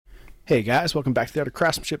Hey guys, welcome back to the Art of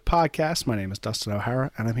Craftsmanship podcast. My name is Dustin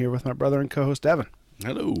O'Hara, and I'm here with my brother and co-host Evan.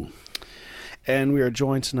 Hello. And we are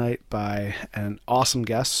joined tonight by an awesome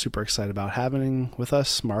guest, super excited about having with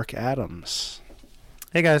us, Mark Adams.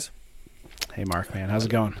 Hey guys. Hey Mark, man, how's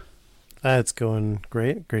it going? It's going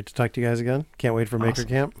great. Great to talk to you guys again. Can't wait for Maker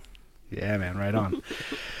Camp. Yeah, man, right on. All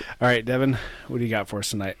right, Devin, what do you got for us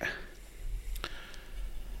tonight?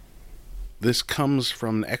 This comes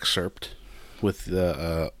from an excerpt with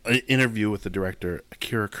the interview with the director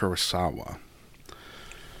Akira Kurosawa.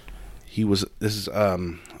 This is a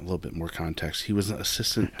little bit more context. He was an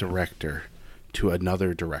assistant director to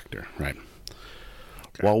another director, right?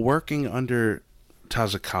 Okay. While working under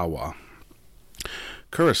Tezuka,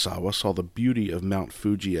 Kurosawa saw the beauty of Mount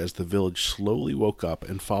Fuji as the village slowly woke up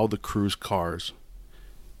and followed the crew's cars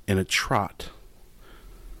in a trot.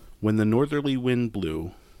 When the northerly wind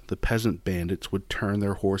blew, the peasant bandits would turn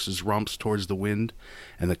their horses' rumps towards the wind,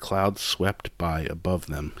 and the clouds swept by above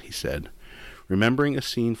them, he said, remembering a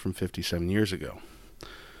scene from 57 years ago.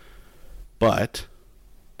 But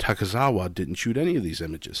Takazawa didn't shoot any of these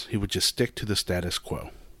images. He would just stick to the status quo.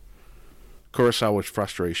 Kurosawa's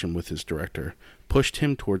frustration with his director pushed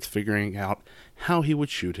him towards figuring out how he would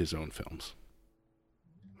shoot his own films.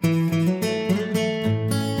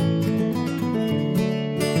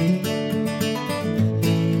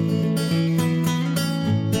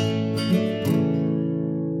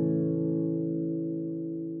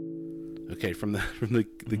 Okay, from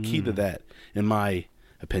the key to that, in my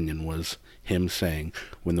opinion, was him saying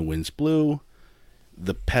when the winds blew,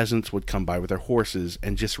 the peasants would come by with their horses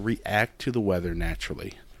and just react to the weather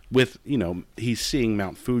naturally. With, he's seeing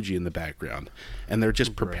Mount Fuji in the background, and they're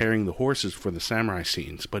just preparing the horses for the samurai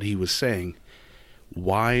scenes. But he was saying,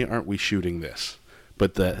 why aren't we shooting this?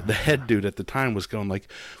 But the head dude at the time was going like,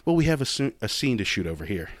 well, we have a scene to shoot over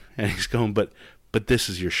here. And he's going, but this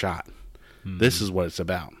is your shot. Mm-hmm. This is what it's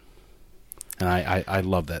about. And I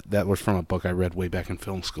love that. That was from a book I read way back in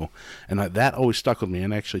film school. And that always stuck with me,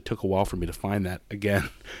 and actually took a while for me to find that again.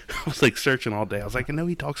 I was like searching all day. I was like, I know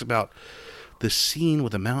he talks about the scene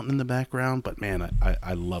with a mountain in the background, but man,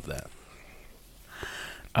 I love that.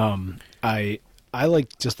 I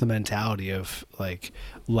like just the mentality of like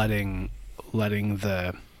letting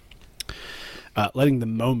the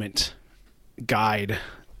moment guide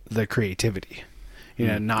the creativity.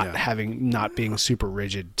 Not being super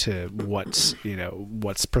rigid to what's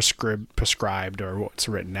prescribed or what's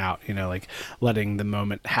written out, like letting the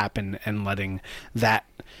moment happen and letting that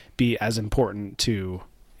be as important to,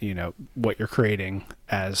 what you're creating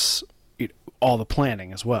as all the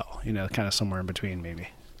planning as well, kind of somewhere in between maybe.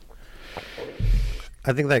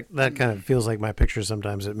 I think that kind of feels like my picture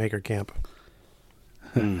sometimes at Maker Camp.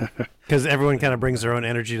 Because everyone kind of brings their own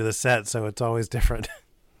energy to the set, so it's always different.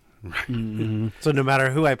 Right. Mm-hmm. So no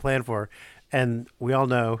matter who I plan for, and we all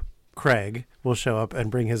know Craig will show up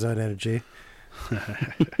and bring his own energy.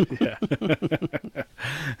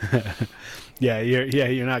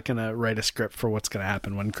 You're not gonna write a script for what's gonna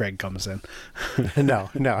happen when Craig comes in.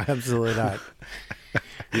 No, absolutely not.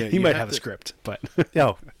 Yeah, he might have a script, but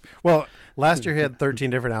well, last year he had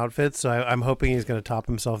 13 different outfits, so I'm hoping he's going to top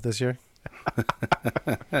himself this year.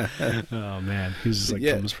 Oh man, he just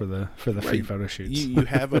comes for the free photo shoots. You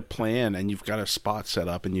have a plan and you've got a spot set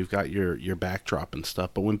up and you've got your backdrop and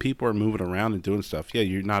stuff. But when people are moving around and doing stuff,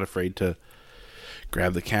 you're not afraid to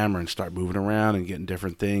grab the camera and start moving around and getting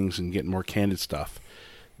different things and getting more candid stuff.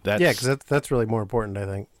 Because that's really more important, I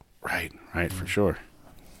think. Right, for sure.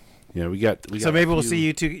 Yeah, we got. So maybe we'll see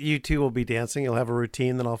you two. You two will be dancing. You'll have a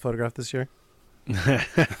routine that I'll photograph this year.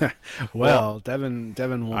 Well, Devin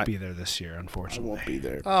won't be there this year, unfortunately. I won't be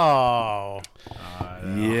there. Oh,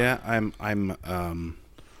 yeah. I'm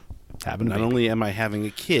having. Not only am I having a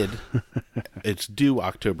kid, it's due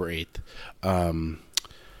October 8th.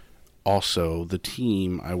 Also, the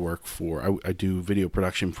team I work for, I do video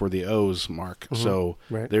production for the O's, Mark. Mm-hmm. So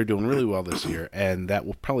they're doing really well this year, and that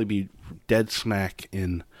will probably be dead smack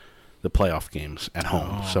in the playoff games at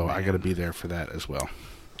home. So man. I got to be there for that as well.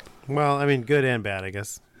 Well, I mean, good and bad, I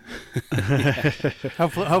guess.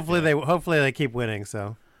 Hopefully they keep winning.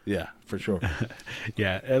 So yeah, for sure.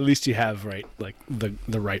 Yeah, at least you have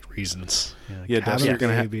the right reasons. Definitely you're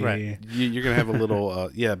gonna have you're gonna have a little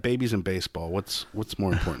babies in baseball. What's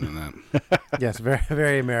more important than that? Yes, very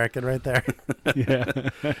very American right there.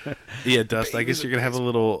 Yeah, Dust. I guess you're gonna have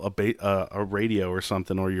a radio or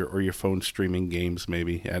something, or your phone streaming games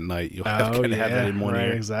maybe at night. You'll have that in one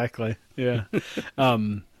ear. Exactly. Yeah.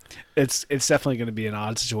 It's definitely going to be an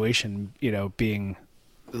odd situation, being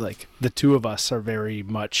like the two of us are very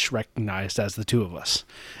much recognized as the two of us,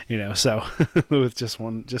 so with just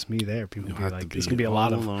me there, people be like, it's gonna be a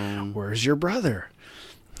lot of where's your brother.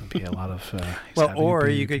 It'll be a lot of well, or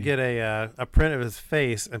you could get a print of his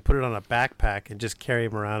face and put it on a backpack and just carry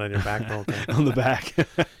him around on your back the whole time. on the back.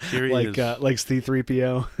 like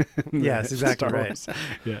C-3PO. Yes, exactly right.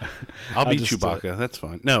 Yeah, I'll be Chewbacca. That's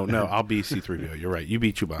fine. No, I'll be C-3PO. You're right. You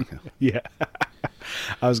be Chewbacca. Yeah.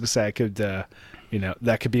 I was gonna say I could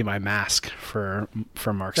that could be my mask for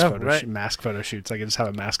Mark's mask photo shoots. I could just have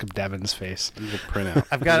a mask of Devin's face. You can print out.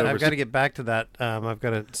 I've got to get back to that. I've got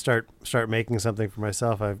to start making something for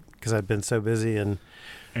myself. Because I've been so busy and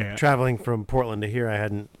traveling from Portland to here, I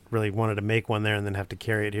hadn't really wanted to make one there and then have to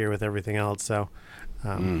carry it here with everything else. So,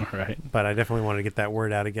 right. But I definitely wanted to get that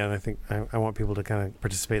word out again. I think I want people to kind of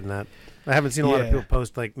participate in that. I haven't seen a lot of people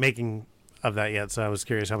post like making of that yet, so I was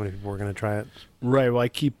curious how many people were going to try it. Right. Well, I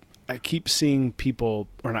keep seeing people,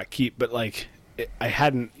 or not keep, but like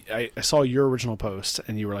I saw your original post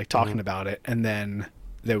and you were like talking about it, and then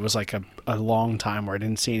there was like a long time where I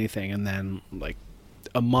didn't see anything, and then like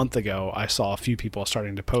a month ago I saw a few people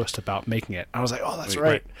starting to post about making it. I was like, oh, that's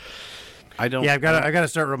right. I don't. Yeah, I've got to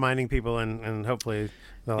start reminding people, and hopefully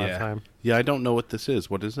they'll have time. Yeah, I don't know what this is.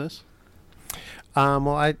 What is this?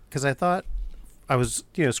 Well, because I thought I was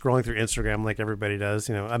scrolling through Instagram like everybody does,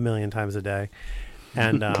 a million times a day.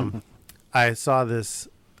 And I saw this.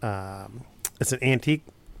 It's an antique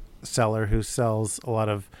seller who sells a lot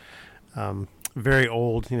of very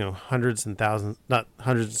old, hundreds and thousands, not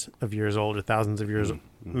hundreds of years old or thousands of years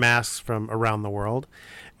masks from around the world.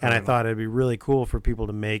 And I thought it'd be really cool for people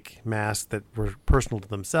to make masks that were personal to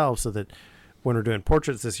themselves, so that when we're doing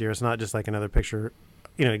portraits this year, it's not just like another picture.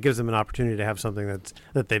 It gives them an opportunity to have something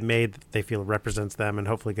that they've made that they feel represents them, and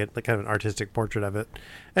hopefully get like kind of an artistic portrait of it,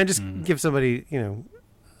 and just give somebody,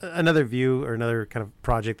 another view or another kind of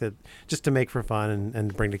project that just to make for fun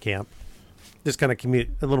and bring to camp. Just kind of a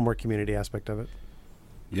little more community aspect of it.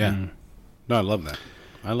 Yeah. No, I love that.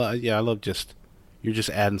 I love you're just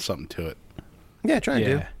adding something to it. Yeah, try and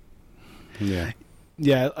do. Yeah.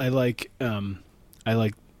 Yeah, I like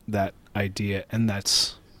that idea, and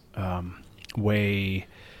that's way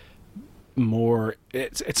more.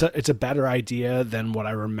 It's a better idea than what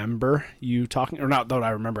I remember you talking, or not that I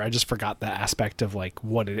remember. I just forgot the aspect of like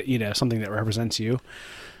what it, something that represents you.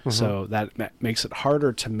 So that makes it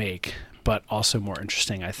harder to make, but also more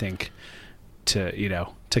interesting, I think, to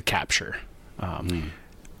capture.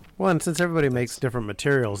 Well, and since everybody makes different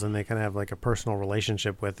materials and they kind of have like a personal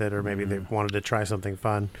relationship with it, or maybe they wanted to try something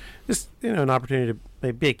fun, just an opportunity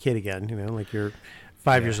to be a kid again. Like you're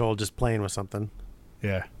 5 years old, just playing with something.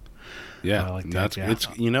 Yeah. Yeah, I like that. It's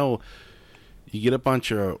you get a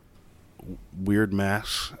bunch of weird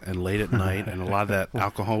masks and late at night, and a lot of that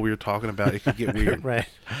alcohol we were talking about, it could get weird. Right.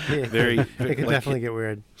 It could definitely get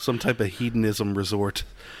weird. Some type of hedonism resort.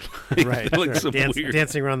 Right. Like sure.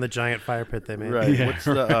 Dancing around the giant fire pit they made. Right. Yeah. What's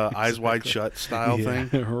the Eyes Wide Shut style thing?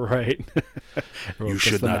 Right. You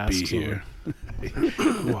should not be here.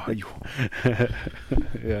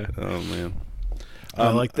 Yeah. Oh man. I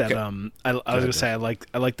like that. Okay. I was gonna say I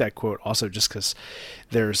like that quote also, just because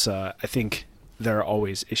there's I think there are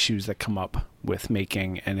always issues that come up with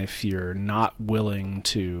making, and if you're not willing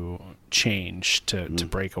to change to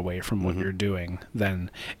break away from what you're doing, then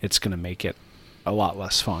it's gonna make it a lot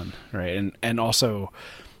less fun, right? And also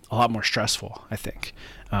a lot more stressful, I think.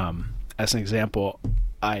 As an example,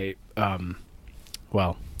 I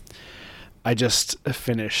just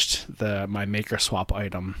finished my Maker Swap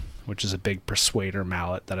item, which is a big persuader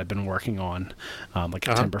mallet that I've been working on, like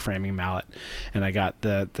a timber framing mallet. And I got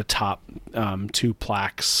the top 2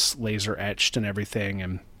 plaques laser etched and everything.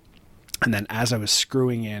 And then as I was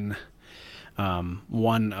screwing in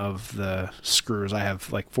one of the screws, I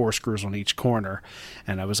have like 4 screws on each corner,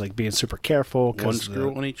 and I was like being super careful. One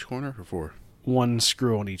screw on each corner or 4? 1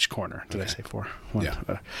 screw on each corner. Did I say 4? One,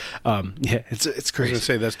 yeah. It's crazy. I was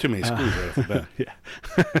gonna say that's too many screws right off the bat. Yeah.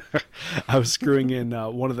 I was screwing in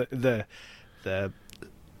one of the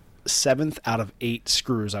 7th out of 8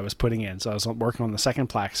 screws I was putting in. So I was working on the second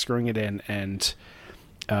plaque, screwing it in, and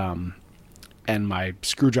my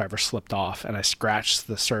screwdriver slipped off, and I scratched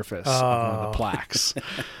the surface of one of the plaques.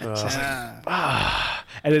 So I was like,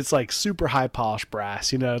 and it's like super high polished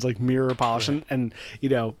brass, it's like mirror polish, and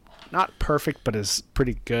not perfect, but is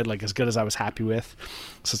pretty good, like as good as I was happy with.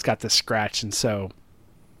 So it's got this scratch, and so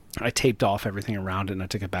I taped off everything around it, and I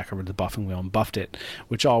took it back over to the buffing wheel and buffed it,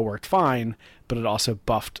 which all worked fine, but it also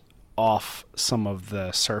buffed off some of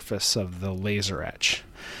the surface of the laser etch.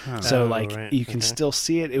 So you can still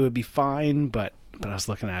see it. It would be fine, but I was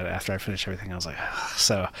looking at it after I finished everything. I was like, ugh.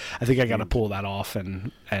 So I think I got to pull that off,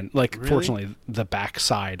 and like Really? fortunately the back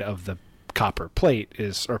side of the copper plate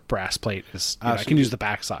is, or brass plate is, you know, I so can use the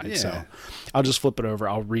back side. yeah. So I'll just flip it over.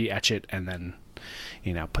 I'll re-etch it and then,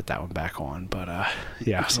 you know, put that one back on. But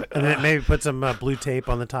yeah, I was like, And then maybe put some blue tape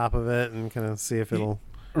on the top of it and kind of see if it'll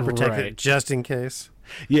protect Right. it just in case.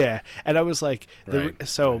 yeah. And I was like, Right.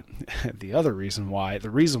 the reason why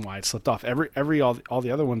it slipped off, all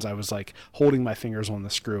the other ones, I was like holding my fingers on the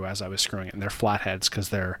screw as I was screwing it, and they're flatheads because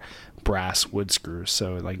they're brass wood screws,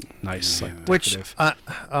 so like nice, like Which, decorative.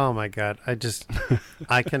 oh my God,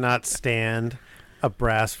 I cannot stand a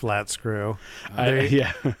brass flat screw.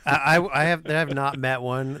 Yeah. I have not met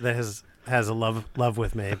one that has a love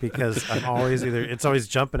with me, because I'm always it's always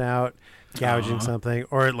jumping out, gouging something,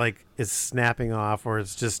 or it like is snapping off, or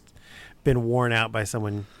it's just been worn out by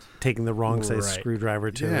someone taking the wrong size Right. screwdriver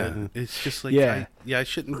to it. Yeah, And it's just like Yeah. I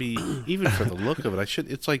shouldn't be, even for the look of it.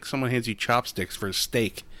 It's like someone hands you chopsticks for a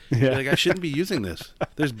steak. Yeah. You're like, I shouldn't be using this.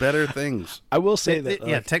 There's better things. I will say that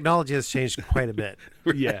yeah, like, technology has changed quite a bit.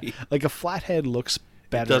 yeah, like a flathead looks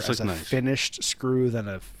better does as look a nice. finished screw than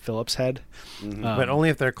a Phillips head. But only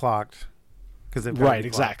if they're clocked. Because Right,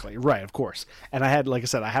 exactly. Right, of course. And I had, like I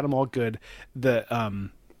said, I had them all good.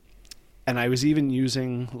 And I was even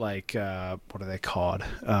using like what are they called?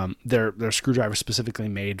 They're screwdrivers specifically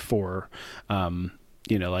made for,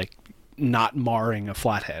 you know, like not marring a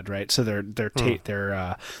flathead, right? So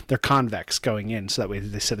they're convex going in, so that way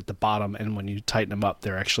they sit at the bottom, and when you tighten them up,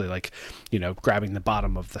 they're actually like, you know, grabbing the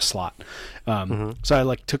bottom of the slot. So I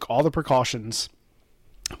like took all the precautions,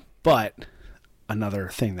 but another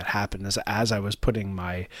thing that happened is as I was putting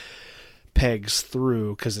my pegs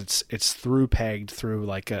through, because it's through pegged through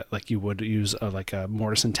like you would use a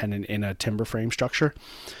mortise and tenon in a timber frame structure.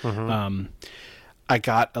 I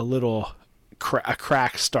got a little a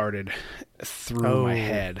crack started through my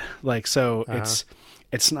head, like, so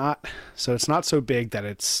it's not so big that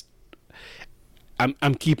it's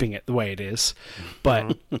I'm keeping it the way it is,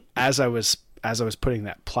 but as I was putting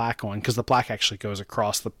that plaque on, because the plaque actually goes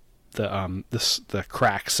across the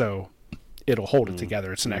crack, so it'll hold it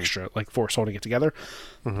together. It's an extra like force holding it together.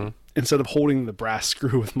 Instead of holding the brass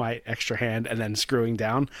screw with my extra hand and then screwing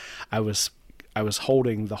down, I was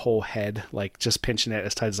holding the whole head, like just pinching it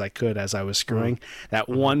as tight as I could as I was screwing that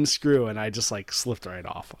one screw, and I just like slipped right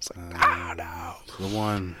off. I was like, oh no. The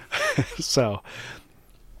one. So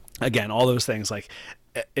again, all those things, like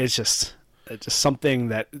it's just something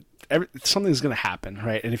that something's going to happen,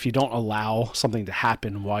 right? And if you don't allow something to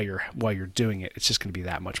happen while you're doing it, it's just going to be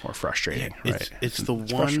that much more frustrating, right? It's the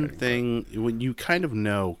one thing when you kind of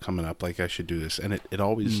know coming up, like I should do this, and it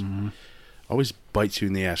always always bites you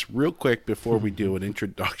in the ass. Real quick before we do an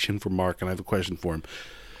introduction for Mark, and I have a question for him.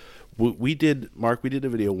 We did a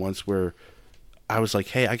video once where I was like,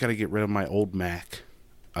 hey, I got to get rid of my old Mac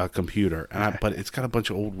computer, and but it's got a bunch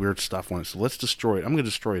of old weird stuff on it, so let's destroy it. I'm going to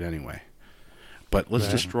destroy it anyway. But let's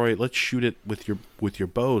destroy it. Let's shoot it with your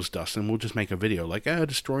bows, Dustin. We'll just make a video like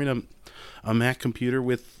destroying a Mac computer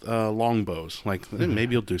with long bows. Like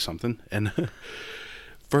maybe you'll do something. And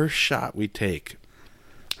first shot we take,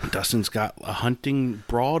 Dustin's got a hunting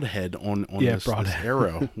broadhead on this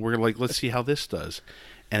arrow. We're like, let's see how this does,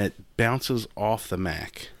 and it bounces off the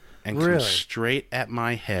Mac and comes straight at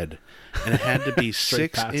my head, and it had to be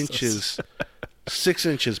 6 inches, 6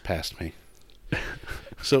 inches past me.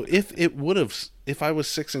 So if I was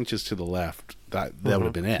 6 inches to the left, that would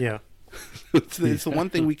have been it. Yeah. It's the one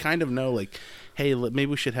thing we kind of know, like, hey, maybe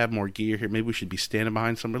we should have more gear here. Maybe we should be standing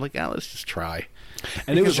behind somebody. Like, let's just try.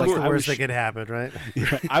 And it was like the worst that could happen, right?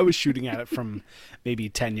 I was shooting at it from maybe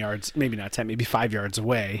 10 yards, maybe not 10, maybe 5 yards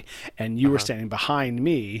away, and you were standing behind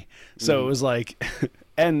me. So it was like,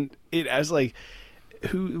 and I was like,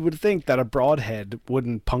 who would think that a broadhead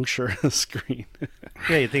wouldn't puncture a screen?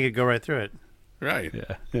 Yeah, you think it'd go right through it. Right.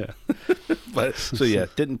 Yeah. But so yeah,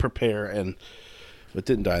 didn't prepare but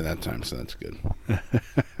didn't die that time, so that's good.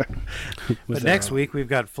 But next week we've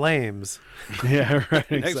got flames. Yeah, right.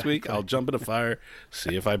 Next week I'll jump in a fire,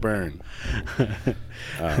 see if I burn.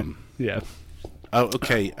 Yeah. Oh,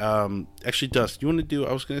 okay. Actually, Dust, you want to do?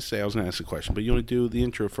 I was going to ask a question, but you want to do the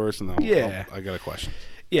intro first, and then I got a question.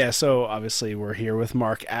 Yeah, so obviously we're here with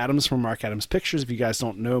Mark Adams from Mark Adams Pictures. If you guys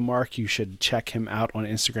don't know Mark, you should check him out on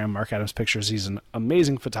Instagram, Mark Adams Pictures. He's an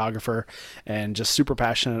amazing photographer and just super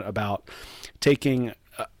passionate about taking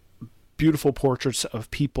beautiful portraits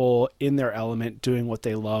of people in their element, doing what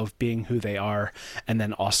they love, being who they are, and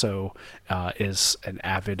then also is an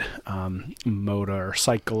avid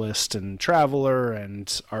motorcyclist and traveler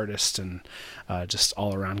and artist and just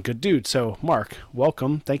all around good dude. So Mark,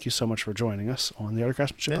 welcome. Thank you so much for joining us on the Art of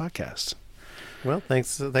Craftsmanship podcast. Well,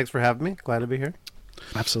 thanks for having me. Glad to be here.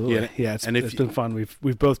 Absolutely. Yeah, it's been fun.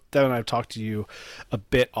 We've both, Devin and I have talked to you a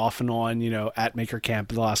bit off and on, at Maker Camp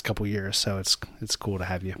the last couple of years. So it's cool to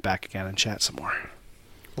have you back again and chat some more.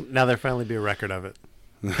 Now there'll finally be a record of it.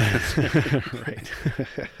 Right.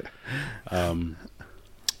 All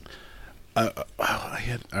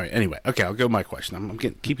right. Anyway, okay, I'll go with my question. I'm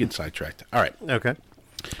keep getting sidetracked. All right. Okay.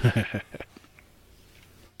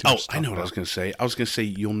 I know what I was going to say. I was going to say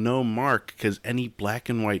you'll know Mark because any black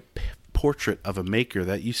and white portrait of a maker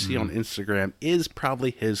that you see on Instagram is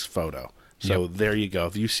probably his photo. So there you go.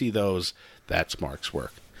 If you see those, that's Mark's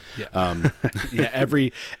work. Yeah. Yeah.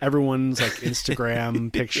 Everyone's like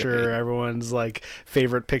Instagram picture, everyone's like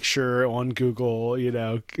favorite picture on Google,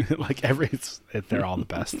 like they're all the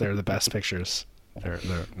best. They're the best pictures.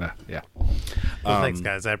 Yeah. Well, thanks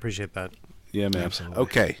guys. I appreciate that. Yeah, man. Absolutely.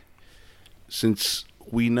 Okay. Since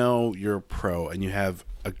we know you're a pro and you have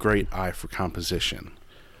a great eye for composition,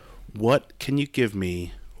 what can you give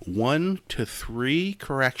me 1 to 3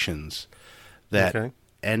 corrections that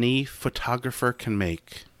any photographer can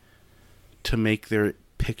make to make their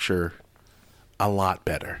picture a lot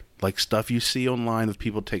better? Like stuff you see online of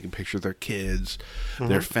people taking pictures of their kids,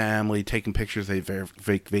 their family, taking pictures of their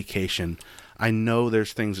vacation. I know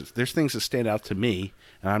there's things that stand out to me,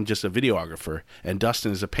 and I'm just a videographer, and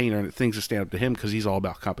Dustin is a painter, and things that stand out to him because he's all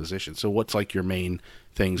about composition. So what's like your main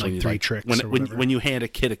things like when you tricks when you hand a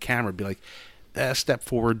kid a camera, be like, step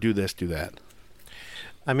forward, do this, do that.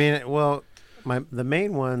 I mean, well, the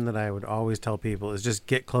main one that I would always tell people is just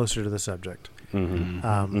get closer to the subject,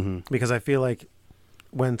 because I feel like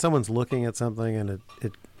when someone's looking at something and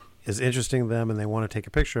it is interesting to them and they want to take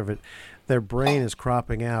a picture of it, their brain is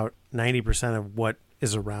cropping out 90% of what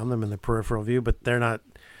is around them in the peripheral view, but they're not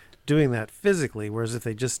doing that physically. Whereas if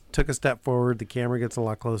they just took a step forward, the camera gets a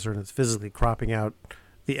lot closer and it's physically cropping out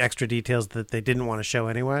the extra details that they didn't want to show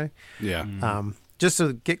anyway. Yeah. Just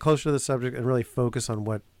to get closer to the subject and really focus on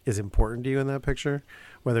what is important to you in that picture,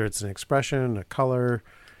 whether it's an expression, a color,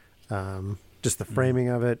 just the framing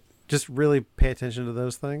of it. Just really pay attention to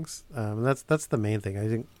those things. And that's the main thing. I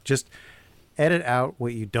think just edit out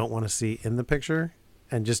what you don't want to see in the picture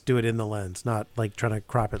and just do it in the lens, not like trying to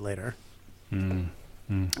crop it later. Boom.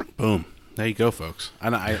 There you go, folks.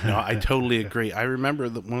 And I totally agree. I remember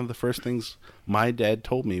that one of the first things my dad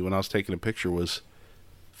told me when I was taking a picture was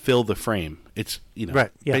fill the frame. It's,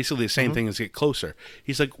 basically the same thing as get closer.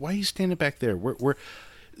 He's like, why are you standing back there?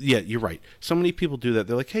 Yeah, you're right. So many people do that.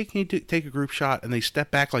 They're like, hey, can you take a group shot? And they step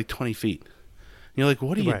back like 20 feet. And you're like,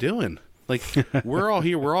 what are you doing? Like, we're all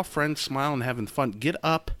here. We're all friends, smiling, having fun. Get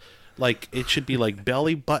up. Like, it should be like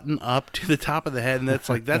belly button up to the top of the head. And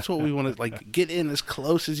that's what we want to, like, get in as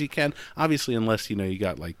close as you can. Obviously, unless, you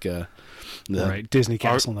got like... right, Disney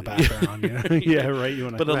Castle in the background. Yeah,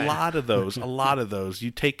 right. But a lot of those,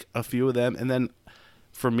 you take a few of them. And then,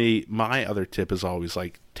 for me, my other tip is always,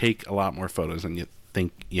 like, take a lot more photos than you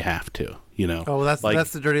think you have to, Oh, that's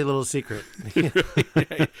the dirty little secret.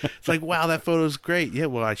 It's like, wow, that photo's great. Yeah,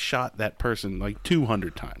 well, I shot that person like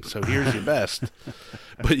 200 times, so here's your best.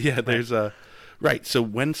 But yeah, there's right. So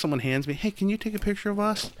when someone hands me, hey, can you take a picture of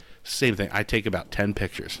us? Same thing. I take about 10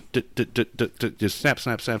 pictures. Just snap,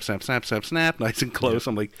 snap, snap, snap, snap, snap, snap, nice and close.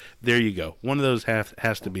 I'm like, there you go. One of those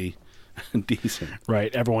has to be decent.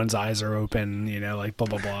 Right. Everyone's eyes are open, like blah,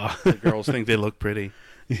 blah, blah. The girls think they look pretty.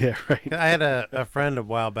 Yeah, right. I had a friend a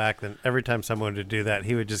while back that every time someone would do that,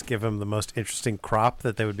 he would just give them the most interesting crop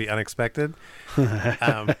that they would be unexpected.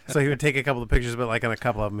 So he would take a couple of pictures, but like on a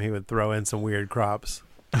couple of them, he would throw in some weird crops.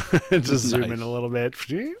 Just zoom in a little bit.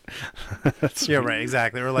 Yeah, right,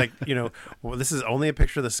 exactly. Or like, well, this is only a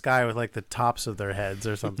picture of the sky with like the tops of their heads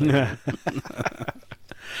or something.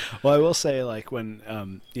 Well, I will say, like, when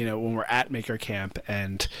when we're at Maker Camp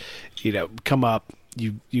and come up,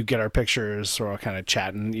 you get our pictures, or kind of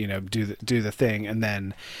chatting, do the thing, and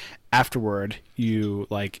then afterward you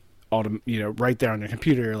like right there on your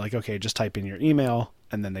computer, like, okay, just type in your email,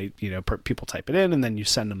 and then they people type it in, and then you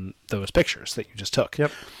send them those pictures that you just took.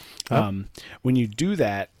 Yep. When you do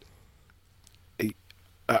that,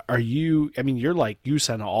 you're like, you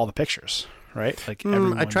send all the pictures, right? Like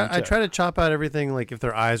I try to chop out everything, like if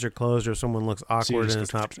their eyes are closed or someone looks awkward and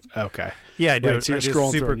it's not okay. Yeah, I do. Right, so you're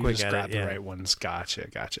scrolling super through and quick you just at grab it. the right ones. Gotcha.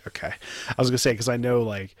 Okay. I was gonna say, because I know,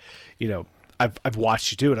 like, I've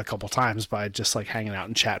watched you do it a couple times by just like hanging out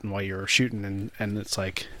and chatting while you're shooting, and it's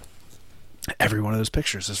like every one of those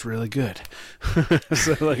pictures is really good.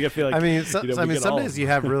 So like, I feel like some days you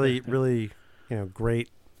have really really great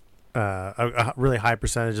a really high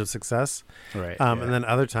percentage of success, right? And then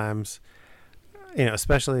other times,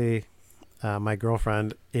 especially my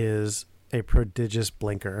girlfriend is a prodigious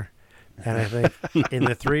blinker, And I think in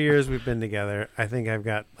the 3 years we've been together, I think I've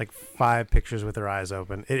got like 5 pictures with her eyes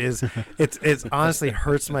open. It's honestly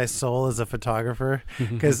hurts my soul as a photographer,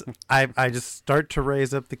 because I just start to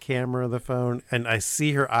raise up the camera of the phone and I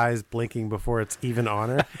see her eyes blinking before it's even on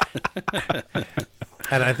her.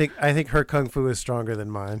 And I think her kung fu is stronger than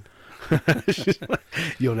mine.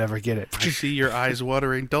 You'll never get it. I see your eyes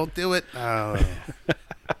watering. Don't do it. Oh.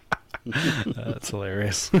 That's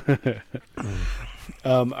hilarious.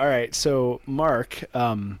 All right, so Mark,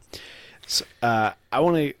 I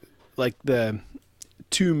want to like the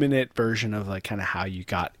 2-minute version of like kind of how you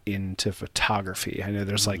got into photography. I know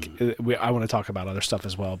there's like I want to talk about other stuff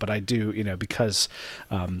as well, but I do, because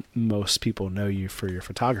most people know you for your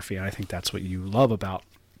photography, and I think that's what you love about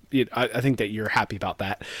it. I think that you're happy about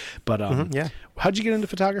that. But Yeah. How'd you get into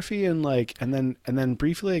photography, and like and then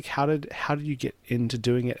briefly, like how did you get into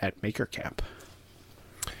doing it at Maker Camp?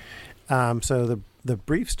 So the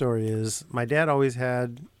brief story is my dad always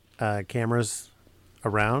had cameras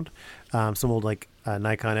around, some old like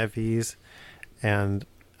Nikon FEs, and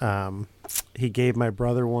he gave my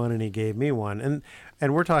brother one and he gave me one,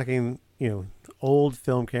 and we're talking old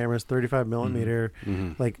film cameras, 35 millimeter,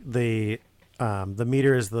 like the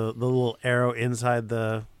meter is the little arrow inside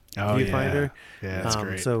the viewfinder. Yeah, that's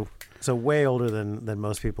great. So way older than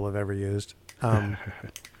most people have ever used.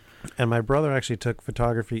 And my brother actually took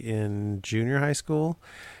photography in junior high school,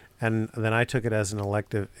 and then I took it as an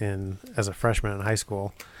elective as a freshman in high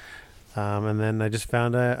school. And then I just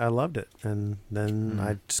found I loved it, and then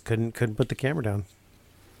I just couldn't put the camera down.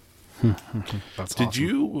 That's Do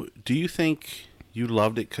awesome. you think you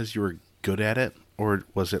loved it because you were good at it, or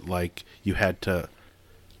was it like you had to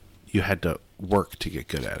work to get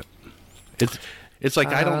good at it? It's like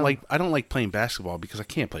I don't like playing basketball because I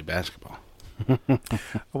can't play basketball.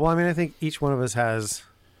 Well, I mean, I think each one of us has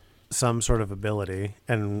some sort of ability,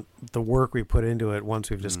 and the work we put into it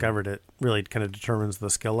once we've discovered it really kind of determines the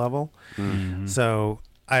skill level. Mm-hmm. So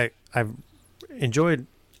I've enjoyed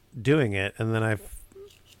doing it, and then I've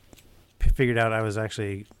figured out I was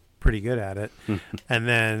actually pretty good at it. And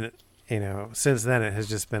then, since then it has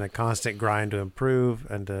just been a constant grind to improve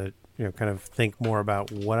and to, kind of think more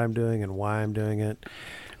about what I'm doing and why I'm doing it.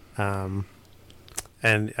 And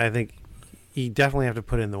I think you definitely have to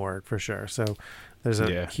put in the work for sure. So there's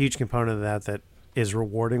a huge component of that is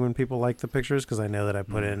rewarding when people like the pictures, because I know that I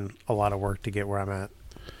put in a lot of work to get where I'm at.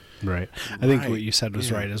 Right. I think what you said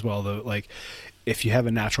was right as well, though. Like, if you have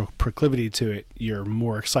a natural proclivity to it, you're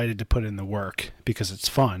more excited to put in the work because it's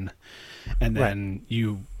fun, and then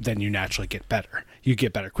you naturally get better. You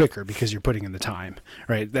get better quicker because you're putting in the time,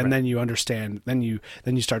 right? And then you understand. Then you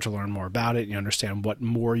start to learn more about it. You understand what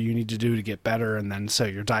more you need to do to get better, and then so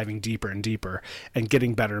you're diving deeper and deeper and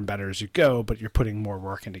getting better and better as you go. But you're putting more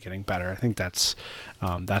work into getting better. I think that's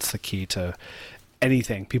the key to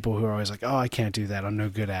anything. People who are always like, oh, I can't do that, I'm no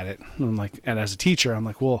good at it. And I'm like, and as a teacher, I'm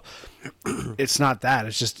like, well, it's not that.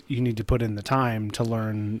 It's just you need to put in the time to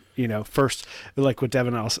learn, first, like what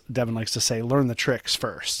Devin likes to say, learn the tricks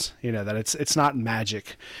first. That it's not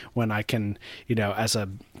magic when I can, as a,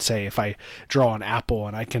 say, if I draw an apple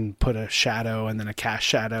and I can put a shadow and then a cast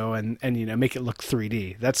shadow and make it look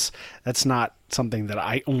 3D. That's not something that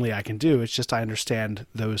I can do. It's just I understand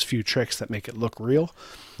those few tricks that make it look real.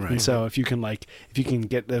 Right. And so if you can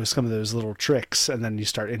get some of those little tricks, and then you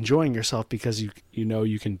start enjoying yourself because you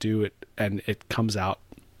can do it and it comes out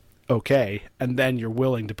okay, and then you're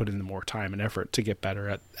willing to put in the more time and effort to get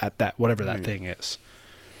better at that, whatever that thing is.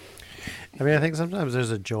 I mean, I think sometimes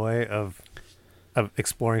there's a joy of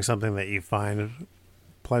exploring something that you find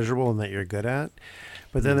pleasurable and that you're good at,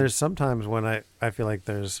 but then there's sometimes when I feel like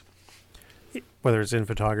there's, whether it's in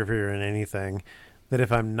photography or in anything, that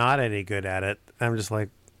if I'm not any good at it, I'm just like,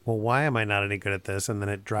 well, why am I not any good at this? And then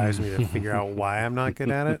it drives me to figure out why I'm not good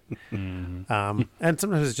at it. And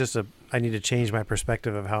sometimes it's just I need to change my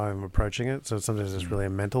perspective of how I'm approaching it. So sometimes it's really a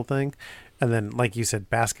mental thing. And then, like you said,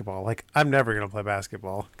 basketball. Like, I'm never going to play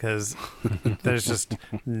basketball because there's just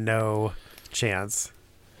no chance.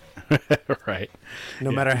 Right. No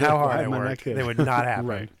matter how hard I work, it would not happen.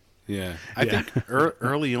 Right. Yeah. I think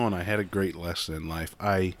early on I had a great lesson in life.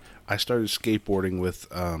 I started skateboarding with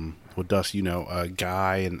Dust,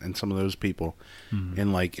 Guy and some of those people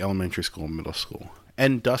in like elementary school and middle school.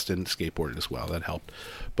 And Dustin skateboarded as well. That helped.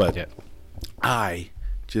 But I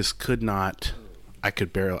just could not. I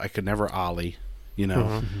could never ollie.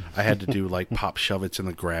 I had to do like pop shove-its in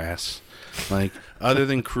the grass. Like, other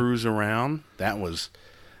than cruise around, that was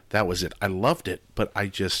it. I loved it, but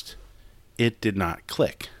it did not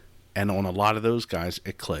click. And on a lot of those guys,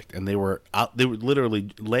 it clicked, and they were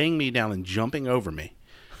literally laying me down and jumping over me,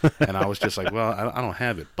 And I was just like, well, I don't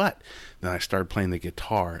have it. But then I started playing the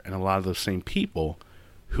guitar, and a lot of those same people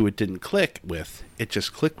who it didn't click with, it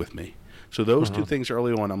just clicked with me. So those two things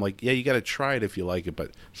early on, I'm like, yeah, you got to try it if you like it,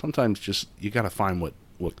 but sometimes just you got to find what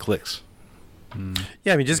clicks.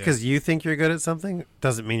 Yeah, I mean, just because you think you're good at something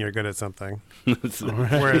doesn't mean you're good at something.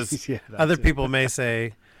 Whereas Yeah, other people may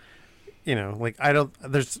say, you know, like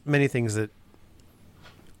there's many things that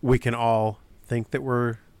we can all think that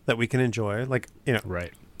we can enjoy. Like, you know,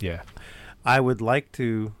 right. Yeah. I would like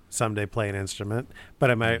to someday play an instrument, but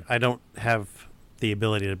I don't have the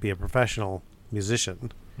ability to be a professional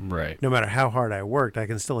musician. Right. No matter how hard I worked, I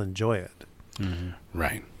can still enjoy it.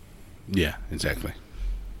 Right. Yeah, exactly.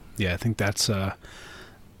 Yeah, I think that's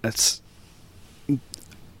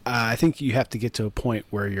I think you have to get to a point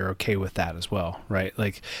where you're okay with that as well, right?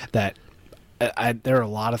 Like that. There are a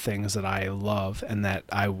lot of things that I love and that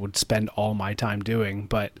I would spend all my time doing,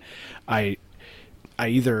 but I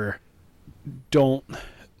either don't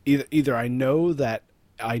either I know that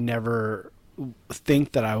I never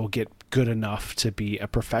think that I will get good enough to be a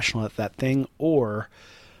professional at that thing, or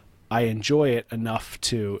I enjoy it enough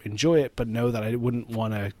to enjoy it, but know that I wouldn't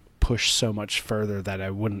want to push so much further that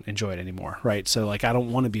I wouldn't enjoy it anymore, right? So like I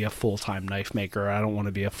don't want to be a full-time knife maker, I don't want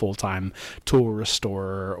to be a full-time tool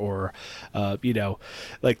restorer, or you know,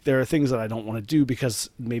 like there are things that I don't want to do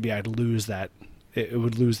because maybe I'd lose that, it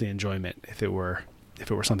would lose the enjoyment if it were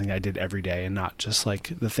something I did every day and not just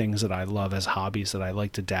like the things that I love as hobbies that I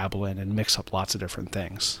like to dabble in and mix up lots of different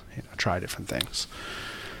things, you know, try different things.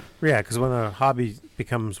 Yeah, because when a hobby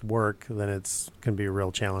becomes work, then it's can be a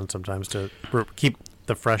real challenge sometimes to keep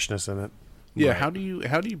the freshness in it. Yeah, Right.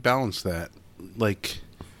 how do you balance that? Like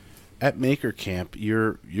at Maker Camp,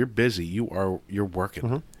 you're busy. You're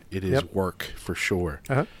working. It is Yep. work for sure.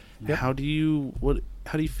 Yep. How do you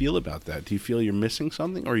feel about that? Do you feel you're missing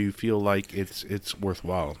something, or you feel like it's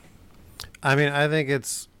worthwhile? I mean, I think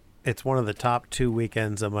it's one of the top 2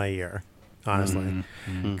 weekends of my year, honestly,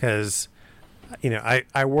 because you know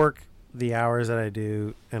I work the hours that I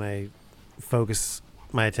do and I focus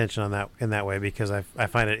my attention on that in that way because I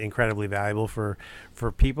find it incredibly valuable for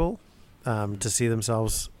people to see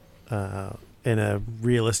themselves in a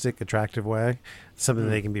realistic, attractive way, something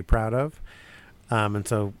they can be proud of, and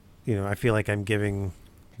so you know I feel like I'm giving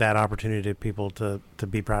that opportunity to people to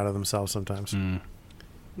be proud of themselves sometimes.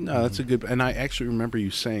 No, that's a good. And I actually remember you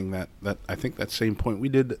saying that I think that same point we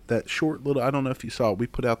did that short little. I don't know if you saw it. We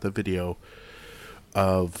put out the video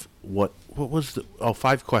of what was the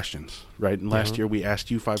 5 questions, right? And last year we asked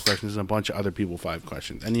you 5 questions and a bunch of other people 5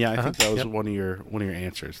 questions. And yeah, I think that was one of your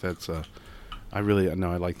answers. That's I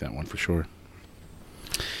like that one for sure.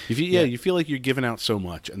 You feel like you're giving out so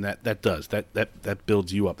much, and that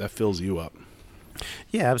builds you up, that fills you up.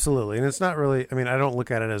 Yeah, absolutely. And it's not really, I mean, I don't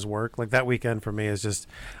look at it as work. Like that weekend for me is just,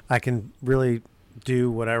 I can really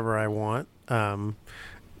do whatever I want.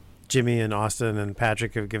 Jimmy and Austin and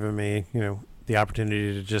Patrick have given me, you know, the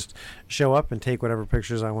opportunity to just show up and take whatever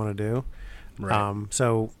pictures I want to do. Right.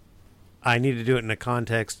 So I need to do it in the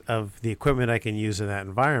context of the equipment I can use in that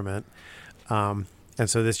environment. And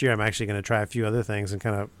so this year I'm actually going to try a few other things and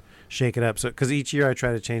kind of shake it up. So, because each year I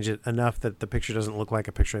try to change it enough that the picture doesn't look like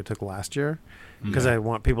a picture I took last year, because I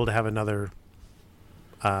want people to have another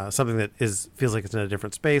something that feels like it's in a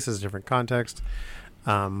different space, is a different context,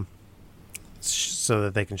 so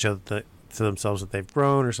that they can show to themselves that they've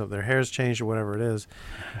grown or something, their hair's changed or whatever it is.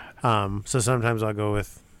 So sometimes I'll go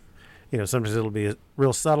with, you know, sometimes it'll be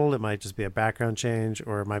real subtle. It might just be a background change,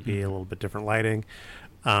 or it might be a little bit different lighting.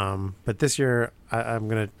 But this year I'm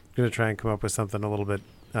gonna try and come up with something a little bit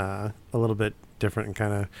different and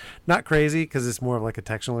kind of not crazy, because it's more of like a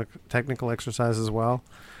technical exercise as well.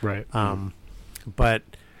 Right. But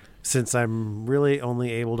since I'm really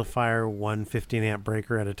only able to fire one 15 amp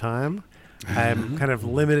breaker at a time, I'm kind of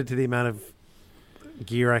limited to the amount of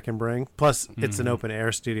gear I can bring. Plus, it's an open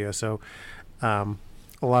air studio, so a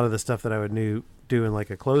lot of the stuff that I would do in like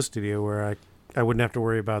a closed studio where I wouldn't have to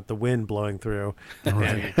worry about the wind blowing through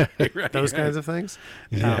and those kinds of things.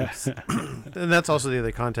 Yeah. And that's also the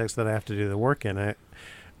other context that I have to do the work in.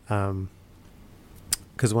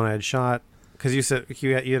 Because when I had shot, because you said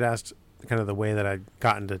you had asked kind of the way that I'd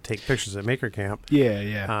gotten to take pictures at Maker Camp.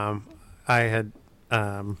 Yeah. I had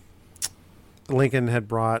Lincoln had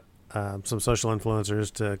brought some social influencers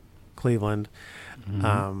to Cleveland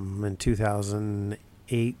in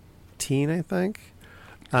 2018, I think.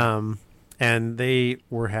 And they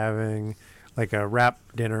were having like a wrap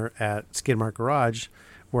dinner at Skidmark Garage,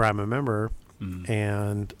 where I'm a member.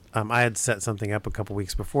 And I had set something up a couple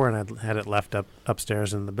weeks before, and I had it left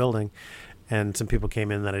upstairs in the building. and some people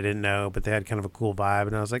came in that I didn't know, but they had kind of a cool vibe.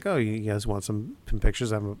 And I was like, "Oh, you guys want some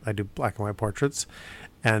pictures? I do black and white portraits."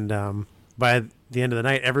 And by the end of the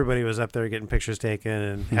night, everybody was up there getting pictures taken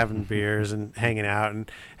and having beers and hanging out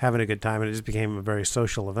and having a good time. And it just became a very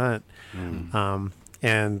social event.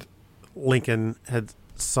 And Lincoln had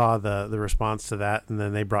saw the response to that, and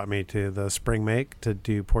then they brought me to the Spring Make to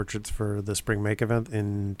do portraits for the Spring Make event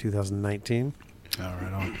in 2019. Oh,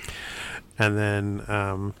 right on. And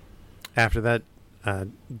then after that,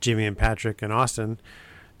 Jimmy and Patrick and Austin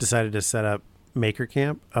decided to set up Maker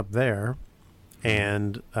Camp up there,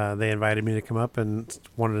 and they invited me to come up and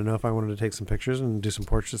wanted to know if I wanted to take some pictures and do some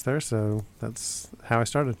portraits there. So that's how I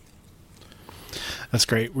started. That's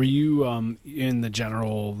great. Were you in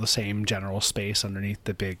the same general space underneath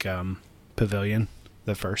the big pavilion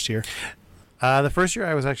the first year? The first year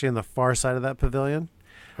I was actually on the far side of that pavilion.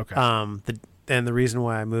 Okay. And the reason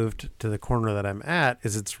why I moved to the corner that I'm at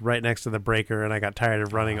is it's right next to the breaker, and I got tired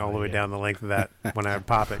of running all the way down the length of that when I would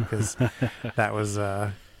pop it, because that was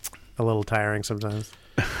a little tiring sometimes.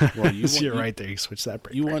 Well, you're right there. You switch that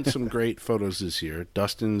break. You want some great photos this year.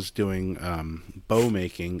 Dustin's doing bow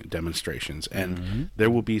making demonstrations, and there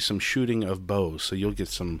will be some shooting of bows. So you'll get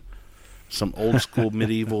some old school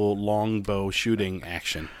medieval long bow shooting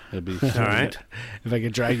action. It'll be all right. If I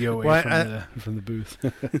could drag you away from the booth.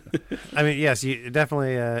 I mean, yes, you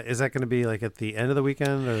definitely. Is that going to be like at the end of the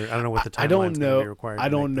weekend, or I don't know what the time? I don't know. Be required I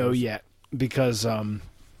don't know those. yet, because so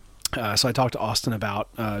I talked to Austin about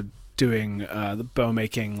doing the bow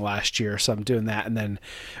making last year, so I'm doing that, and then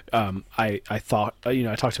I thought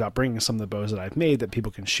I talked about bringing some of the bows that I've made that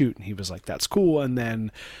people can shoot, and he was like, "That's cool." And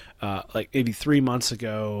then like maybe 3 months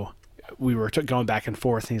ago, we were going back and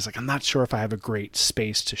forth, and he's like, "I'm not sure if I have a great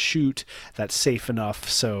space to shoot that's safe enough."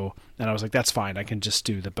 So, and I was like, "That's fine. I can just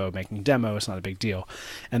do the bow making demo. It's not a big deal."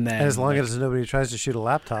 And then, as long as nobody tries to shoot a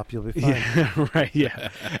laptop, you'll be fine. Yeah, right. Yeah.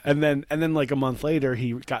 and then like a month later,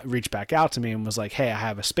 he reached back out to me and was like, "Hey, I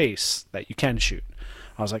have a space that you can shoot."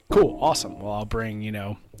 I was like, "Cool, awesome. Well, I'll bring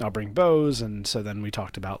bows." And so then we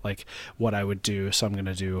talked about like what I would do. So I'm going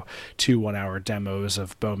to do 2 1-hour demos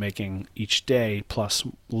of bow making each day, plus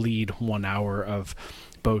lead 1 hour of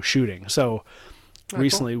bow shooting. So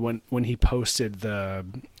recently, cool. when he posted the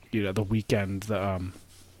weekend,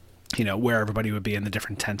 where everybody would be in the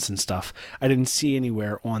different tents and stuff, I didn't see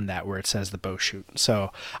anywhere on that where it says the bow shoot.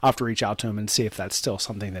 So I'll have to reach out to him and see if that's still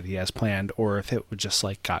something that he has planned, or if it would just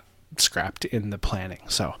like got scrapped in the planning.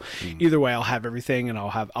 So either way, I'll have everything, and I'll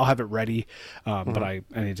have it ready, but I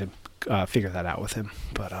need to figure that out with him.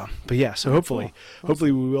 But yeah, so hopefully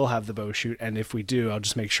we will have the bow shoot, and if we do, I'll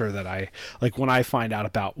just make sure that I, like, when I find out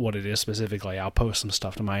about what it is specifically, I'll post some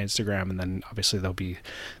stuff to my Instagram, and then obviously there'll be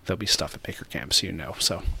stuff at Maker Camp,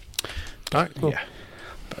 so all right, cool. Yeah.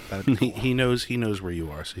 Cool. He knows where you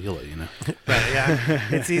are, so he'll let you know. Right, yeah,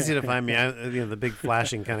 it's easy to find me. The big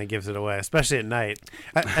flashing kind of gives it away, especially at night.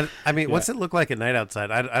 I mean, what's it look like at night outside?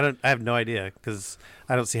 I have no idea, because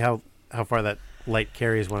I don't see how far that light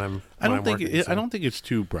carries when I'm. I don't think it's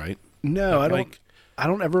too bright. No, I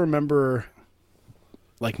don't ever remember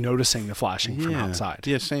like noticing the flashing from outside.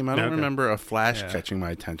 Yeah, same. I don't remember a flash catching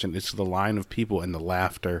my attention. It's the line of people and the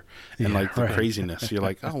laughter and the craziness. You're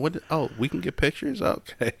like, we can get pictures?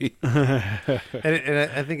 Okay.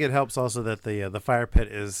 and I think it helps also that the fire pit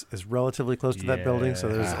is relatively close to that building, so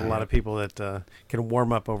there's a lot of people that can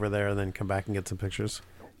warm up over there and then come back and get some pictures.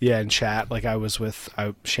 Yeah, and chat. Like I was with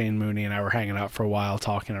Shane Mooney, and I were hanging out for a while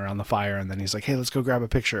talking around the fire, and then he's like, "Hey, let's go grab a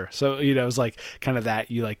picture." So it was like kind of that.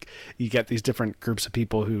 You get these different groups of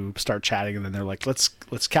people who start chatting, and then they're like, "Let's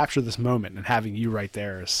capture this moment," and having you right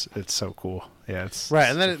there it's so cool. Yeah, it's right,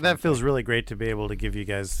 and that feels really great to be able to give you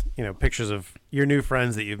guys pictures of your new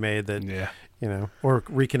friends that you've made that or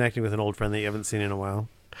reconnecting with an old friend that you haven't seen in a while.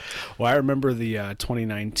 Well, I remember the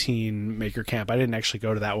 2019 Maker Camp. I didn't actually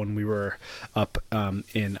go to that one. We were up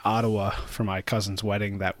in Ottawa for my cousin's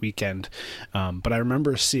wedding that weekend. But I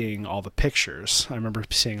remember seeing all the pictures. I remember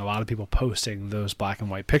seeing a lot of people posting those black and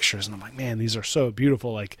white pictures. And I'm like, man, these are so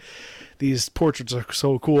beautiful. Like, these portraits are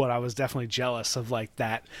so cool. And I was definitely jealous of like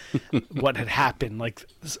that, what had happened. Like,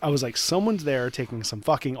 I was like, someone's there taking some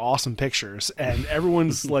fucking awesome pictures, and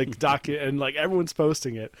everyone's like and like everyone's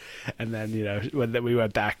posting it. And then, when we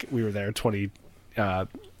went back, we were there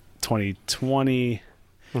 2020,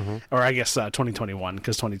 or I guess 2021,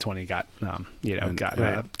 because 2020 got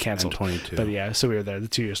canceled. And 22. But yeah, so we were there the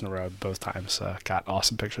 2 years in a row. Both times got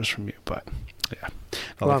awesome pictures from you. But yeah,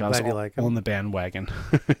 well, I'm glad you like them. On the bandwagon.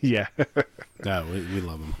 Yeah. No, we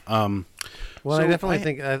love them. Well, so I definitely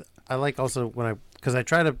think I like also because I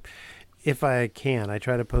try to, if I can, I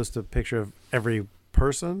try to post a picture of every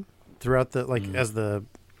person throughout the as the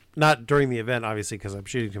not during the event, obviously, because I'm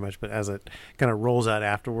shooting too much, but as it kind of rolls out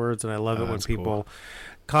afterwards. And I love it when that's people cool.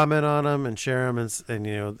 comment on them and share them, and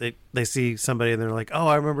you know, they see somebody and they're like, oh,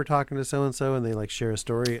 I remember talking to so and so, and they like share a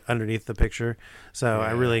story underneath the picture. So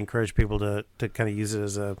I really encourage people to kind of use it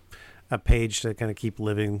as a page to kind of keep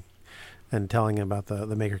living and telling about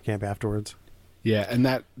the Maker Camp afterwards. Yeah, and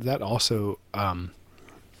that also,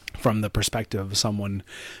 from the perspective of someone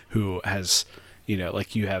who has, you know,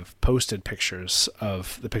 like you have posted pictures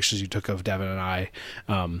of the pictures you took of Devin and I,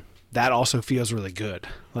 that also feels really good.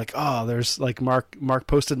 Like, oh, there's like Mark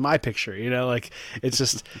posted my picture, you know, like it's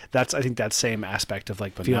just, I think that same aspect of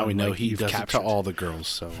like, But feeling now we know like he you've does captured. it to all the girls.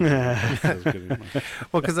 So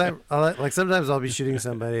Well, because I like sometimes I'll be shooting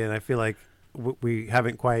somebody and I feel like we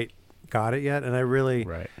haven't quite got it yet, and I really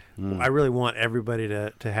Right. I really want everybody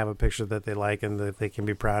to have a picture that they like and that they can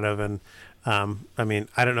be proud of. And I mean,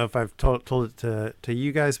 I don't know if I've told it to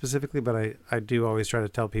you guys specifically, but I do always try to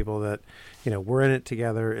tell people that, you know, we're in it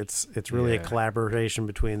together. It's really a Yeah. collaboration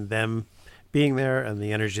between them being there and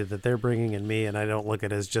the energy that they're bringing and me, and I don't look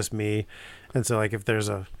at it as just me. And so like if there's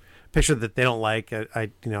a picture that they don't like,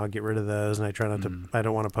 I you know, I'll get rid of those, and I try not to, I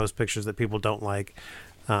don't want to post pictures that people don't like.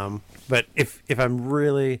 But if I'm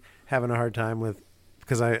really having a hard time with,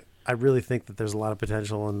 because I really think that there's a lot of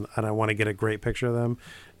potential and I want to get a great picture of them,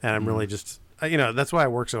 and I'm really just, you know, that's why I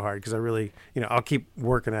work so hard, because I really, you know, I'll keep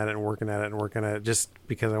working at it and working at it and working at it just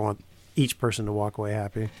because I want each person to walk away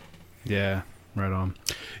happy. Yeah, right on.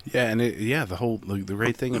 yeah, and the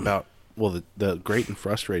great thing about the great and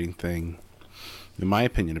frustrating thing, in my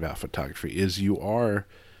opinion, about photography is you're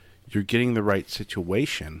getting the right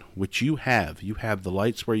situation, which you have the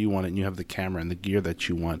lights where you want it, and you have the camera and the gear that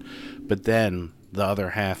you want, but then the other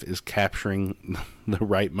half is capturing the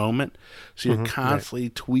right moment. So you're constantly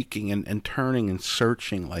tweaking and turning and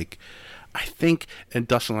searching. Like, I think, and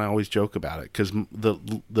Dustin and I always joke about it, because the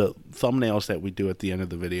thumbnails that we do at the end of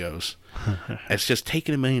the videos, it's just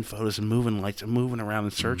taking a million photos and moving lights and moving around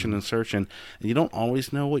and searching and searching, and you don't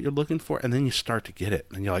always know what you're looking for, and then you start to get it,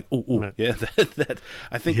 and you're like, oh, yeah, that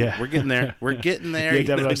I think we're getting there. We're getting there. Yeah,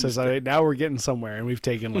 Devin says, now we're getting somewhere, and we've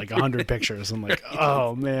taken like 100 pictures. I'm like,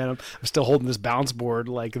 oh man, I'm still holding this bounce board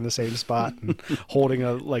like in the same spot and holding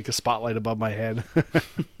a spotlight above my head.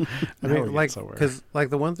 I mean, like, because like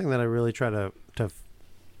the one thing that I really try to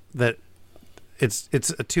that it's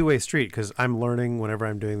a two-way street, because I'm learning whenever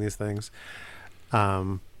I'm doing these things,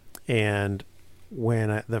 and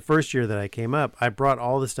when the first year that I came up, I brought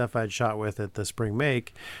all the stuff I'd shot with at the Spring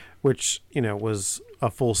Make, which, you know, was a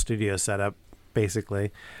full studio setup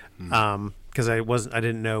basically, because I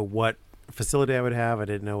didn't know what facility I would have, I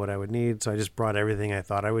didn't know what I would need, so I just brought everything I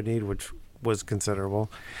thought I would need, which was considerable.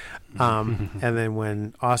 And then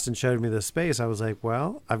when Austin showed me the space, I was like,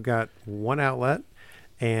 well, I've got one outlet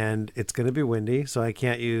and it's going to be windy, so I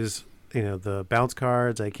can't use, you know, the bounce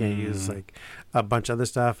cards, I can't use like a bunch of other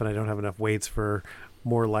stuff, and I don't have enough weights for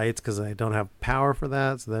more lights because I don't have power for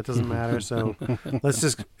that, so that doesn't matter. So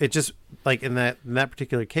it just like in that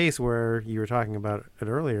particular case where you were talking about it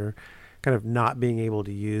earlier, kind of not being able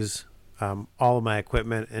to use all of my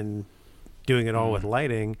equipment and doing it all with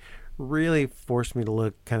lighting really forced me to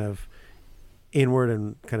look kind of inward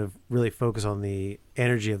and kind of really focus on the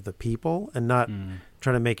energy of the people, and not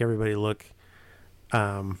trying to make everybody look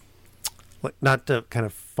like, not to kind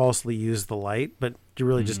of falsely use the light, but to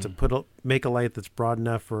really just to make a light that's broad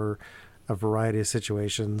enough for a variety of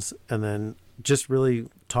situations, and then just really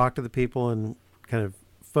talk to the people and kind of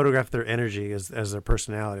photograph their energy as their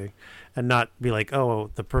personality, and not be like, oh,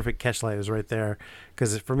 the perfect catch light is right there.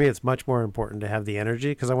 Because for me, it's much more important to have the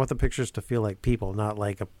energy, because I want the pictures to feel like people, not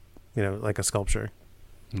like like a sculpture.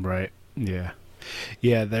 Right. Yeah.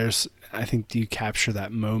 Yeah. I think you capture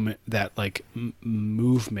that moment, that like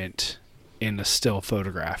movement in a still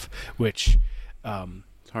photograph, which,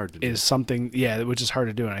 it's hard to do. is something, which is hard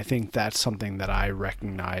to do. And I think that's something that I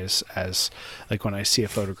recognize as, like, when I see a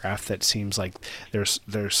photograph that seems like there's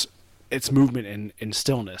it's movement in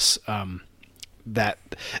stillness, that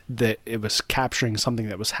it was capturing something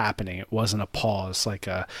that was happening. It wasn't a pause, like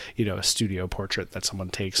a studio portrait that someone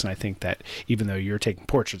takes. And I think that even though you're taking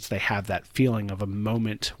portraits, they have that feeling of a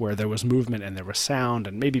moment where there was movement and there was sound.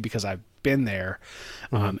 And maybe because I've been there,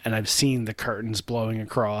 and I've seen the curtains blowing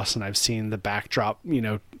across, and I've seen the backdrop,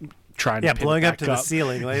 trying to blowing up to the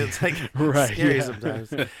ceiling, like it's like Right, scary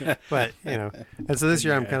sometimes. But and so this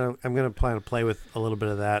year I'm going to plan to play with a little bit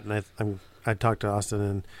of that, and I talked to Austin,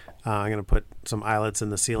 and I'm going to put some eyelets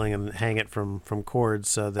in the ceiling and hang it from cords,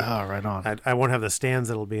 so that right on. I won't have the stands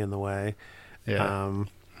that'll be in the way. Yeah.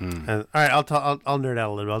 And, all right, I'll nerd out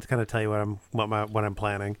a little bit. I'll kind of tell you what I'm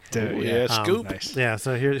planning. Dude, yeah, scoop. Nice. Yeah,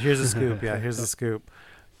 so here's a scoop. Yeah, here's the scoop.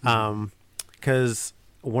 Because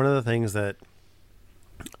one of the things that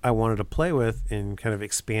I wanted to play with in kind of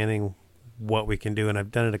expanding what we can do, and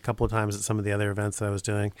I've done it a couple of times at some of the other events that I was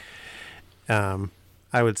doing,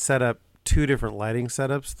 I would set up 2 different lighting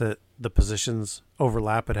setups that the positions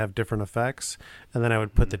overlap but have different effects, and then I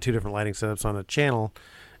would put the 2 different lighting setups on a channel,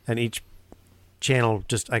 and each channel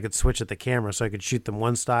I could switch at the camera, so I could shoot them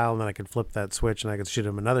one style, and then I could flip that switch and I could shoot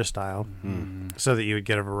them another style, so that you would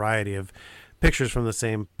get a variety of pictures from the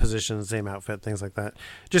same position, same outfit, things like that.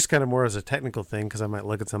 Just kind of more as a technical thing, because I might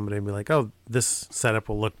look at somebody and be like, oh, this setup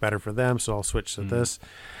will look better for them, so I'll switch to this.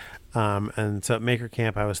 And so at Maker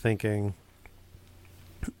Camp, I was thinking,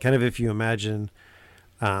 kind of if you imagine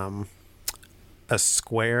a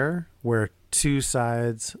square where 2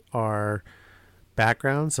 sides are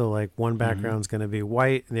background, so like one background's going to be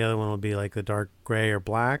white and the other one will be like the dark gray or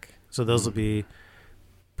black, so those will be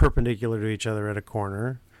perpendicular to each other at a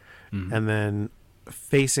corner. And then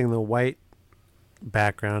facing the white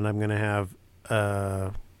background, I'm going to have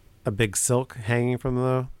a big silk hanging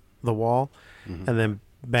from the wall, and then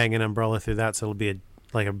bang an umbrella through that, so it'll be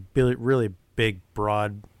a really big,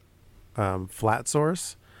 broad, flat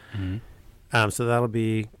source. So that'll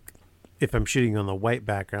be, if I'm shooting on the white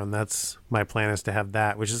background, that's my plan, is to have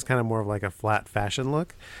that, which is kind of more of like a flat fashion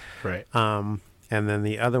look. Right. And then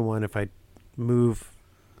the other one, if I move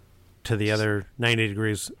to the other 90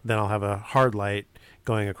 degrees, then I'll have a hard light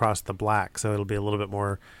going across the black, so it'll be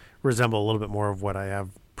resemble a little bit more of what I have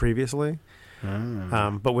previously.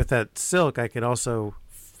 But with that silk, I could also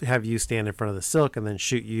have you stand in front of the silk and then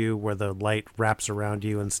shoot you where the light wraps around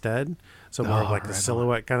you instead, so more of like a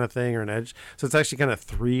silhouette kind of thing, or an edge. So it's actually kind of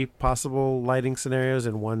 3 possible lighting scenarios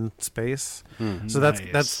in one space. So that's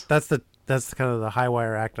kind of the high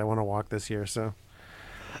wire act I want to walk this year. So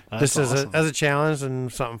That's just awesome. as a challenge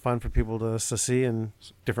and something fun for people to see and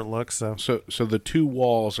different looks. So the 2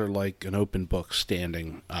 walls are like an open book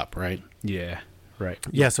standing up, right? Yeah. Right.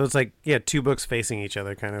 Yeah, so it's like 2 books facing each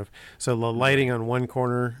other, kind of. So the lighting on one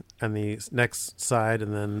corner and the next side,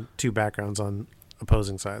 and then 2 backgrounds on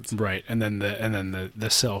opposing sides. Right, and then the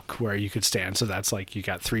silk where you could stand. So that's like you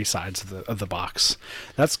got 3 sides of the box.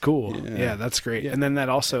 That's cool. Yeah, that's great. Yeah. And then that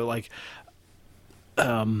also like,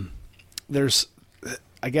 there's,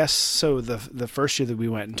 I guess so. The first year that we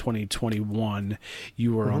went in 2021,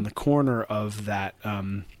 you were on the corner of that.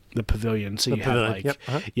 The pavilion, so you had like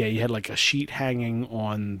you had like a sheet hanging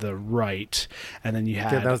on the right, and then you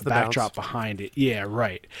had a backdrop behind it. Yeah,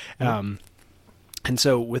 right. And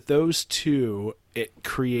so with those 2, it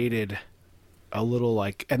created a little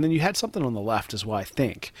like, and then you had something on the left as well. I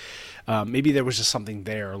think maybe there was just something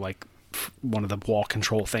there, like one of the wall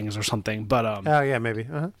control things or something. But maybe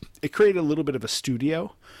it created a little bit of a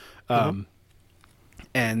studio. And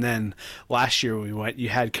then last year when we went, you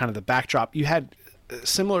had kind of the backdrop. You had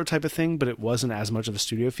similar type of thing, but it wasn't as much of a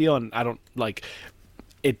studio feel, and I don't like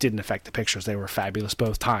it didn't affect the pictures. They were fabulous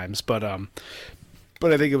both times, but I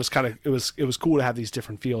think it was kind of it was cool to have these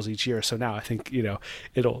different feels each year. So now I think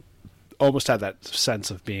it'll almost have that sense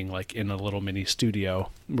of being like in a little mini studio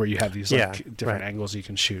where you have these different angles you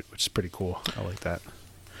can shoot, which is pretty cool. I like that.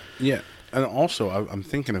 Yeah, and also I'm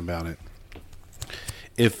thinking about it.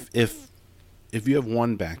 If you have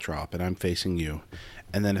one backdrop and I'm facing you,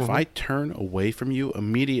 and then if I turn away from you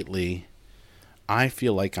immediately, I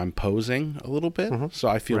feel like I'm posing a little bit, so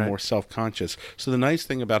I feel more self-conscious. So the nice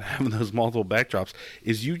thing about having those multiple backdrops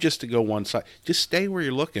is you just to go one side, just stay where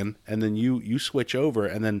you're looking, and then you switch over,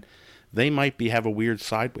 and then they might have a weird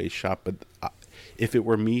sideways shot, but if it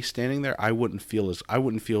were me standing there, I wouldn't feel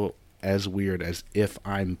as weird as if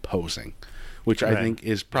I'm posing, which I think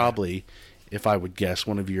is probably, if I would guess,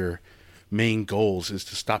 one of your main goals is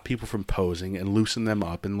to stop people from posing and loosen them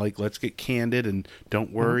up, and like, let's get candid, and don't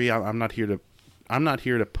worry, I'm not here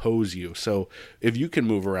to pose you. So if you can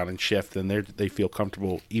move around and shift, then they feel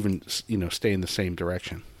comfortable even stay in the same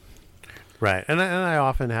direction. Right. And I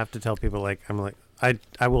often have to tell people, like,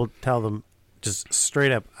 I will tell them just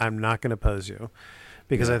straight up, I'm not going to pose you,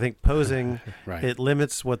 because I think posing it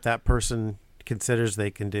limits what that person considers they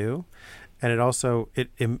can do, and it also it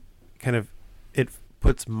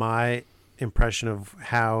puts my impression of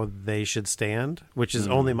how they should stand, which is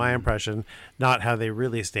only my impression, not how they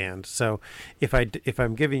really stand. So if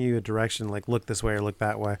I'm giving you a direction, like look this way or look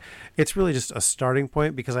that way, it's really just a starting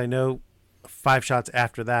point, because I know 5 shots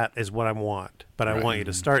after that is what I want, but I want you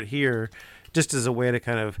to start here just as a way to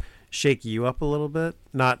kind of shake you up a little bit,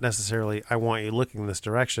 not necessarily I want you looking this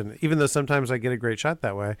direction, even though sometimes I get a great shot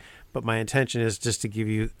that way, but my intention is just to give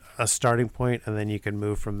you a starting point, and then you can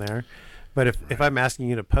move from there. But if I'm asking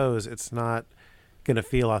you to pose, it's not going to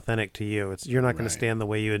feel authentic to you. You're not going Right. to stand the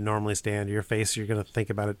way you would normally stand. Your face, you're going to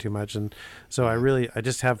think about it too much. And so I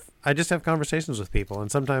just have conversations with people.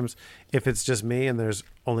 And sometimes if it's just me and there's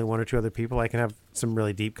only one or two other people, I can have some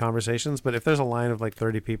really deep conversations. But if there's a line of like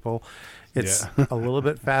 30 people, it's a little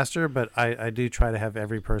bit faster. But I do try to have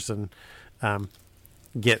every person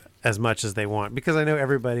get as much as they want, because I know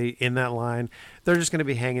everybody in that line, they're just going to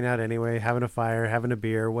be hanging out anyway, having a fire, having a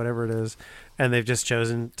beer, whatever it is, and they've just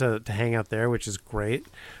chosen to hang out there, which is great.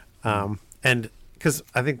 And because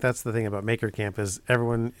I think that's the thing about Maker Camp is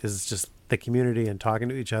everyone is just the community and talking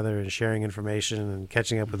to each other and sharing information and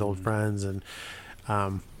catching up with old friends, and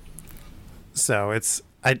so it's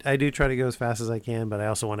I do try to go as fast as I can, but I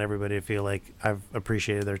also want everybody to feel like I've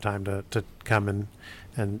appreciated their time to come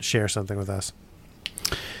and share something with us.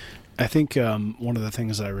 I think one of the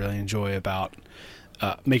things that I really enjoy about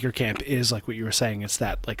Maker Camp is like what you were saying. It's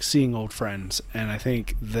that like seeing old friends, and I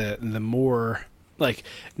think the more like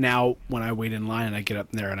now when I wait in line and I get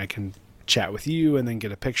up there and I can chat with you and then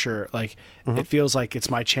get a picture, like it feels like it's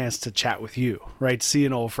my chance to chat with you, right? See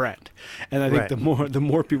an old friend. And I think the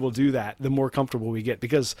more people do that, the more comfortable we get,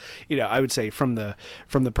 because I would say from the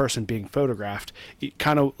person being photographed,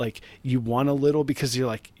 kind of like you want a little, because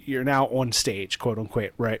you're now on stage, quote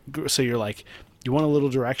unquote, right? So you're like, you want a little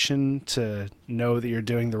direction to know that you're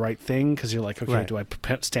doing the right thing, because you're like, okay, do I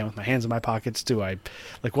stand with my hands in my pockets? Do I,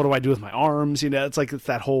 like, what do I do with my arms? It's like it's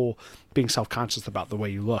that whole being self-conscious about the way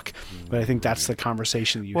you look. But I think that's the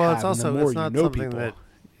conversation that you have. It's also, and the more it's not you know something people,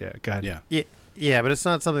 that, go ahead. Yeah, but it's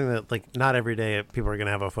not something that, like, not every day people are going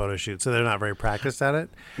to have a photo shoot, so they're not very practiced at it,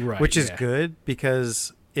 which is good,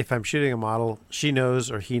 because if I'm shooting a model, she knows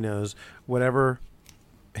or he knows whatever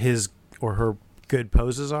his or her good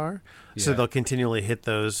poses are, so they'll continually hit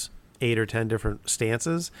those 8 or 10 different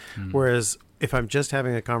stances. Whereas if I'm just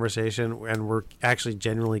having a conversation and we're actually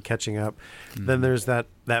genuinely catching up, then there's that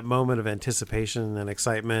moment of anticipation and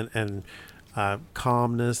excitement and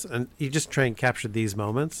calmness, and you just try and capture these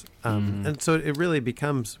moments. And so it really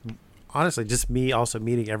becomes, honestly, just me also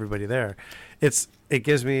meeting everybody there. It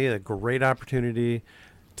gives me a great opportunity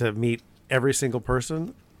to meet every single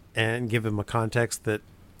person and give them a context that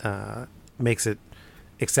makes it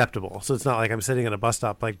acceptable. So it's not like I'm sitting at a bus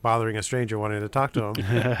stop like bothering a stranger wanting to talk to them,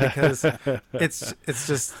 because it's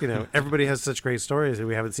just everybody has such great stories and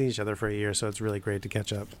we haven't seen each other for a year, so it's really great to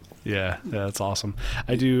catch up. Yeah, that's awesome.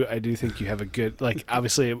 I do think you have a good, like,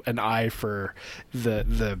 obviously an eye for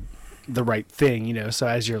the right thing, so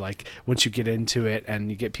as you're like, once you get into it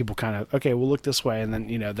and you get people kind of, okay, we'll look this way, and then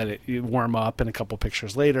then you warm up, and a couple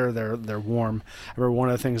pictures later they're warm. I remember one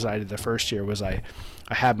of the things I did the first year was I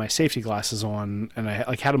had my safety glasses on, and I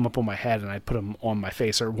like had them up on my head, and I put them on my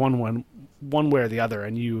face, or one way or the other,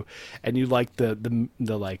 and you like the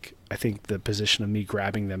like, I think the position of me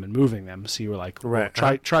grabbing them and moving them, so you were like, well,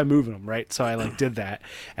 try moving them, right? So I like did that,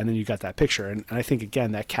 and then you got that picture, and I think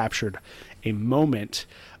again that captured a moment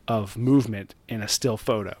of movement in a still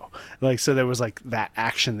photo. Like, so there was like that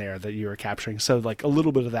action there that you were capturing. So like a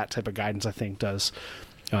little bit of that type of guidance, I think, does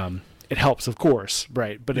it helps, of course,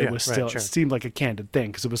 right? But it was still, it seemed like a candid thing,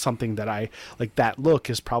 because it was something that I like. That look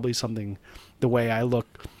is probably something, the way I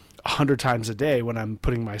look 100 times a day when I'm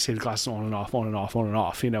putting my safety glasses on and off, when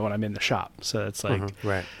I'm in the shop. So it's like,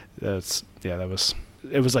 it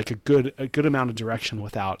was like a good amount of direction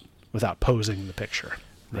without posing the picture.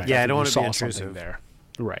 Right? Yeah, I don't want to be intrusive there.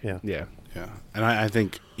 Right. Yeah. And I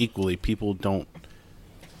think equally, people don't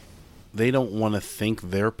want to think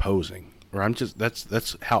they're posing, or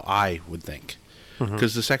that's how I would think.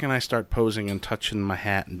 Because the second I start posing and touching my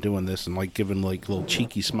hat and doing this and like giving like little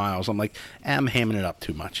cheeky smiles, I'm like, I'm hamming it up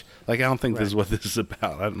too much. Like, I don't think this is what this is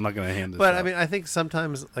about. I'm not going to hand this But up. I mean, I think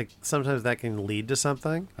sometimes that can lead to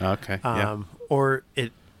something. Okay. Or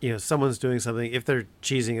it, someone's doing something, if they're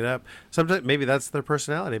cheesing it up, sometimes maybe that's their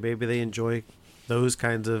personality. Maybe they enjoy those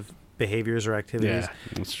kinds of behaviors or activities. Yeah,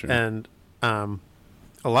 that's true. And a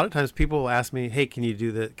lot of times people will ask me, "Hey, can you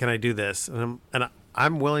do that? Can I do this?" And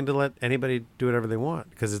I'm willing to let anybody do whatever they want,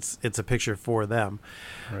 because it's a picture for them.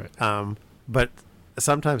 Right. But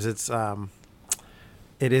sometimes it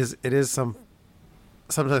is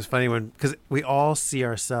sometimes funny because we all see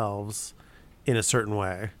ourselves in a certain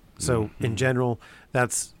way. So in general,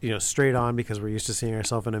 that's straight on, because we're used to seeing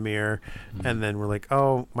ourselves in a mirror, and then we're like,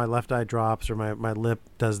 oh, my left eye drops, or my lip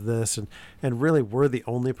does this, and really we're the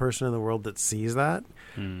only person in the world that sees that.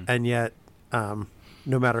 And yet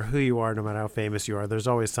no matter who you are, no matter how famous you are, there's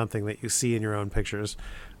always something that you see in your own pictures,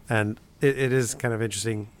 and it is kind of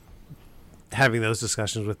interesting having those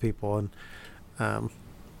discussions with people. And I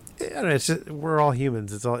don't know, it's just, we're all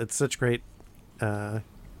humans. It's such great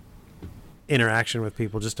interaction with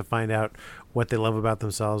people just to find out what they love about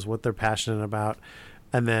themselves, what they're passionate about,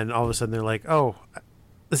 and then all of a sudden they're like, "Oh,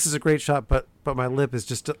 this is a great shot, but my lip is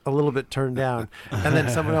just a little bit turned down," and then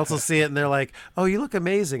someone else will see it and they're like, "Oh, you look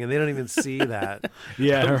amazing," and they don't even see that.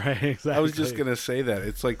 Yeah, right. Exactly. I was just gonna say that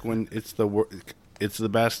it's like when it's it's the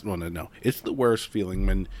best. Well, no, it's the worst feeling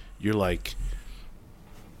when you're like,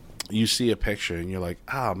 you see a picture and you're like,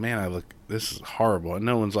 "Oh man, this is horrible," and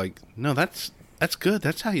no one's like, "No, that's good.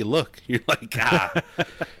 That's how you look." You're like,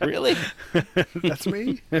 really? That's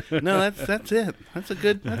me. No, that's it. That's a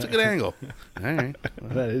good angle. All right,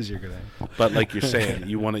 That is your good angle. but like you're saying,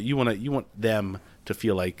 you want them to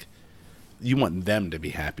feel like you want them to be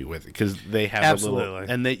happy with it because they have a little,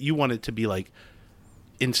 Absolutely. and that you want it to be like,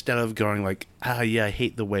 instead of going like, yeah, I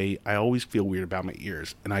hate the way I always feel weird about my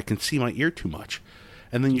ears and I can see my ear too much,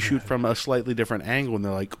 and then you shoot from a slightly different angle and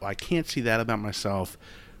they're like, I can't see that about myself,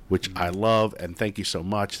 which I love, and thank you so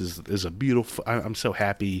much. This is a beautiful. I'm so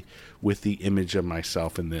happy with the image of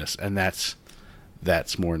myself in this, and that's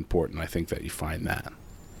more important. I think that you find that.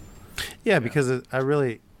 Yeah, because I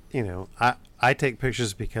really, I take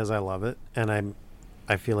pictures because I love it, and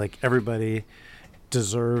I feel like everybody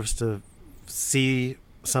deserves to see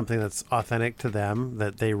something that's authentic to them,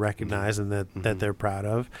 that they recognize and that they're proud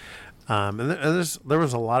of. And there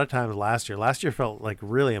was a lot of times last year. Last year felt like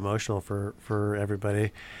really emotional for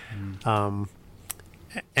everybody, and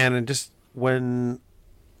it just when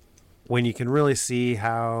you can really see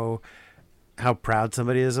how proud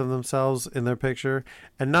somebody is of themselves in their picture,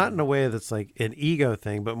 and not in a way that's like an ego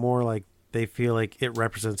thing, but more like they feel like it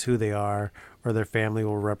represents who they are, or their family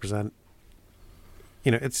will represent.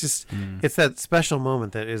 It's just it's that special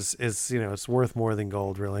moment that is it's worth more than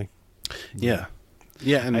gold, really. Yeah,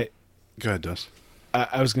 and go ahead, Dust.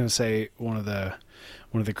 I was going to say one of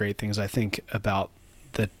the great things I think about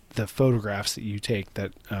the photographs that you take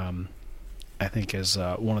that I think is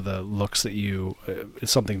one of the looks that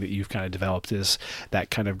it's something that you've kind of developed, is that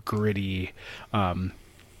kind of gritty,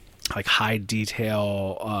 like high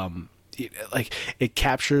detail, like it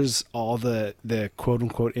captures all the quote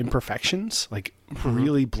unquote imperfections, like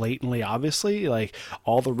really blatantly, obviously, like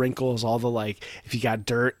all the wrinkles, all the, like, if you got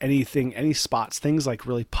dirt, anything, any spots, things like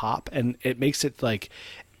really pop, and it makes it like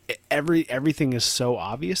everything is so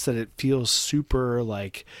obvious that it feels super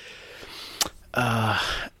like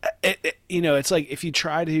it's like if you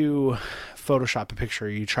try to Photoshop a picture,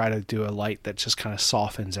 you try to do a light that just kind of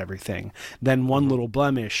softens everything, then one little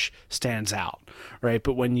blemish stands out, right?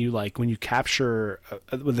 But when you capture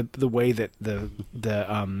the way that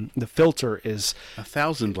the filter is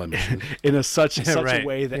 1,000 blemishes in such right. a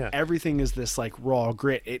way that Yeah. everything is this like raw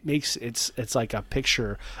grit, it makes it's like a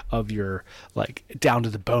picture of your, like, down to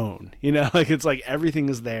the bone, like it's like everything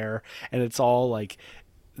is there and it's all like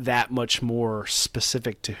that much more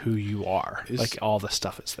specific to who you are. Like all the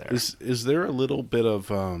stuff is there. Is there a little bit of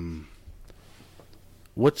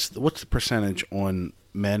what's the percentage on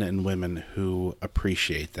men and women who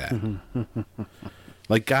appreciate that?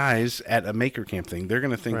 Like guys at a maker camp thing, they're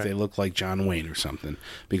going to think they look like John Wayne or something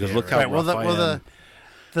because look how rough I am.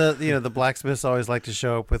 The blacksmiths always like to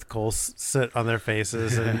show up with coal soot on their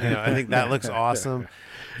faces, and I think that looks awesome.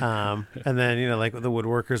 And then like the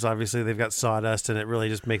woodworkers, obviously they've got sawdust, and it really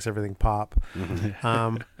just makes everything pop.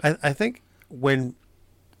 I think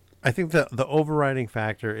the overriding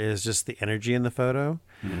factor is just the energy in the photo.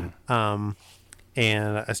 And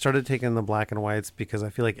I started taking the black and whites because I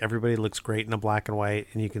feel like everybody looks great in a black and white,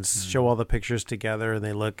 and you can show all the pictures together, and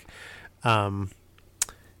they look.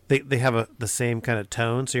 They have the same kind of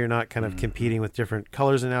tone, so you're not kind of competing with different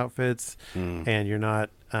colors and outfits, and you're not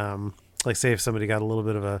like, say if somebody got a little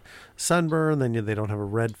bit of a sunburn, then they don't have a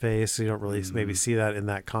red face, so you don't really maybe see that in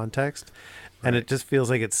that context, and it just feels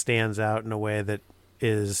like it stands out in a way that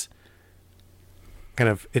is kind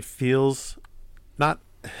of, it feels not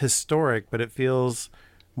historic, but it feels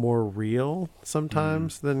more real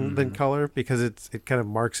sometimes than color, because it kind of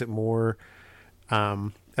marks it more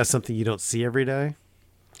as something you don't see every day.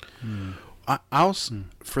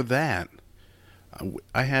 For that,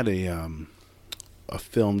 I had a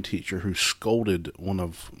film teacher who scolded one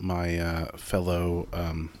of my fellow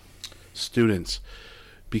students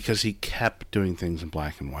because he kept doing things in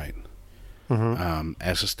black and white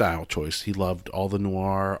as a style choice. He loved all the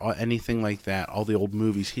noir, anything like that, all the old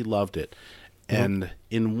movies. He loved it. And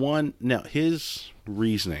his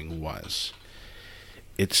reasoning was,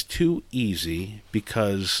 it's too easy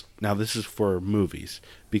because, now this is for movies,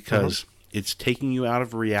 because it's taking you out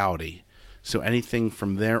of reality. So anything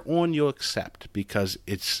from there on you'll accept because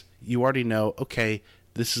you already know, okay,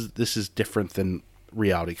 this is different than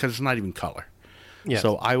reality because it's not even color. Yes.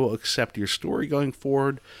 So I will accept your story going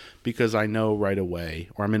forward because I know right away,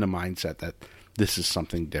 or I'm in a mindset that this is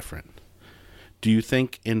something different. Do you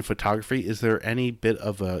think in photography, is there any bit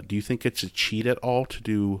of do you think it's a cheat at all to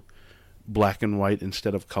do black and white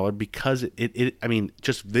instead of color? Because I mean,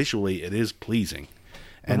 just visually, it is pleasing.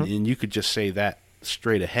 And, and you could just say that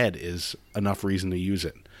straight ahead is enough reason to use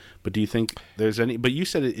it. But do you think there's any, but you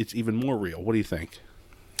said it's even more real. What do you think?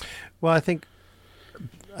 Well, I think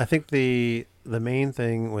the main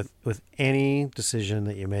thing with any decision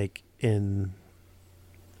that you make in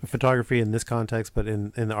photography in this context, but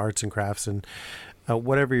in the arts and crafts and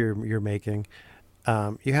whatever you're making,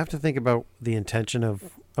 you have to think about the intention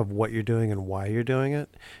of what you're doing and why you're doing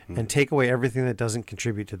it, and take away everything that doesn't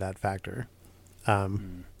contribute to that factor.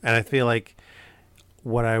 And I feel like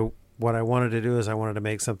what I wanted to do is I wanted to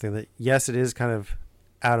make something that, yes, it is kind of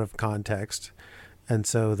out of context, and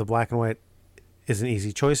so the black and white is an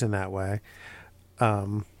easy choice in that way.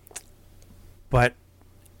 But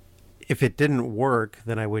if it didn't work,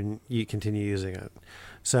 then I wouldn't continue using it.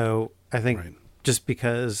 So I think just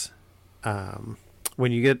because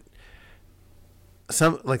when you get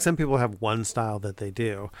some people have one style that they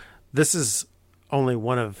do, this is only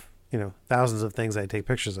one of thousands of things I take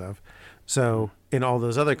pictures of. So in all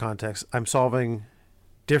those other contexts, I'm solving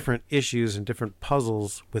different issues and different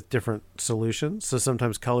puzzles with different solutions. So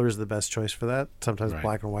sometimes color is the best choice for that. Sometimes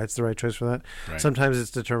black and white's the right choice for that. Sometimes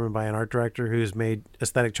it's determined by an art director who's made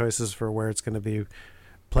aesthetic choices for where it's going to be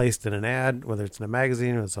placed in an ad, whether it's in a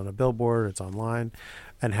magazine or it's on a billboard or it's online,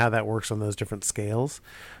 and how that works on those different scales.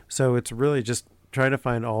 So it's really just trying to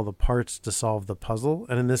find all the parts to solve the puzzle.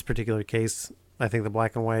 And in this particular case, I think the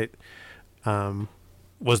black and white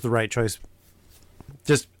was the right choice.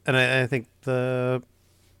 I think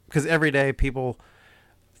because every day people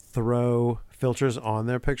throw filters on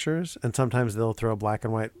their pictures, and sometimes they'll throw a black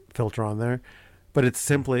and white filter on there, but it's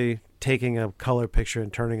simply taking a color picture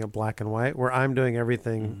and turning it black and white, where I'm doing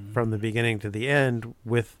everything from the beginning to the end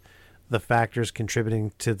with the factors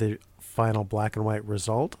contributing to the final black and white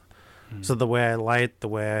result. So the way I light, the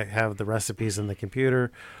way I have the recipes in the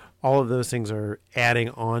computer, all of those things are adding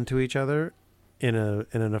on to each other in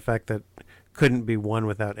an effect that couldn't be one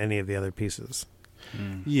without any of the other pieces.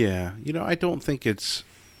 Yeah. I don't think it's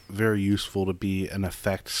very useful to be an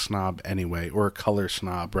effect snob anyway, or a color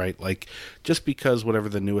snob, right? Like, just because whatever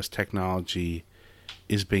the newest technology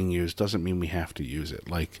is being used doesn't mean we have to use it.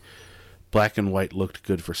 Like, black and white looked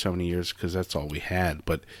good for so many years because that's all we had,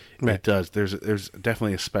 but it does. There's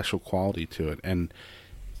definitely a special quality to it, and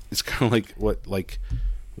it's kind of like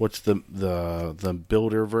what's the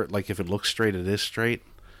builder like, if it looks straight, it is straight.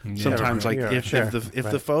 Sometimes if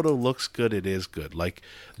the photo looks good, it is good. Like,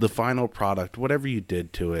 the final product, whatever you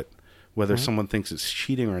did to it, whether someone thinks it's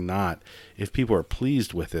cheating or not, if people are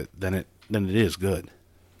pleased with it, then it is good.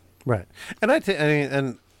 Right. And I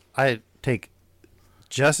take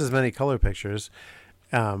just as many color pictures,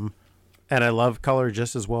 and I love color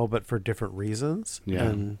just as well, but for different reasons. Yeah.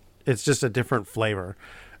 And it's just a different flavor.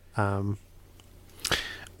 I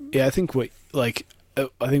think what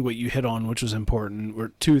you hit on, which was important, were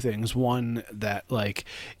two things. One, that like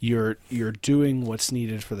you're doing what's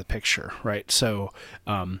needed for the picture, right? So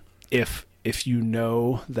if you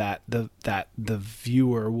know that the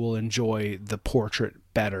viewer will enjoy the portrait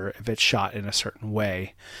better if it's shot in a certain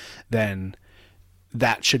way, then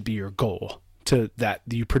that should be your goal. That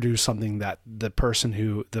you produce something that the person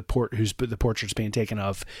who's the portrait's being taken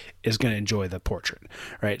of is going to enjoy the portrait,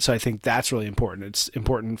 right? So I think that's really important. It's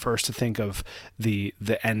important first to think of the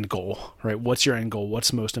end goal, right? What's your end goal?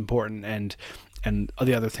 What's most important? And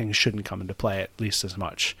the other things shouldn't come into play at least as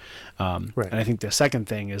much. And I think the second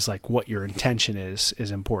thing is like what your intention is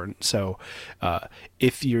important. So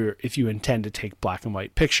if you intend to take black and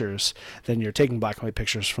white pictures, then you're taking black and white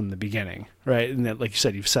pictures from the beginning, right? And then, like you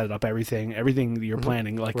said, you've set it up everything that you're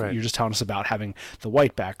planning. Like you're just telling us about having the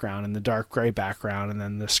white background and the dark gray background, and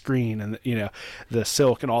then the screen and the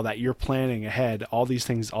silk and all that. You're planning ahead. All these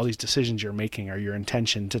things, all these decisions you're making are your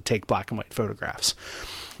intention to take black and white photographs.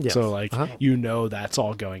 Yes. So that's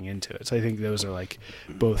all going into it. So I think those are like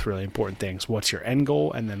both really important things. What's your end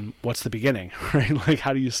goal, and then what's the beginning, right? Like,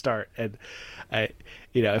 how do you start? And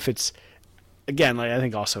if it's, again, like I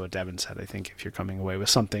think also what Devin said, I think if you're coming away with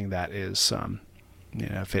something that is,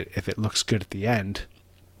 if it looks good at the end,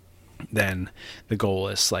 then the goal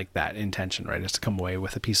is like that intention, right? Is to come away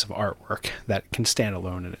with a piece of artwork that can stand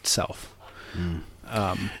alone in itself.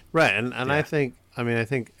 Right. And I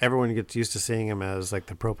think everyone gets used to seeing him as like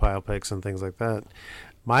the profile pics and things like that.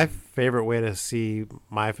 My favorite way to see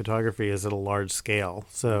my photography is at a large scale.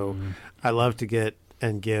 So I love to get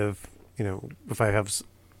and give, if I have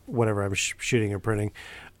whatever I'm shooting or printing,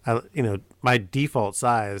 my default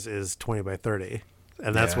size is 20 by 30.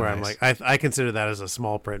 And that's where I'm like, I consider that as a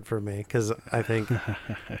small print for me, because I think,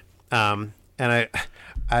 and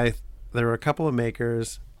I there were a couple of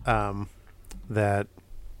makers that,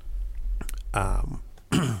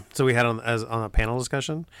 so we had on a panel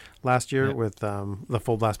discussion last year with the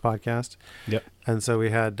Full Blast podcast. Yep. And so we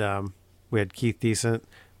had Keith Decent,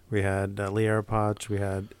 we had Lee Arapach, we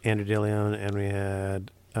had Andrew DeLeon, and we had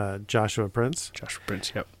Joshua Prince.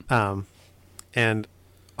 Yep.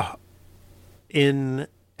 And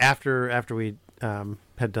after we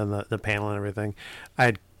had done the panel and everything, I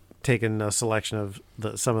had taken a selection of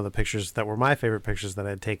some of the pictures that were my favorite pictures that I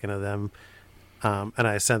had taken of them, and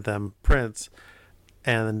I sent them prints.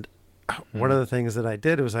 And one of the things that I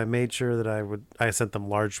did was I made sure that I sent them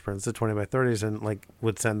large prints, the 20 by 30s, and like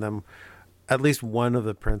would send them. At least one of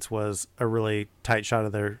the prints was a really tight shot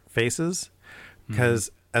of their faces,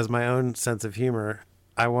 because as my own sense of humor,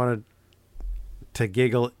 I wanted to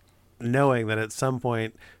giggle, knowing that at some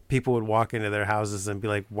point people would walk into their houses and be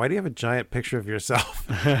like, "Why do you have a giant picture of yourself?"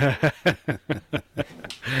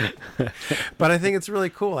 But I think it's really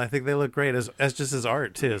cool. I think they look great as just as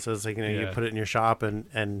art too. So it's like, you put it in your shop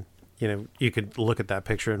and you could look at that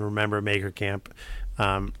picture and remember Maker Camp,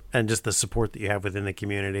 and just the support that you have within the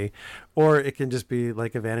community. Or it can just be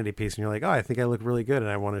like a vanity piece, and you're like, "Oh, I think I look really good,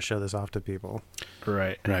 and I want to show this off to people."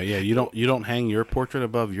 Right. Yeah. You don't hang your portrait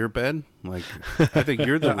above your bed. Like, I think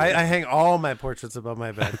you're the. I hang all my portraits above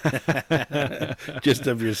my bed. Just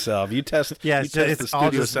of yourself. You test. Yeah, you test the all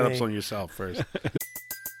studio just setups me. on yourself first.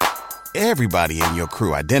 Everybody in your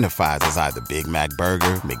crew identifies as either Big Mac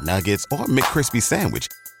Burger, McNuggets, or McCrispy Sandwich.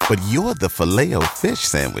 But you're the Filet-O-Fish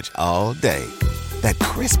Sandwich all day. That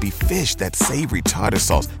crispy fish, that savory tartar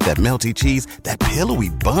sauce, that melty cheese, that pillowy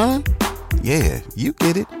bun. Yeah, you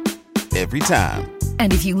get it. Every time.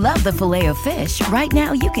 And if you love the Filet-O-Fish, right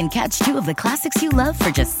now you can catch two of the classics you love for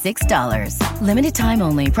just $6. Limited time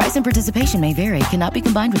only. Price and participation may vary. Cannot be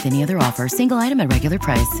combined with any other offer. Single item at regular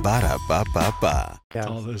price. Ba-da-ba-ba-ba. Yeah.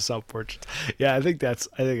 All those self portraits. Yeah, I think that's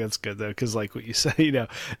good though, because like what you say,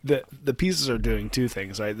 the pieces are doing two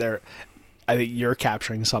things, right? I think you're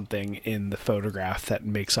capturing something in the photograph that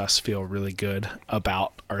makes us feel really good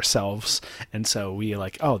about ourselves, and so we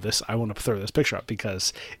like, I want to throw this picture up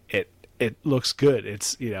because it looks good.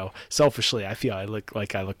 It's, selfishly, I feel I look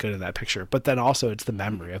good in that picture, but then also it's the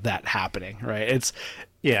memory of that happening, right? It's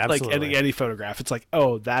absolutely. like any photograph. It's like,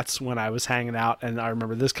 oh, that's when I was hanging out, and I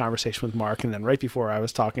remember this conversation with Mark, and then right before I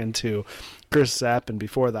was talking to Chris Zepp, and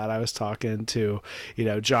before that I was talking to,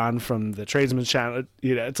 John from the Tradesman's Channel.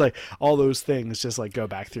 It's like all those things just like go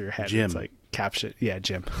back through your head. Jim. It's like caption. Yeah,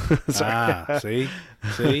 Jim. See,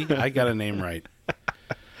 I got a name right.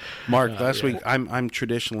 Mark, last week I'm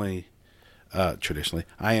traditionally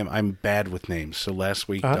I'm bad with names. So last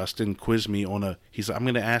week Dustin quizzed me on I'm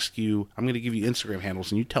going to give you Instagram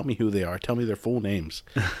handles and you tell me who they are. Tell me their full names.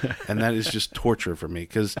 And that is just torture for me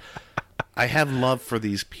because I have love for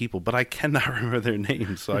these people, but I cannot remember their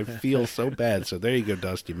names. So I feel so bad. So there you go,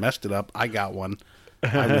 Dust. You messed it up. I got one.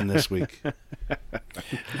 I win this week.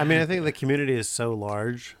 I mean, I think the community is so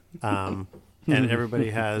large, and everybody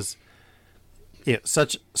has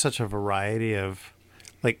such a variety of,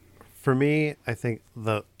 like, for me, I think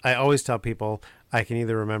I always tell people I can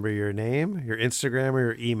either remember your name, your Instagram, or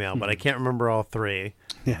your email, but I can't remember all three.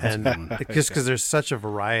 And just because there's such a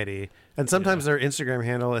variety, and sometimes their Instagram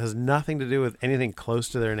handle has nothing to do with anything close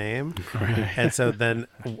to their name, and so then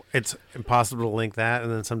it's impossible to link that.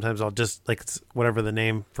 And then sometimes I'll just it's whatever the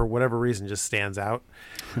name for whatever reason just stands out.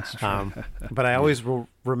 But I always will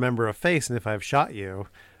remember a face, and if I've shot you,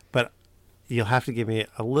 but you'll have to give me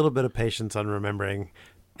a little bit of patience on remembering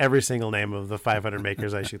every single name of the 500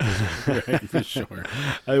 makers I shoot this with. Right, for sure.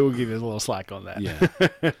 I will give you a little slack on that. Yeah.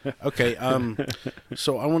 Okay.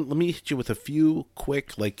 So let me hit you with a few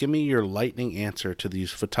quick, give me your lightning answer to these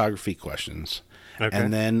photography questions. Okay.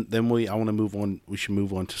 And then I want to move on. We should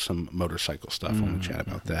move on to some motorcycle stuff. I want to chat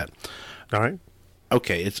about that. All right.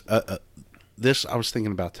 Okay. It's this I was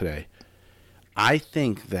thinking about today. I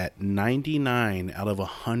think that 99 out of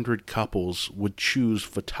 100 couples would choose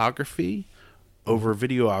photography over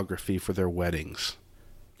videography for their weddings.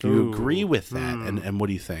 Do you agree with that? And what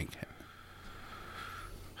do you think?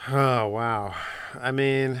 Oh, wow. I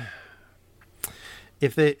mean,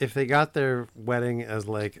 if they got their wedding as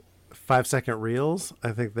 5-second reels,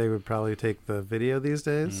 I think they would probably take the video these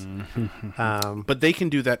days. But they can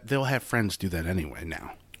do that. They'll have friends do that anyway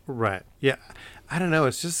now. Right. Yeah. I don't know.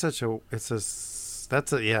 It's just obviously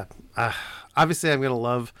I'm going to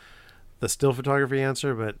love the still photography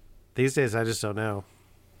answer, but these days I just don't know.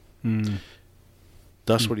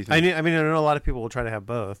 Dust, what do you think? I mean, I know a lot of people will try to have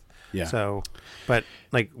both. Yeah. So, but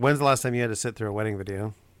like, when's the last time you had to sit through a wedding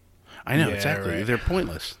video? I know, Yeah, exactly. right. They're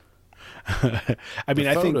pointless. I mean,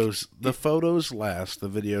 I think The photos last. The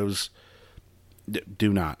videos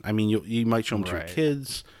do not. I mean, you might show them to your Right.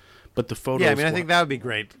 kids, but the photos. Yeah, I mean, I think that would be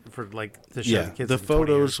great for like to show Yeah, the kids. the in 20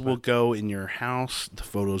 photos years, will but- go in your house. The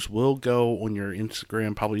photos will go on your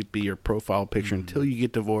Instagram. Probably be your profile picture until you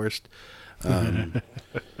get divorced.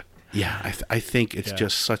 Yeah, I think it's Yeah.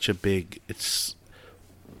 just such a big.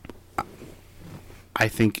 I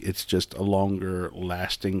think it's just a longer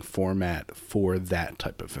lasting format for that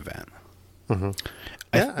type of event.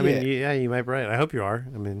 Yeah, I mean, yeah, you might be right. I hope you are.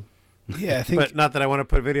 I mean, yeah, I think but not that I want to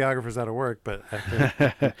put videographers out of work, but I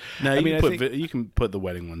think, No, mean, I think- you can put the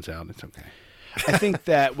wedding ones out. It's okay. I think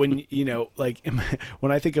that when like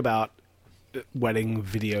when I think about wedding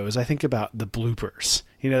videos, I think about the bloopers.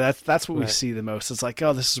 That's what we Right. see the most. It's like,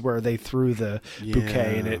 oh, this is where they threw the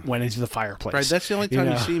bouquet and Yeah. it went into the fireplace. Right, that's the only time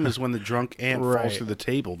you know? see him is when the drunk aunt falls Right. through the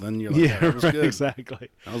table. Then you're like, Yeah, that was right, good. exactly.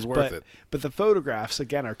 That was worth it. But the photographs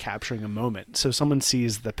again are capturing a moment. So someone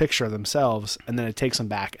sees the picture of themselves, and then it takes them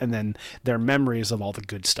back, and then their memories of all the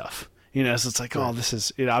good stuff. So it's like, oh, this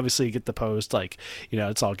is. Obviously, you get the post, like,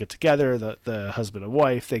 it's all get together, the husband and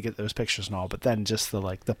wife, they get those pictures and all. But then just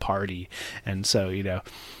the party, and so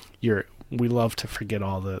we love to forget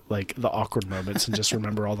all the awkward moments and just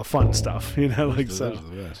remember all the fun stuff. So Those are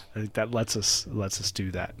the best. I think that lets us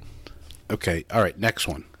do that. Okay, all right, next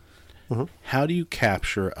one. Mm-hmm. How do you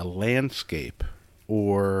capture a landscape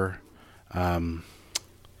or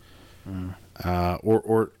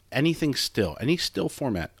or anything still, any still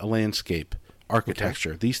format, a landscape,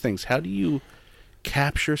 architecture, these things? How do you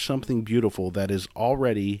capture something beautiful that is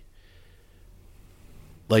already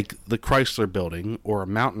like the Chrysler Building or a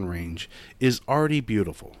mountain range is already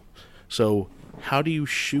beautiful? So how do you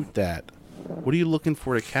shoot that? What are you looking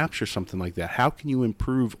for to capture something like that? How can you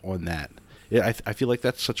improve on that? I feel like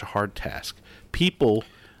that's such a hard task. People,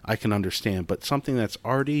 I can understand, but something that's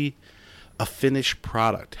already a finished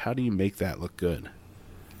product, how do you make that look good?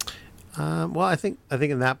 well, I think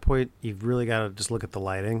in that point you've really got to just look at the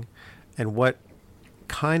lighting, and what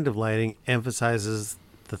kind of lighting emphasizes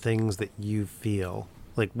the things that you feel.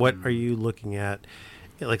 Like, what are you looking at?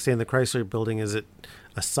 Like, say in the Chrysler Building, is it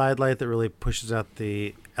a side light that really pushes out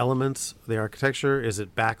the elements, the architecture? Is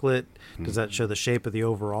it backlit? Does that show the shape of the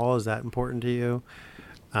overall? Is that important to you?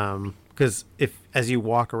 Because if, as you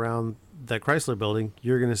walk around that Chrysler Building,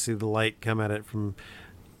 you're going to see the light come at it from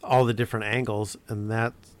all the different angles, and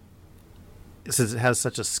that, since it has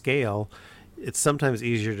such a scale, it's sometimes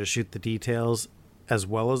easier to shoot the details as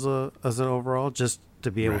well as an overall, just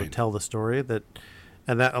to be able to Right. tell the story.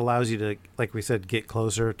 And that allows you to, like we said, get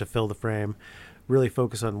closer to fill the frame, really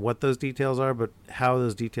focus on what those details are, but how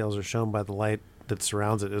those details are shown by the light that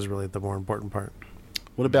surrounds it is really the more important part.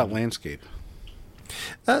 What about landscape?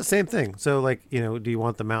 Same thing. So, like, do you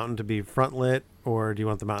want the mountain to be front lit, or do you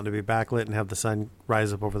want the mountain to be backlit and have the sun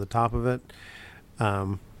rise up over the top of it?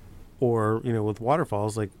 Or, with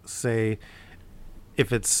waterfalls, like, say,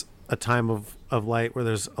 if it's a time of light where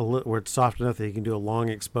there's where it's soft enough that you can do a long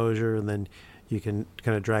exposure, and then you can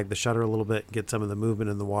kind of drag the shutter a little bit, get some of the movement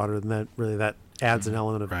in the water, and that adds an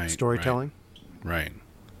element of Right, storytelling. Right.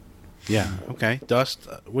 Yeah. Okay. Dust,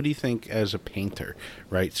 what do you think as a painter?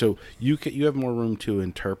 Right. So you have more room to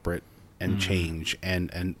interpret and change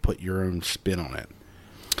and put your own spin on it.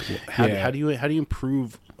 How do you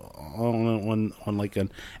improve on like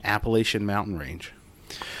an Appalachian mountain range?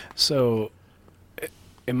 So,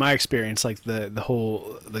 in my experience, like the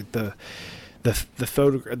whole like the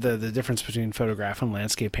difference between photograph and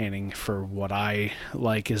landscape painting, for what I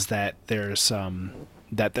like, is that there is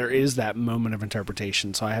that moment of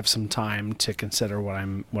interpretation. So I have some time to consider what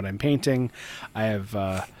I'm painting. I have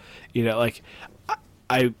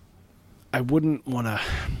I wouldn't want to.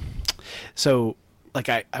 So, like,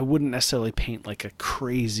 I wouldn't necessarily paint like a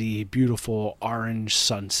crazy beautiful orange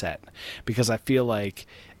sunset, because I feel like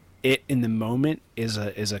it in the moment is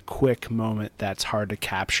a quick moment that's hard to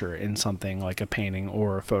capture in something like a painting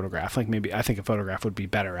or a photograph. Like, maybe I think a photograph would be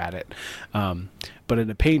better at it, but in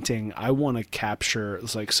a painting I want to capture,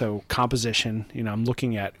 it's like, so composition, I'm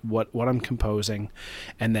looking at what I'm composing,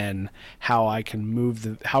 and then how I can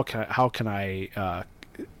move how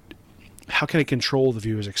can I control the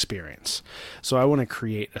viewer's experience? So I want to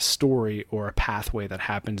create a story or a pathway that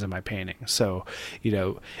happens in my painting. So,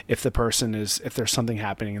 if there's something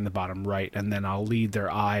happening in the bottom right, and then I'll lead their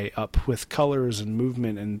eye up with colors and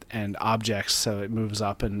movement and objects, so it moves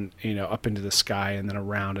up and, up into the sky, and then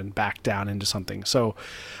around and back down into something. So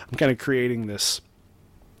I'm kind of creating this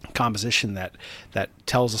composition that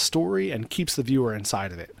tells a story and keeps the viewer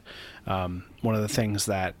inside of it. One of the things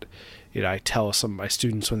that I tell some of my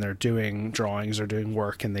students when they're doing drawings or doing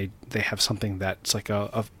work, and they have something that's like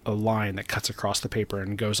a line that cuts across the paper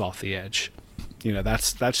and goes off the edge.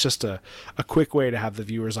 That's just a quick way to have the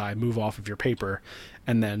viewer's eye move off of your paper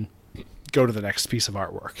and then go to the next piece of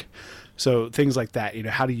artwork. So things like that,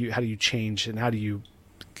 how do you change, and how do you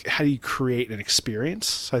create an experience?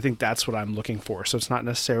 So I think that's what I'm looking for. So it's not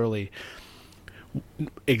necessarily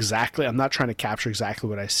exactly, I'm not trying to capture exactly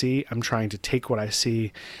what I see. I'm trying to take what I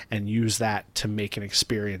see and use that to make an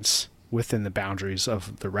experience within the boundaries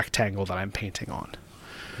of the rectangle that I'm painting on.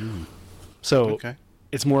 So Okay.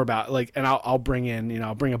 it's more about like, and I'll bring in,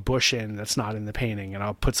 I'll bring a bush in that's not in the painting, and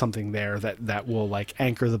I'll put something there that will like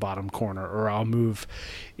anchor the bottom corner, or I'll move,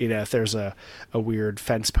 if there's a weird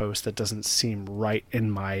fence post that doesn't seem right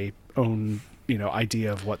in my own, idea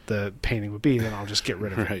of what the painting would be, then I'll just get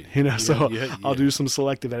rid of Right. it, so Yeah. I'll do some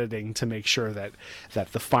selective editing to make sure that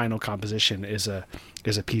the final composition is a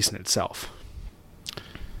piece in itself.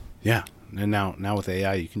 Yeah. And now with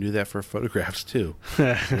AI, you can do that for photographs too.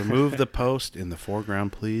 Remove the post in the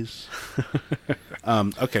foreground, please.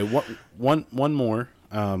 Okay, one more.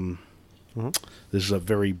 This is a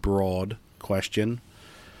very broad question.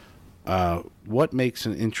 What makes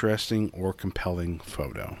an interesting or compelling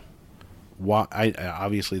photo? Why?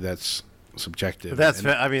 Obviously that's subjective. That's and-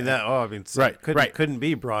 right. Right. Couldn't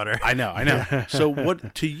be broader. I know. So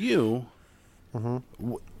what to you?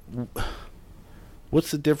 What's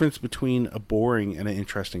the difference between a boring and an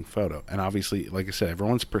interesting photo? And obviously, like I said,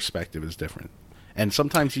 everyone's perspective is different, and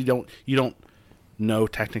sometimes you don't know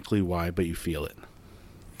technically why, but you feel it.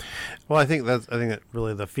 Well, I think that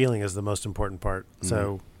really the feeling is the most important part.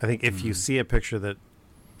 So I think if you see a picture that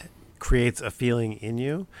creates a feeling in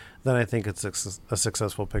you, then I think it's a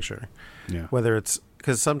successful picture. Yeah. Whether it's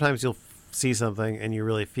because sometimes you'll see something and you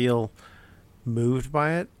really feel moved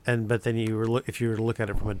by it, but then if you were to look at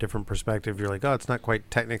it from a different perspective, you're like, oh, it's not quite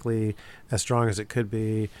technically as strong as it could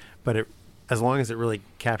be, but as long as it really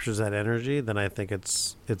captures that energy, then I think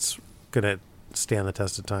it's gonna stand the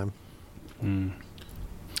test of time.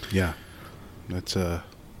 Yeah, that's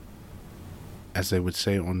as they would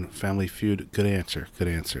say on Family Feud, good answer.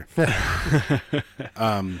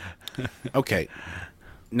 Okay,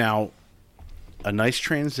 now a nice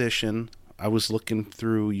transition. I was looking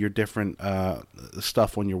through your different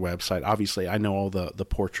stuff on your website. Obviously, I know all the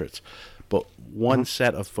portraits, but one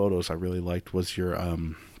set of photos I really liked was your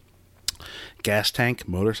gas tank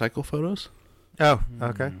motorcycle photos. Oh,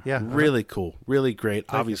 okay, yeah, Really cool, really great.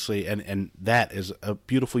 Obviously, and that is a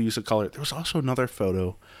beautiful use of color. There was also another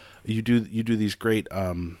photo. You do these great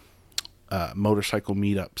motorcycle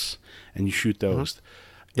meetups, and you shoot those.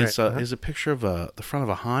 It's is a picture of the front of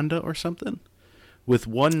a Honda or something, with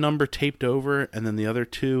one number taped over, and then the other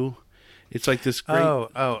two. It's like this great.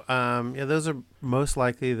 Yeah. Those are most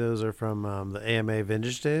likely from the AMA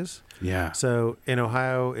Vintage Days. Yeah. So in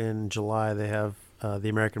Ohio, in July, they have the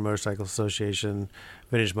American Motorcycle Association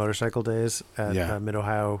Vintage Motorcycle Days at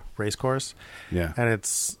Mid-Ohio Racecourse. Yeah. And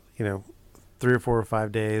it's 3 or 4 or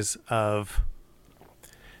 5 days of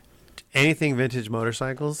anything vintage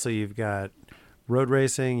motorcycles. So you've got road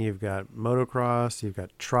racing, you've got motocross, you've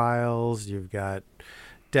got trials, you've got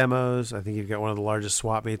demos. I think you've got one of the largest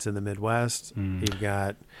swap meets in the Midwest. You've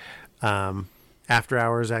got after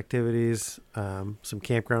hours activities, some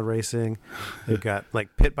campground racing. They've got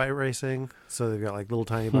like pit bike racing. So they've got like little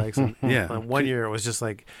tiny bikes. And, one year it was just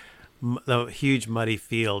like the huge muddy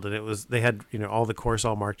field, and they had all the course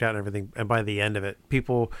all marked out and everything. And by the end of it,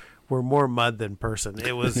 people were more mud than person.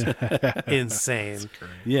 It was insane.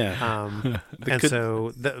 Yeah.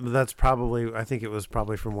 So that's probably, I think it was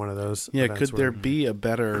probably from one of those. Yeah, events could there be a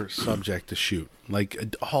better subject to shoot?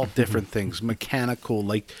 Like all different things, mechanical,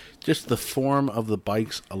 like just the form of the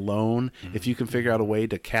bikes alone. If you can figure out a way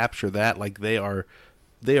to capture that, like they are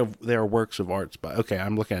works of art. But okay,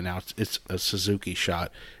 I'm looking at it now. It's a Suzuki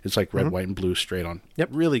shot. It's like red, white, and blue straight on. Yep.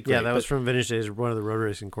 Really great. Yeah, that was from Vintage Days, one of the road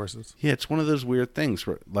racing courses. Yeah, it's one of those weird things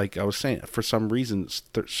where, like I was saying, for some reason,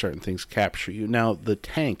 certain things capture you. Now, the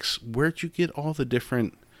tanks, where'd you get all the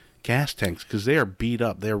different gas tanks? Because they are beat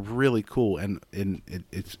up. They're really cool, and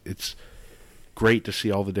it's great to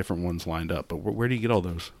see all the different ones lined up. But where do you get all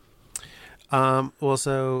those? Well,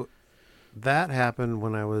 so that happened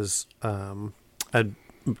when I was I'd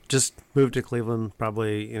just moved to Cleveland,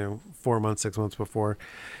 probably 4 months, 6 months before,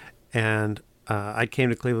 and I came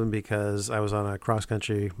to Cleveland because I was on a cross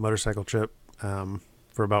country motorcycle trip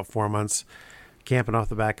for about 4 months, camping off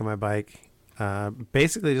the back of my bike,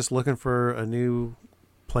 basically just looking for a new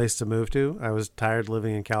place to move to. I was tired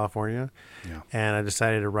living in California, and I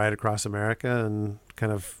decided to ride across America and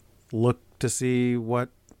kind of look to see what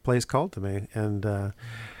place called to me. And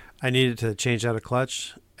I needed to change out a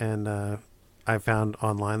clutch, and I found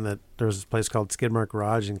online that there was this place called Skidmark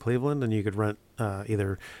Garage in Cleveland, and you could rent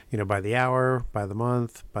either by the hour, by the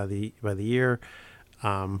month, by the year.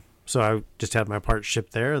 So I just had my parts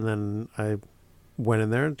shipped there, and then I went in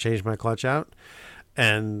there and changed my clutch out,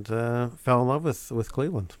 and fell in love with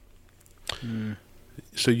Cleveland.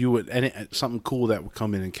 So you would something cool that would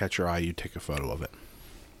come in and catch your eye, you'd take a photo of it.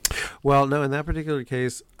 Well, no, in that particular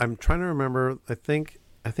case, I'm trying to remember. I think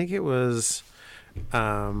it was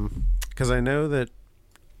because I know that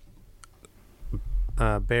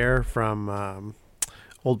Bear from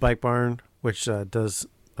Old Bike Barn, which does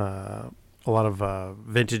a lot of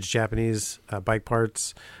vintage Japanese bike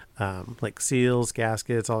parts, like seals,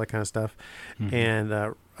 gaskets, all that kind of stuff,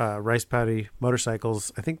 and Rice Paddy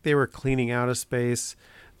Motorcycles. I think they were cleaning out a space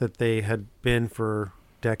that they had been for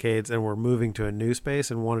decades and were moving to a new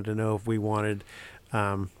space, and wanted to know if we wanted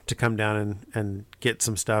to come down and get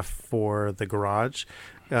some stuff for the garage,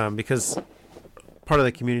 because part of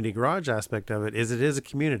the community garage aspect of it is a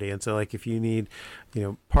community. And so like if you need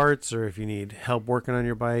parts, or if you need help working on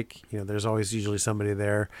your bike, there's always usually somebody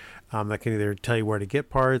there that can either tell you where to get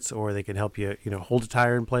parts, or they can help you hold a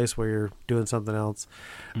tire in place while you're doing something else.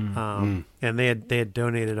 And they had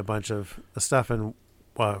donated a bunch of stuff, and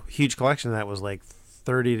a huge collection of that was like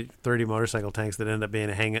 30 motorcycle tanks that ended up being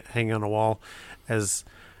hanging on a wall as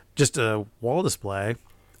just a wall display.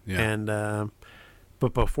 And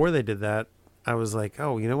but before they did that, I was like,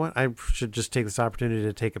 oh, you know what? I should just take this opportunity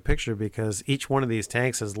to take a picture, because each one of these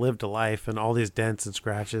tanks has lived a life, and all these dents and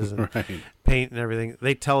scratches and paint and everything,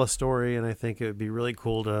 they tell a story. And I think it would be really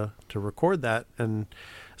cool to record that. And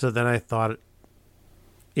so then I thought,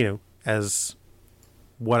 as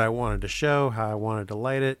what I wanted to show, how I wanted to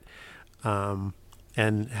light it,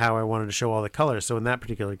 and how I wanted to show all the colors. So in that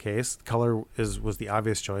particular case, color was the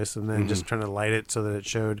obvious choice, and then just trying to light it so that it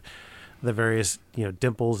showed the various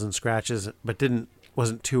dimples and scratches, but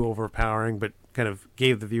wasn't too overpowering, but kind of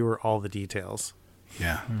gave the viewer all the details.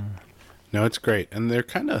 No, it's great. And they're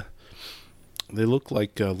they look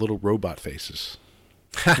like little robot faces.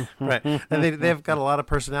 Right. And they've got a lot of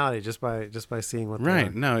personality just by seeing what they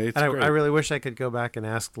are. No, it's and great. I really wish I could go back and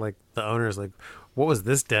ask like the owners, like, what was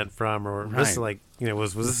this dent from, or this, like,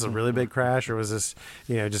 was this a really big crash, or was this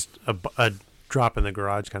just a drop in the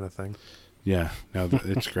garage kind of thing. No,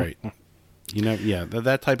 it's great.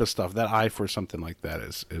 That type of stuff, that eye for something like that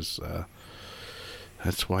is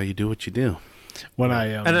that's why you do what you do. When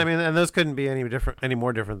and those couldn't be any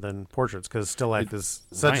more different than portraits, because still life is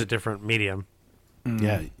such a different medium.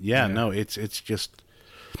 No, it's just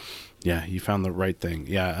you found the right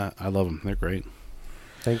thing. I love them. They're great.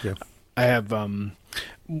 Thank you. I have the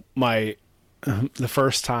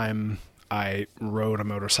first time I rode a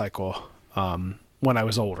motorcycle when I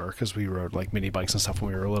was older, because we rode like mini bikes and stuff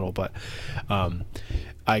when we were little, but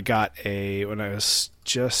I got when I was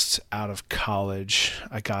just out of college,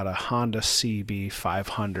 I got a Honda CB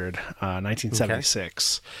 500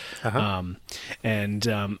 1976. And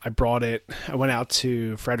I brought it, I went out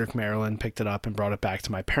to Frederick, Maryland, picked it up and brought it back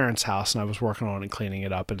to my parents' house, and I was working on it, cleaning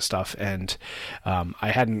it up and stuff, and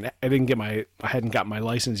I hadn't gotten my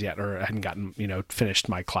license yet, or I hadn't gotten finished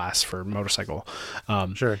my class for motorcycle.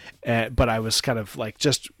 Sure. But I was kind of like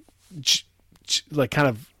just like kind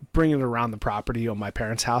of bringing it around the property on my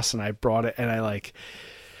parents' house, and I brought it, and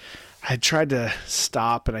I tried to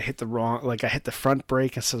stop, and I hit the front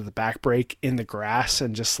brake instead of the back brake in the grass,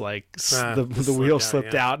 and just like the wheel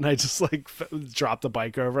slipped out, and I just like dropped the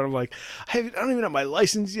bike over, and I'm like, I don't even have my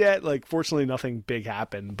license yet. Like, fortunately nothing big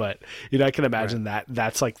happened, but I can imagine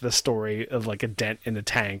that's like the story of like a dent in the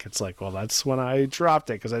tank. It's like, well, that's when I dropped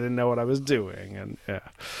it because I didn't know what I was doing. And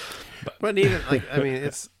but even like, I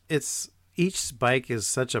mean, it's each bike is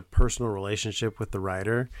such a personal relationship with the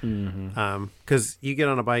rider, because you get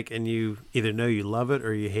on a bike and you either know you love it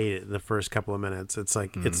or you hate it in the first couple of minutes. It's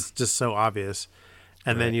like it's just so obvious,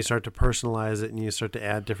 and then you start to personalize it, and you start to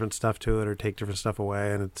add different stuff to it or take different stuff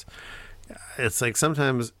away, and it's like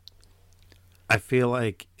sometimes I feel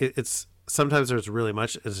like it's sometimes there's really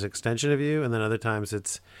much as an extension of you, and then other times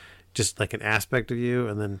it's just like an aspect of you.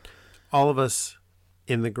 And then all of us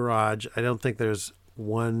in the garage, I don't think there's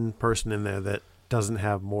one person in there that doesn't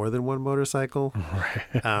have more than one motorcycle,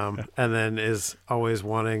 and then is always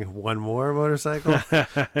wanting one more motorcycle.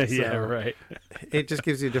 It just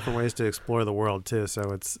gives you different ways to explore the world too.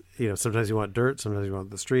 So it's sometimes you want dirt, sometimes you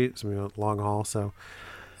want the street, sometimes you want long haul. So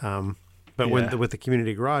But Yeah. with the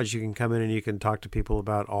community garage, you can come in and you can talk to people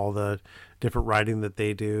about all the different riding that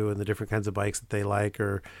they do and the different kinds of bikes that they like,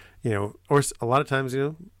 or a lot of times,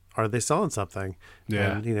 are they selling something?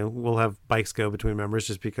 Yeah. And we'll have bikes go between members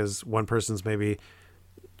just because one person's maybe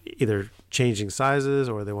either changing sizes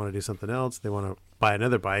or they want to do something else. They want to buy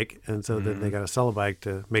another bike, and so then they got to sell a bike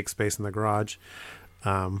to make space in the garage.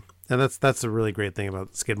 And that's a really great thing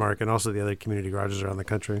about Skidmark, and also the other community garages around the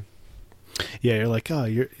country. Yeah, you're like, oh,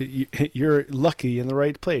 you're lucky in the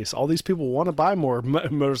right place. All these people want to buy more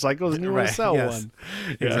motorcycles, and you want Right, to sell yes. one.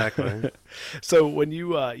 Exactly. So when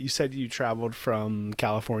you said you traveled from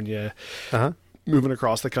California, Uh-huh. moving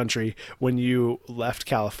across the country, when you left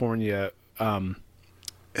California,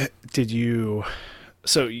 did you?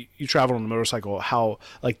 So you traveled on a motorcycle. How,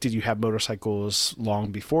 did you have motorcycles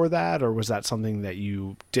long before that, or was that something that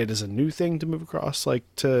you did as a new thing to move across,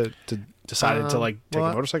 to decided to take a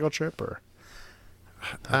motorcycle trip, or?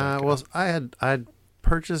 Well, I'd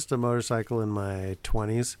purchased a motorcycle in my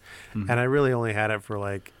 20s, and I really only had it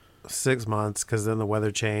for 6 months because then the weather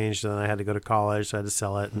changed, and then I had to go to college, so I had to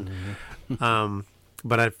sell it. And,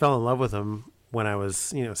 but I fell in love with them when I was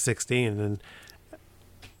 16, and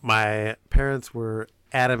my parents were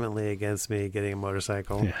adamantly against me getting a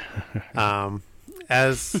motorcycle.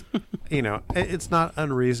 As it's not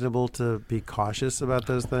unreasonable to be cautious about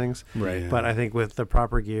those things, Right. but I think with the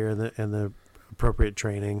proper gear and the appropriate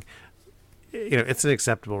training, it's an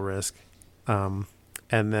acceptable risk. And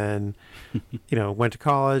then went to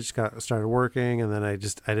college, started working, and then I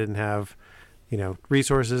didn't have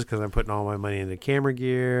resources because I'm putting all my money into camera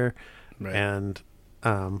gear. Right. And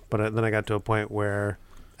but then I got to a point where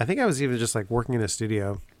I think I was even just working in a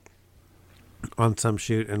studio on some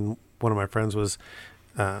shoot, and one of my friends was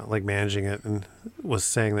managing it and was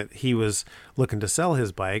saying that he was looking to sell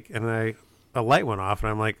his bike, and a light went off, and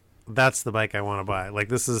I'm like, that's the bike I want to buy.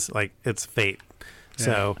 This is it's fate.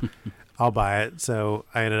 So I'll buy it. So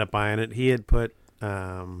I ended up buying it. He had put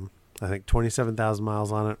I think 27,000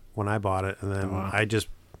 miles on it when I bought it, and then I just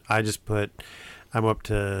put, I'm up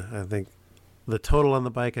to, I think the total on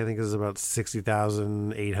the bike I think is about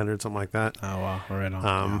 60,800, something like that. Oh wow, right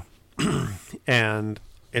on. And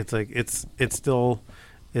it's it still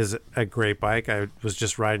is a great bike. I was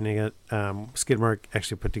just riding it. Skidmark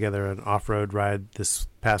actually put together an off-road ride this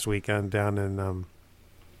past weekend down in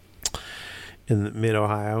the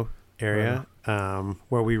mid-Ohio area,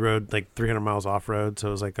 where we rode 300 miles off-road. So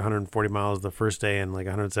it was 140 miles the first day and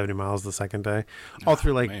 170 miles the second day, all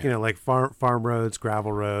through farm roads,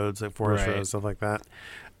 gravel roads, forest Right. roads, stuff like that.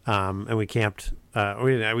 And we camped.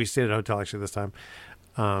 We stayed at a hotel actually this time.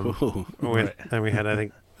 And we had I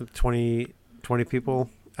think 20 people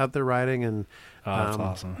out there riding, and That's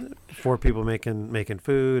awesome. 4 people making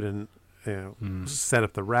food, and set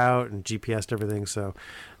up the route and GPS'd everything. So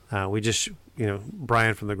we just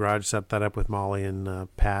Brian from the garage set that up with Molly and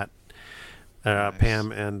Pat, Nice.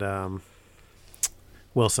 Pam and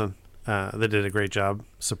Wilson. They did a great job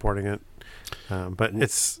supporting it. But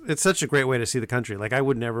it's such a great way to see the country. I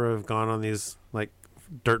would never have gone on these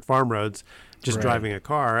dirt farm roads just Right. driving a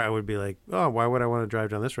car. I would be like, oh, why would I want to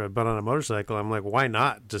drive down this road? But on a motorcycle, I'm like, why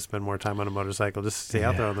not just spend more time on a motorcycle, just stay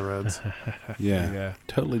out there on the roads? Yeah.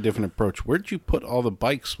 Totally different approach. Where'd you put all the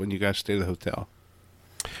bikes when you guys stayed at the hotel?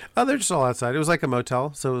 Oh, they're just all outside. It was like a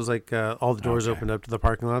motel, so it was all the doors Okay. opened up to the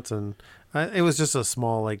parking lots, and it was just a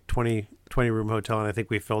small 20 room hotel, and I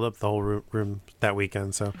think we filled up the whole room that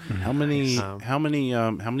weekend. So How many Um, how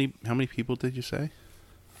many people did you say?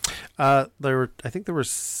 there were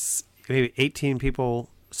maybe 18 people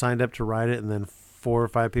signed up to ride it, and then 4 or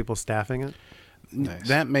 5 people staffing it. Nice.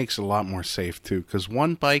 That makes it a lot more safe too, because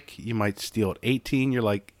one bike you might steal. At 18, you're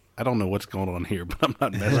like, I don't know what's going on here, but I'm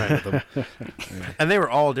not messing with them. And they were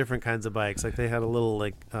all different kinds of bikes. They had a little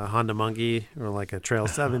Honda Monkey or a Trail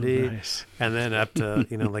 70, nice. and then up to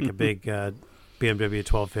a big BMW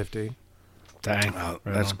 1250. Dang, Wow,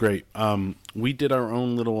 right that's on. great. We did our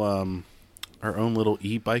own little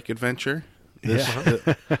e-bike adventure. This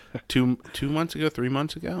 2 months ago, 3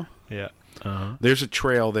 months ago. Yeah. Uh-huh. There's a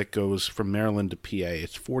trail that goes from Maryland to PA.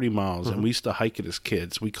 It's 40 miles, and we used to hike it as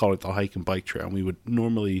kids. We called it the hike and bike trail. And we would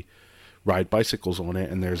normally ride bicycles on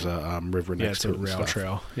it, and there's a river Yeah, next it's to a it. and rail stuff.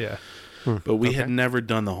 trail. Yeah. But we had never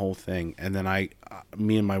done the whole thing. And then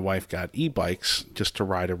me and my wife got e-bikes just to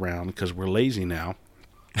ride around because we're lazy now.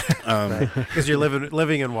 Because you're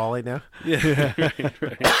living in Wally now. Yeah,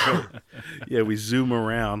 right. Yeah, we zoom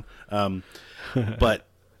around. But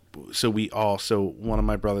so one of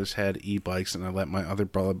my brothers had e-bikes, and I let my other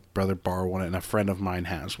brother borrow one, and a friend of mine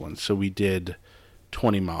has one. So we did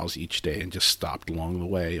 20 miles each day and just stopped along the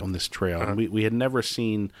way on this trail. And we had never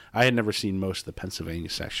seen, I had never seen most of the Pennsylvania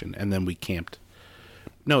section. And then we camped.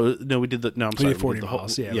 No, we did the, no, I'm sorry. We did 40 the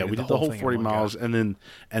miles. Whole, we did the whole 40 miles and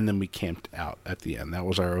then we camped out at the end. That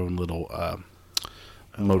was our own little,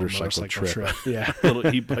 motorcycle trip. Yeah.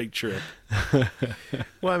 Little e-bike trip.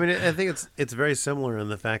 Well, I mean, I think it's very similar in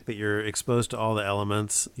the fact that you're exposed to all the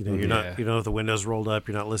elements. You know, you don't have the windows rolled up.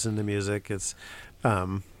 You're not listening to music. It's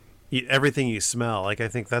everything you smell. Like, I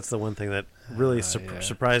think that's the one thing that really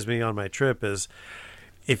surprised me on my trip is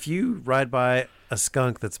if you ride by a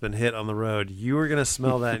skunk that's been hit on the road, you are going to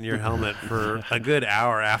smell that in your helmet for a good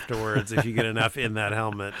hour afterwards if you get enough in that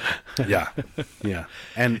helmet. Yeah.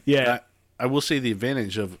 And I will say the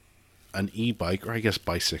advantage of an e-bike, or I guess a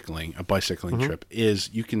bicycling trip, is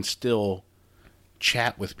you can still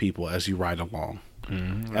chat with people as you ride along.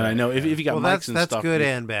 And I know if you got mics and that's stuff, good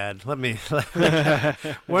and bad. Let me.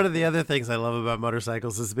 One of the other things I love about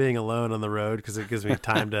motorcycles is being alone on the road because it gives me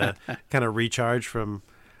time to kind of recharge from,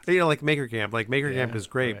 like Maker Camp. Like Maker Camp is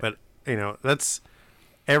great, but that's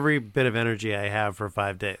every bit of energy I have for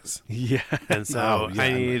 5 days. Yeah. And so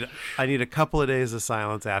I need a couple of days of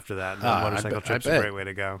silence after that. And the motorcycle trip's a great way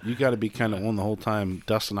to go. You got to be kind of on the whole time.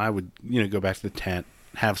 Dustin and I would, go back to the tent,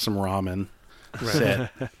 have some ramen, sit,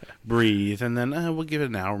 breathe, and then we'll give it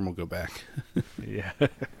an hour and we'll go back. Yeah.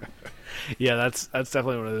 Yeah, that's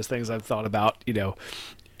definitely one of those things I've thought about,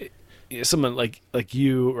 someone like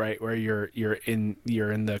you, right, where you're in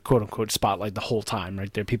the quote unquote spotlight the whole time,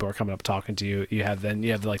 right? There people are coming up talking to you. You have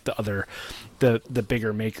like the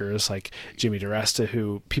bigger makers like Jimmy DiResta,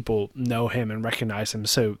 who people know him and recognize him.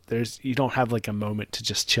 So you don't have like a moment to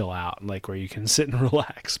just chill out, like where you can sit and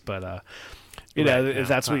relax. But if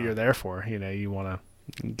that's what you're there for, you want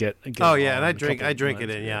to get oh yeah, and I drink it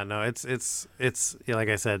in. Yeah, no, it's like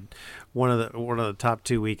I said, one of the top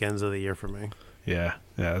 2 weekends of the year for me. Yeah,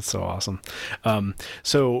 that's so awesome.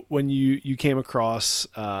 So when you came across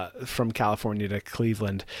from California to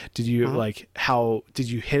Cleveland, did you did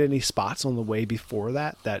you hit any spots on the way before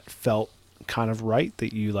that felt kind of right,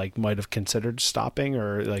 that you like might have considered stopping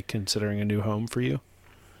or like considering a new home for you?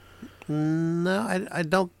 No, I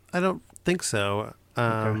don't think so.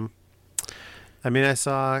 Okay. I mean, I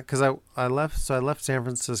saw, because I left San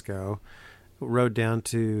Francisco, rode down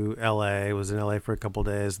to LA, was in LA for a couple of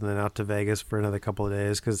days, and then out to Vegas for another couple of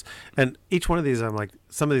days. And each one of these,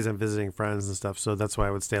 some of these I'm visiting friends and stuff, so that's why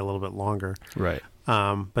I would stay a little bit longer. Right.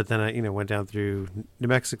 But then I, went down through New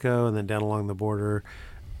Mexico and then down along the border,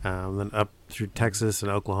 then up through Texas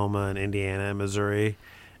and Oklahoma and Indiana and Missouri.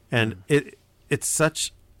 And it's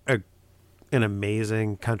such an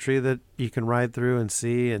amazing country that you can ride through and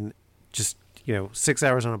see, and just 6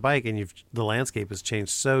 hours on a bike and the landscape has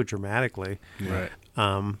changed so dramatically. Right.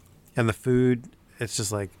 And the food, it's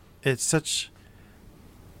just like, it's such,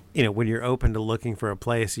 when you're open to looking for a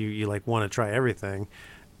place, you like want to try everything.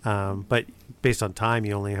 But based on time,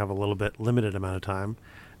 you only have a limited amount of time.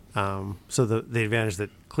 So the advantage that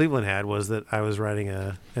Cleveland had was that I was riding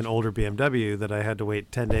an older BMW that I had to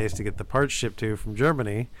wait 10 days to get the parts shipped to from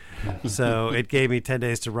Germany. So it gave me 10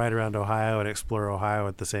 days to ride around Ohio and explore Ohio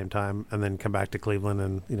at the same time, and then come back to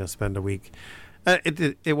Cleveland and spend a week.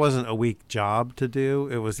 It wasn't a week job to do.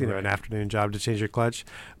 It was an afternoon job to change your clutch,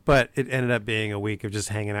 but it ended up being a week of just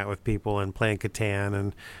hanging out with people and playing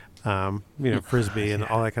Catan and Frisbee and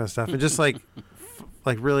all that kind of stuff, and just like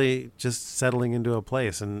really just settling into a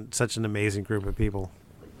place and such an amazing group of people.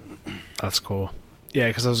 That's cool. Yeah,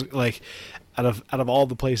 because I was like, out of all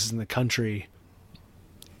the places in the country,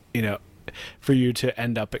 for you to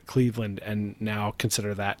end up at Cleveland and now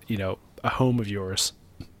consider that a home of yours.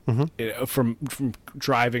 Mm-hmm. From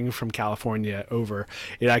driving from California over,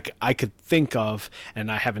 I could think of,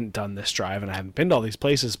 and I haven't done this drive and I haven't been to all these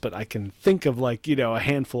places, but I can think of a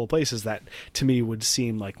handful of places that to me would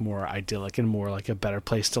seem like more idyllic and more like a better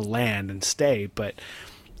place to land and stay, but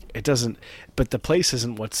it doesn't. But the place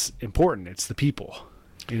isn't what's important. It's the people.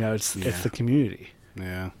 It's the community.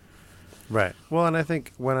 Yeah. Right. Well, and I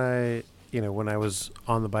think when I was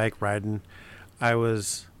on the bike riding, I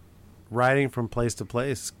was riding from place to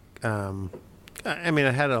place. I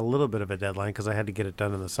had a little bit of a deadline because I had to get it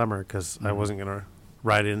done in the summer because I wasn't going to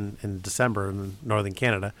ride in December in northern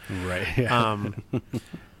Canada. Right. Yeah.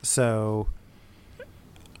 So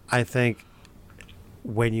I think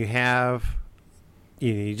when you have,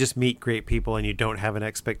 you just meet great people and you don't have an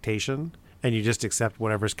expectation and you just accept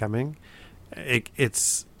whatever's coming,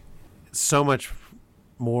 it's so much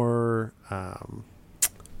more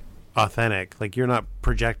authentic. Like, you're not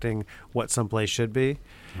projecting what someplace should be,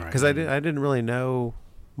 because I didn't really know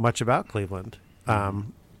much about Cleveland.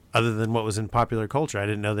 other than what was in popular culture. I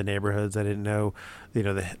didn't know the neighborhoods. I didn't know,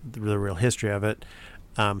 the real history of it.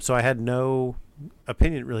 So I had no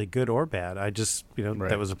opinion, really, good or bad. I just, Right.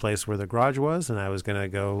 that was a place where the garage was, and I was going to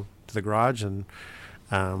go to the garage, and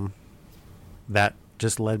that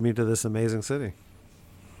just led me to this amazing city.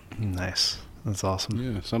 Nice. That's awesome.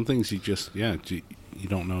 Yeah, some things you just you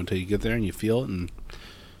don't know until you get there and you feel it and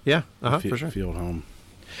Yeah, feel, for sure. feel at home.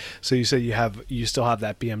 So you said you still have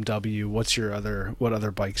that BMW. What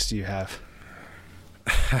other bikes do you have?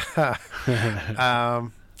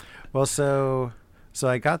 Well, so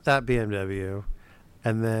I got that BMW,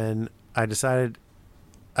 and then I decided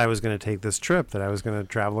I was going to take this trip, that I was going to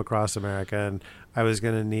travel across America, and I was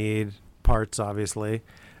going to need parts, obviously.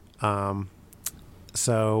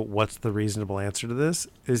 So what's the reasonable answer to this?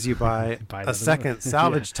 Is you buy Buy a another second one.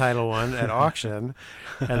 salvage title one at auction,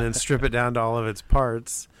 and then strip it down to all of its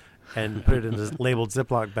parts, and put it into labeled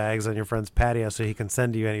Ziploc bags on your friend's patio so he can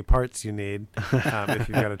send you any parts you need if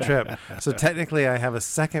you've got a trip. So technically, I have a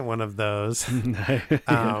second one of those. In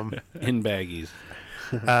baggies.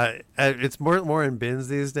 It's more in bins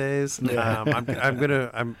these days.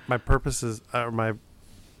 My purpose is, or my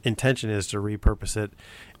intention is, to repurpose it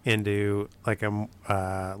into like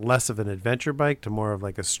a less of an adventure bike to more of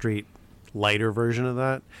like a street lighter version of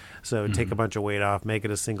that. So take a bunch of weight off, make it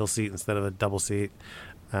a single seat instead of a double seat,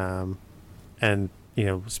 and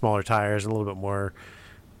smaller tires and a little bit more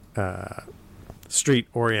street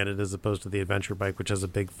oriented as opposed to the adventure bike, which has a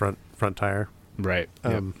big front tire. Right.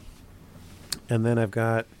 And then I've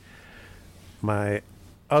got my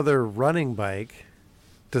other running bike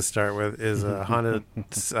to start with is a Honda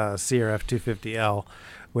CRF 250L,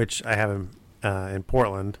 which I have in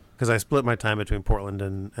Portland, because I split my time between Portland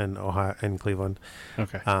and Ohio and Cleveland.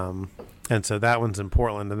 Okay. And so that one's in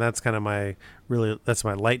Portland, and that's kind of that's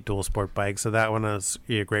my light dual sport bike. So that one is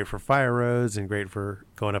great for fire roads and great for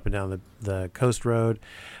going up and down the coast road,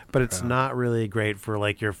 but it's not really great for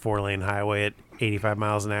like your 4-lane highway at 85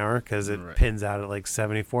 miles an hour, because it pins out at like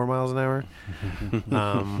 74 miles an hour.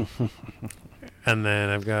 And then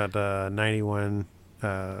I've got a 91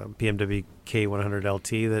 BMW K100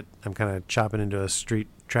 LT that I'm kind of chopping into a street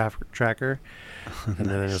tracker. And then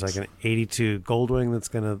there's like an 82 Goldwing that's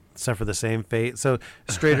going to suffer the same fate. So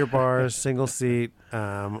straighter bars, single seat,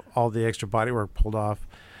 all the extra bodywork pulled off.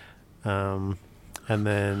 And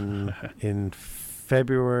then in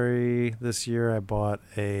February this year, I bought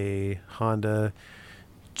a Honda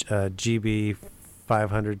GB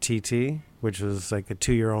 500 TT, which was like a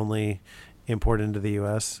 2-year only import into the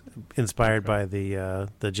U.S., inspired by the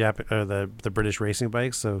British racing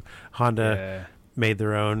bikes. So Honda made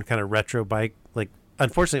their own kind of retro bike. Like,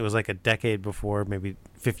 unfortunately, it was like a decade before, maybe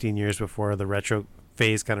 15 years before the retro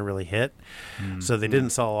phase kind of really hit. So they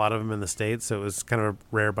didn't sell a lot of them in the States. So it was kind of a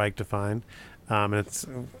rare bike to find. And I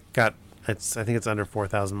think it's under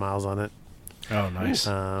 4,000 miles on it. Oh, nice.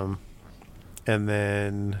 And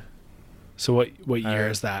then, so what year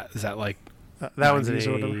is that? Is that like that one's 90s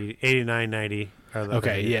or whatever? 89, 90.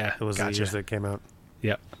 Okay, yeah, It was the gotcha. years that it came out.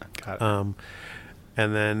 Yep. Got it.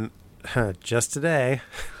 And then just today,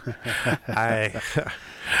 I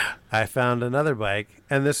found another bike,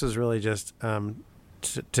 and this was really just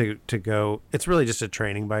to go. It's really just a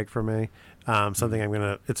training bike for me.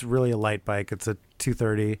 Something it's really a light bike. It's a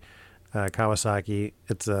 230 Kawasaki.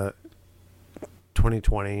 It's a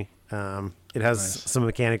 2020. It has some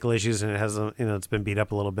mechanical issues, and it has it's been beat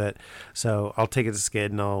up a little bit. So I'll take it to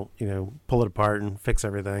skid, and I'll pull it apart and fix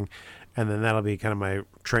everything, and then that'll be kind of my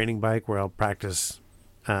training bike where I'll practice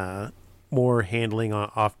more handling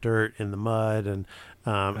off dirt in the mud and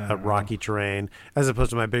rocky terrain, as opposed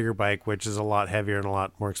to my bigger bike, which is a lot heavier and a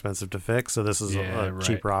lot more expensive to fix. So this is a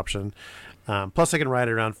cheaper option. Plus, I can ride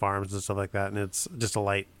it around farms and stuff like that, and it's just a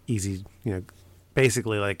light, easy,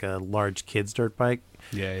 basically like a large kid's dirt bike.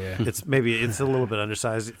 Yeah. It's a little bit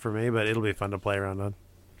undersized for me, but it'll be fun to play around on.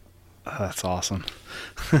 That's awesome.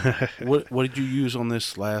 What did you use on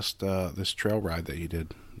this last this trail ride that you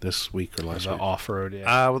did this week or last The week? off road.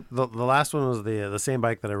 Yeah. The last one was the same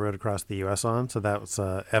bike that I rode across the U.S. on. So that was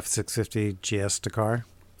a F650 GS Dakar,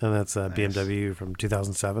 and that's a BMW from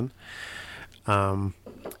 2007. And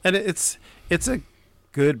it's a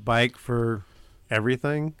good bike for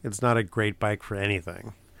everything. It's not a great bike for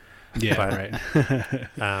anything. Yeah. but-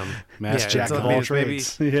 Right. Mass Jack so, of I mean, all it's maybe-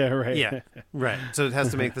 trades. Yeah. Right. Yeah, right. So it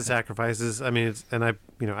has to make the sacrifices. I mean,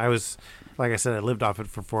 I was, like I said, I lived off it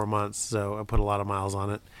for 4 months, so I put a lot of miles on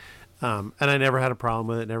it, and I never had a problem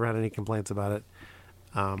with it. Never had any complaints about it.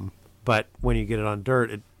 But when you get it on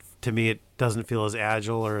dirt, to me, it doesn't feel as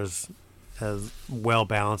agile or as well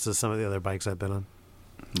balanced as some of the other bikes I've been on.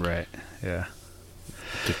 Right. Yeah.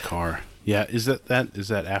 Dakar. Yeah, is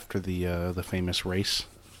that after the famous race?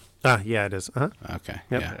 Yeah, it is. Uh-huh. Okay.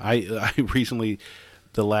 Yep. Yeah. I recently,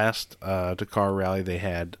 the last Dakar rally they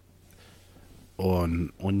had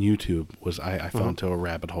on YouTube was I fell into a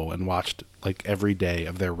rabbit hole and watched like every day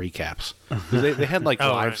of their recaps. 'Cause they had like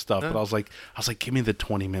live right. stuff, but I was like, give me the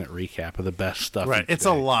 20-minute recap of the best stuff. Right. each It's day.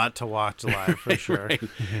 a lot to watch live for sure. Right.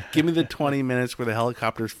 Give me the 20 minutes where the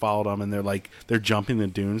helicopters followed them and they're jumping the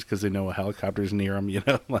dunes because they know a helicopter's near them.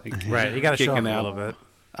 Like Right. You got to show kicking them a out. little bit.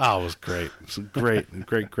 Oh, it was great. It's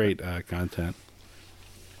great content.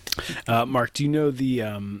 Mark, do you know the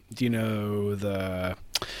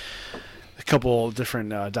a couple different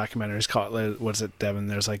documentaries called, what's it, Devin?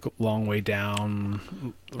 There's like Long Way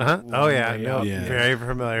Down. Uh-huh. Oh yeah, Way no, Up. Yeah. very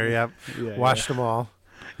familiar. Yep. Yeah, Watched them all.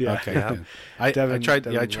 Yeah. Okay. Yeah. I Devin- tried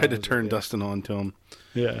Devin to Rose, turn yeah. Dustin on to him.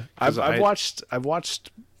 Yeah, 'Cause I've watched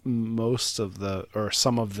most of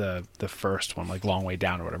some of the first one, like Long Way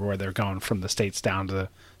Down or whatever, where they're going from the States down to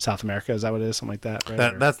South America. Is that what it is? Something like that,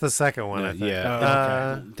 right? Or- That's the second one. I think.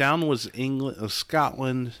 Yeah. Oh, Down was England,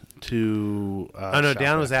 Scotland to. Oh no, South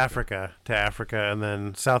down was Africa. Africa, and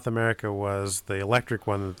then South America was the electric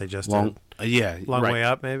one that they just Long. Yeah. did. Long right. Way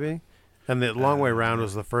Up, maybe. And the Long Way Round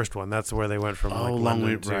was the first one. That's where they went from like Long London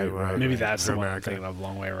Way- to right. Maybe that's the to one I'm America. thinking of.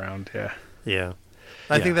 Long Way Around. Yeah. Yeah,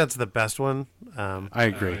 I Yeah. think that's the best one. I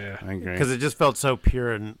agree. yeah. I agree. Because it just felt so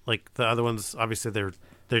pure, and like the other ones, obviously they're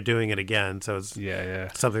doing it again, so it's Yeah.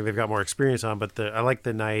 something they've got more experience on. But I like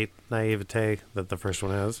the naivete that the first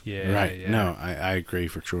one has. Yeah. right. Yeah. No, I agree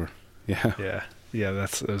for sure. Yeah. Yeah.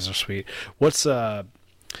 Those are sweet. What's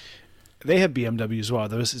they have BMW as well.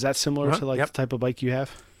 Is that similar to like Yep. the type of bike you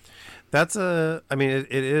have? That's I mean,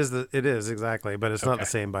 it is exactly, but it's not Okay. the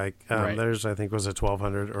same bike. Right. Theirs, I think, was a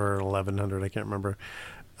 1200 or an 1100. I can't remember.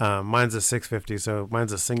 Mine's a 650, so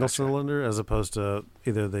mine's a single cylinder as opposed to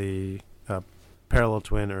either the parallel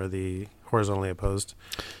twin or the horizontally opposed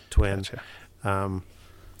twin. Gotcha.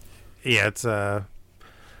 Yeah, it's I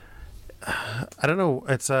don't know.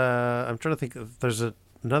 It's I'm trying to think. There's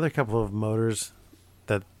another couple of motors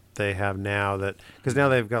that they have now because now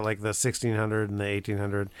they've got like the 1600 and the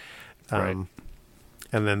 1800. Right.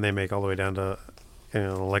 And then they make all the way down to an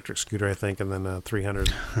electric scooter, I think, and then 300,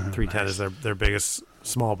 310 is their biggest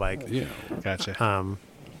small bike. Yeah. Gotcha.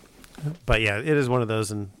 But yeah, it is one of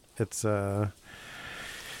those, and it's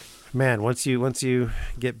man, once you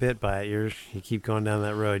get bit by it, you keep going down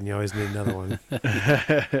that road, and you always need another one.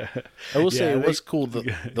 I will say Yeah, it was cool.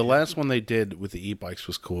 The last one they did with the e-bikes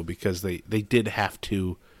was cool because they did have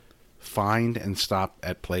to find and stop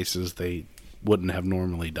at places they wouldn't have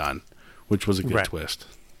normally done, which was a good Right. twist.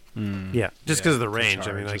 Yeah, just because of the range.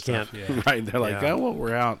 I mean, I can't. Yeah. Right? They're like, Yeah. oh, well,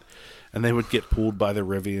 we're out, and they would get pulled by the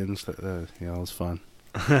Rivians. It was fun.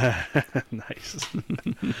 Nice.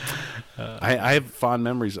 I have fond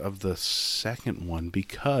memories of the second one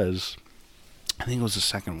because I think it was the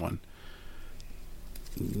second one.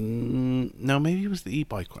 No, maybe it was the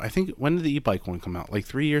e-bike one. I think, when did the e-bike one come out? Like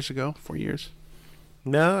 3 years ago? 4 years?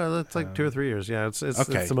 No, it's like 2 or 3 years. Yeah, it's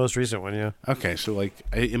Okay. it's the most recent one. Yeah. Okay, so like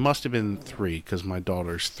it must have been 3 because my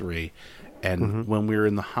daughter's 3, and when we were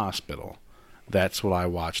in the hospital, that's what I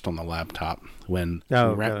watched on the laptop when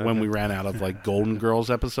Oh, when okay. we ran out of like Golden Girls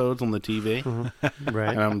episodes on the TV, Right.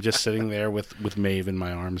 and I'm just sitting there with Maeve in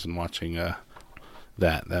my arms and watching that.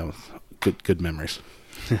 That was good memories.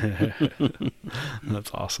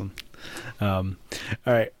 That's awesome. All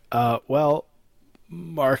right. Well,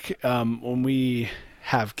 Mark, when we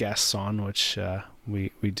have guests on, which we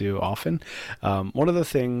do often, one of the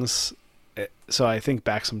things. So I think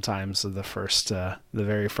back sometimes of the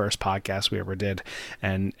very first podcast we ever did,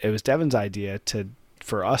 and it was Devin's idea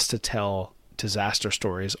for us to tell disaster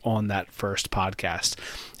stories on that first podcast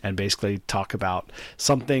and basically talk about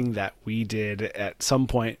something that we did at some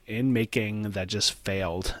point in making that just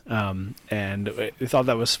failed. And we thought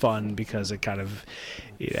that was fun because it kind of,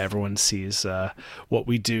 everyone sees what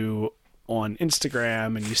we do on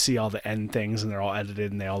Instagram, and you see all the end things, and they're all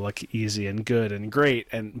edited, and they all look easy and good and great.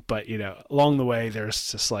 But along the way,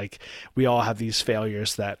 there's just like, we all have these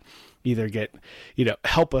failures that either get,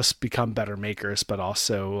 help us become better makers, but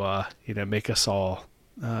also, make us all,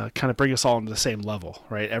 kind of bring us all into the same level,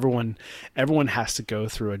 right? Everyone has to go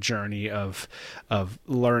through a journey of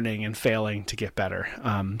learning and failing to get better.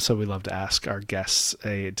 So we love to ask our guests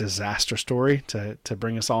a disaster story to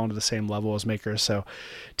bring us all into the same level as makers. So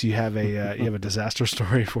do you have a disaster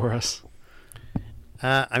story for us?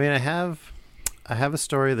 I mean, I have a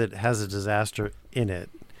story that has a disaster in it.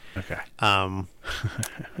 Okay.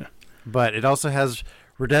 But it also has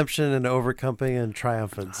redemption and overcoming and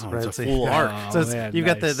triumphance. Oh, right? it's a full arc. Oh, So it's, man, you've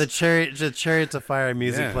got nice. the Chariots of Fire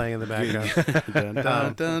music Yeah. playing in the background. Dun,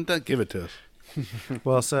 dun, dun, dun. Give it to us.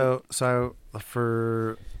 Well, so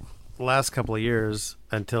for the last couple of years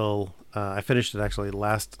until I finished it actually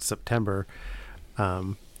last September.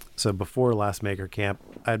 So before last Maker Camp,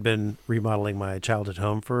 I'd been remodeling my childhood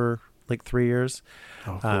home for like 3 years,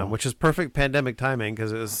 cool. which is perfect pandemic timing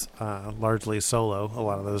because it was largely solo a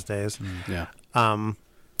lot of those days. Yeah.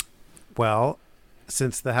 Well,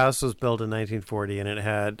 since the house was built in 1940 and it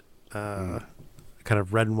had kind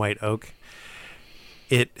of red and white oak,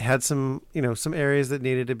 it had some areas that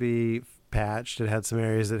needed to be patched. It had some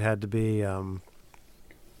areas that had to be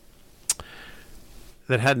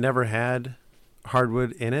that had never had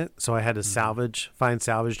hardwood in it, so I had to find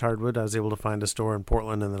salvaged hardwood. I was able to find a store in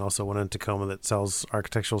Portland and then also one in Tacoma that sells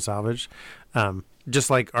architectural salvage, just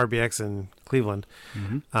like RBX in Cleveland,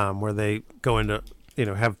 where they go into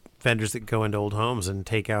have vendors that go into old homes and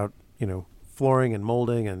take out flooring and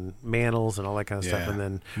molding and mantles and all that kind of stuff, Yeah. and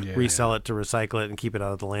then Yeah. resell it to recycle it and keep it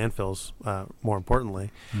out of the landfills. More importantly,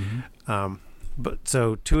 but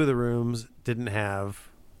so 2 of the rooms didn't have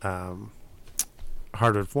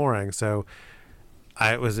hardwood flooring, so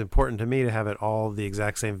it was important to me to have it all the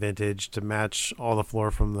exact same vintage to match all the floor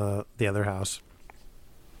from the other house.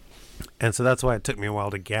 And so that's why it took me a while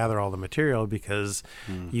to gather all the material, because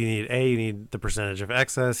you need the percentage of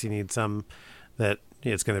excess. You need some that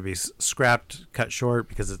it's going to be scrapped, cut short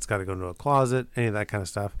because it's got to go into a closet, any of that kind of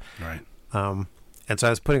stuff. Right. And so I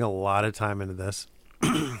was putting a lot of time into this.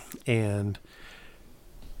 And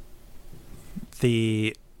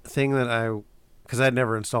the thing that because I'd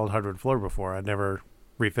never installed hardwood floor before, I'd never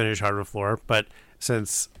refinished hardwood floor, but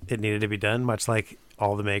since it needed to be done, much like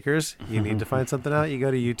all the makers, you need to find something out. You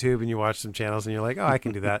go to YouTube and you watch some channels and you're like, oh, I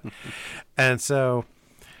can do that. And so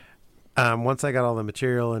once I got all the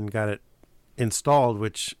material and got it installed,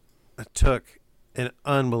 which took an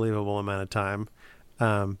unbelievable amount of time,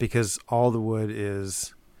 because all the wood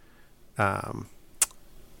is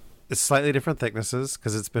it's slightly different thicknesses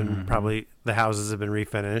because it's been probably the houses have been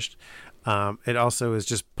refinished. It also is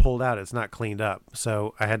just pulled out. It's not cleaned up.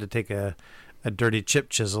 So I had to take a dirty chip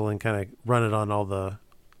chisel and kind of run it on all the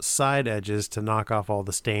side edges to knock off all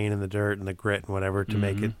the stain and the dirt and the grit and whatever to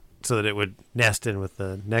make it so that it would nest in with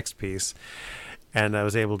the next piece. And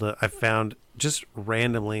I found just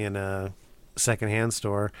randomly in a secondhand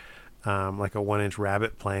store, like a 1-inch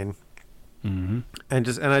rabbit plane. And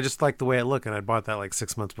I just liked the way it looked, and I bought that like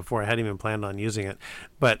 6 months before. I hadn't even planned on using it,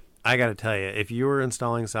 but I got to tell you, if you were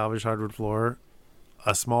installing salvaged hardwood floor,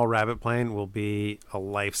 a small rabbit plane will be a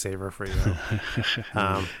lifesaver for you.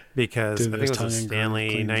 Because I think it was a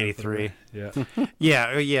Stanley 93. Yeah.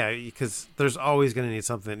 Yeah, because there's always going to need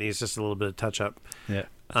something that needs just a little bit of touch up. Yeah.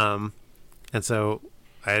 And so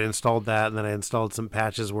I had installed that, and then I installed some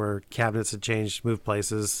patches where cabinets had changed, moved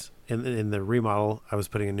places. In the remodel, I was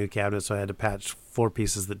putting a new cabinet, so I had to patch floor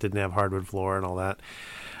pieces that didn't have hardwood floor and all that.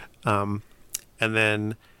 And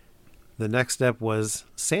then the next step was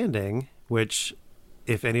sanding, which,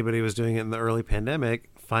 if anybody was doing it in the early pandemic,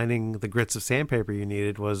 finding the grits of sandpaper you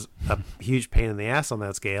needed was a huge pain in the ass on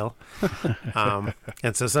that scale.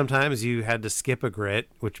 And so sometimes you had to skip a grit,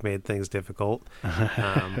 which made things difficult.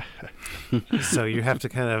 So you have to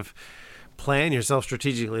kind of plan yourself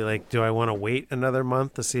strategically, like, do I want to wait another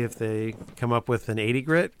month to see if they come up with an 80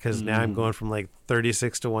 grit? Because now I'm going from like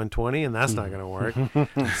 36 to 120, and that's not going to work.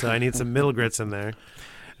 So I need some middle grits in there.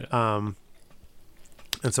 And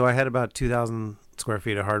so I had about 2,000 square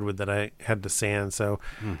feet of hardwood that I had to sand. So,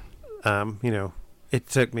 it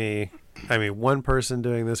took me, one person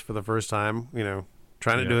doing this for the first time,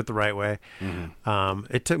 trying to do it the right way.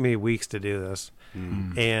 It took me weeks to do this.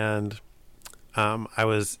 And I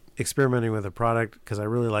was experimenting with a product because I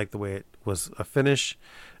really liked the way it was a finish.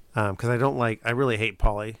 Because I really hate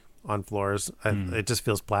poly on floors. It just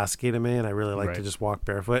feels plasticky to me, and I really like to just walk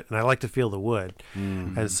barefoot, and I like to feel the wood.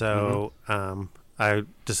 And so I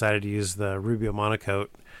decided to use the Rubio Monocoat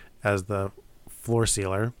as the floor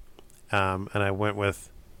sealer, and I went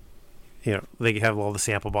with, they have all the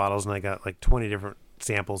sample bottles, and I got like 20 different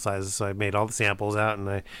sample sizes, so I made all the samples out, and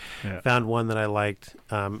I found one that I liked,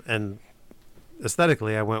 and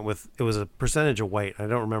aesthetically I went with, it was a percentage of white. I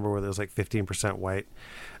don't remember whether it was like 15% white,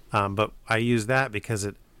 but I used that because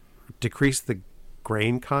it decreased the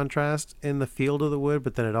grain contrast in the field of the wood,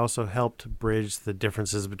 but then it also helped bridge the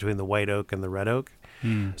differences between the white oak and the red oak.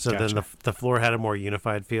 So gotcha. then the floor had a more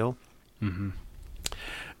unified feel.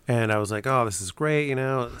 And I was like, oh, this is great,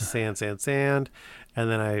 sand. And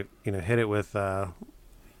then I, hit it with, like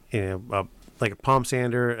a palm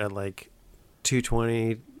sander at like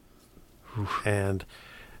 220. And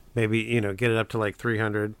maybe, get it up to like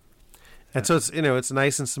 300. And so it's, it's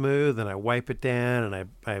nice and smooth, and I wipe it down, and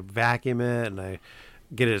I vacuum it, and I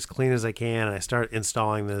get it as clean as I can, and I start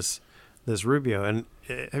installing this Rubio. And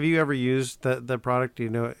have you ever used the product? Do you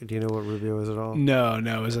know what Rubio is at all?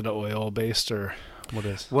 No. Is it oil based or what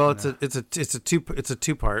is? Well, it's a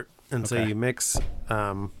two part, and so Okay. you mix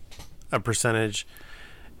a percentage,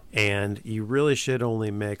 and you really should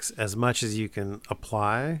only mix as much as you can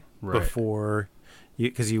apply Right. before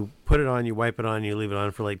because you put it on, you wipe it on, you leave it on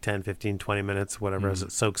for like 10, 15, 20 minutes, whatever, as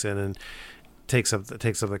it soaks in and takes up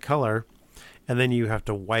the color, and then you have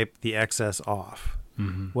to wipe the excess off.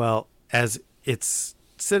 Well, as it's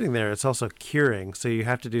sitting there, it's also curing, so you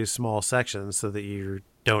have to do small sections so that you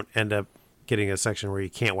don't end up getting a section where you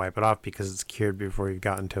can't wipe it off because it's cured before you've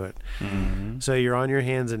gotten to it. So you're on your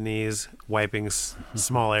hands and knees wiping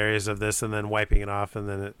small areas of this and then wiping it off, and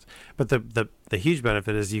then but the huge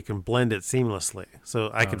benefit is you can blend it seamlessly. So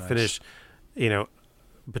I could nice. finish,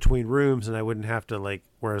 between rooms, and I wouldn't have to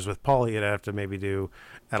whereas with poly I'd have to maybe do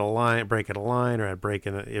break at a line, or I'd break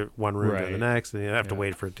in one room to the Right. next, and you'd have to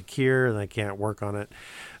wait for it to cure, and I can't work on it.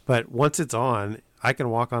 But once it's on, I can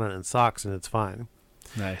walk on it in socks and it's fine.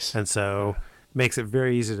 Nice. And so makes it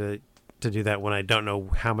very easy to do that when I don't know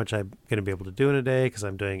how much I'm going to be able to do in a day, because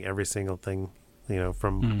I'm doing every single thing,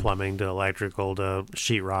 from plumbing to electrical to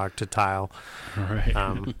sheetrock to tile.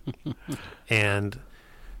 Right. And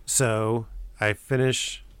so I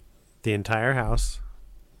finish the entire house,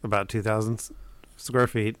 about 2,000 square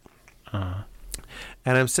feet. Uh-huh.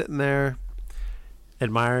 And I'm sitting there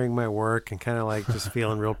admiring my work and kind of just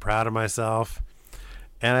feeling real proud of myself.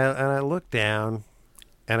 And I look down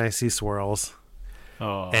and I see swirls.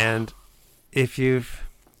 Oh. And if you've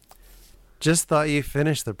just thought you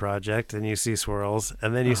finished the project and you see swirls,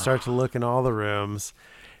 and then you start to look in all the rooms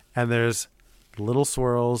and there's little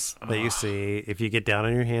swirls that you see if you get down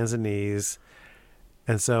on your hands and knees.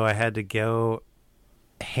 And so I had to go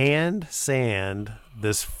hand sand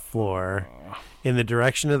this floor in the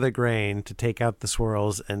direction of the grain to take out the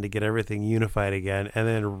swirls and to get everything unified again, and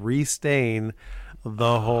then restain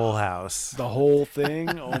the whole house. The whole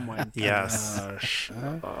thing? Oh my gosh. Yes.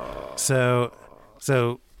 So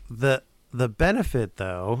the benefit,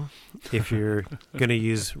 though, if you're going to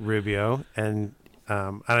use Rubio, and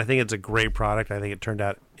I think it's a great product. I think it turned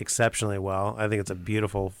out exceptionally well. I think it's a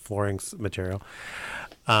beautiful flooring material.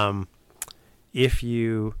 If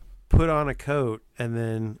you put on a coat and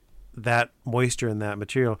then that moisture in that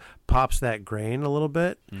material pops that grain a little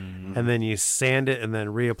bit, and then you sand it and then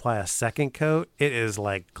reapply a second coat, it is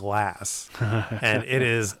like glass. And it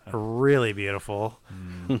is really beautiful.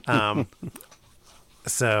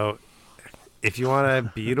 So if you want a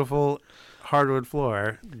beautiful hardwood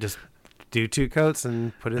floor, just do 2 coats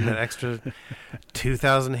and put in that extra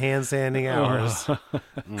 2,000 hand sanding hours.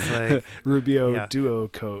 It's like, Rubio yeah. duo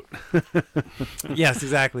coat. yes,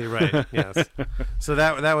 exactly right. Yes. So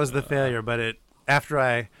that was the failure, but after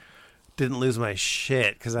I didn't lose my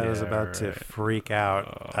shit because I was about to freak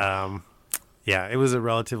out. It was a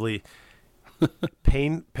relatively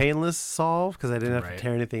painless solve because I didn't have to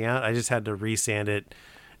tear anything out. I just had to resand it,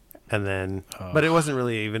 and then, but it wasn't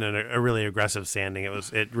really even a really aggressive sanding.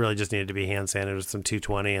 It really just needed to be hand sanded with some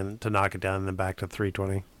 220 and to knock it down, and then back to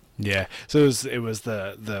 320. Yeah. So it was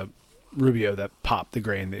the Rubio that popped the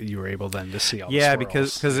grain that you were able then to see all the swirls.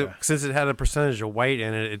 because since it had a percentage of white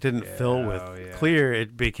in it, it didn't fill with clear.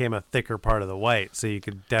 It became a thicker part of the white, so you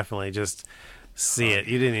could definitely just see it.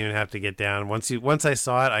 You didn't even have to get down. Once I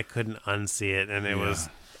saw it, I couldn't unsee it, and it was.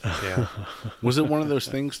 Yeah. Was it one of those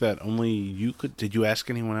things that only you could? Did you ask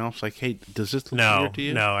anyone else? Like, hey, does this look weird to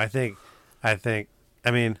you? No. I think. I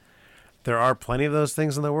mean, there are plenty of those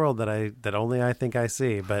things in the world that only I think I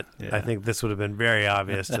see. But I think this would have been very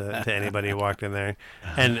obvious to anybody who walked in there.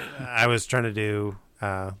 And I was trying to do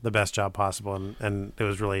the best job possible, and it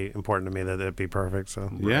was really important to me that it be perfect.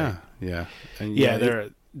 So Yeah. And there are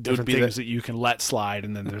different things that you can let slide,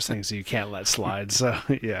 and then there's things that you can't let slide. So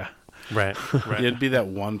yeah. Right. Yeah, it'd be that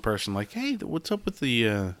one person like, hey, what's up with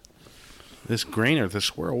the this grain or the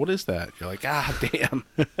swirl? What is that? You're like, damn.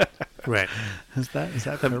 Right. Is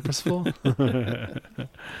that purposeful?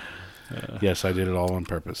 Yes, I did it all on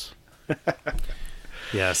purpose.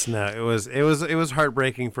 Yes. No. It was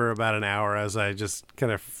heartbreaking for about an hour as I just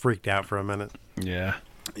kind of freaked out for a minute. Yeah.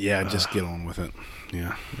 Yeah, just get on with it.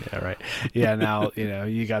 Yeah. Yeah. Right. Yeah. Now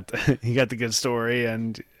you got the good story,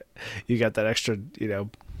 and you got that extra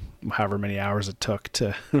however many hours it took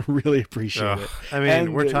to really appreciate it. I mean,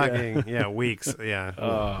 And, we're talking weeks.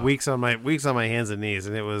 Yeah. Weeks on my hands and knees,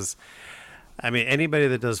 and it was I mean, anybody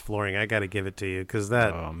that does flooring, I got to give it to you because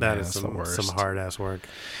that man, is that's the worst. some hard ass work.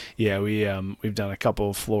 Yeah, we've done a couple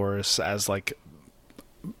of floors as like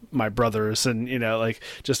my brothers, and like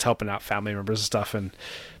just helping out family members and stuff, and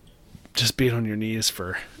just being on your knees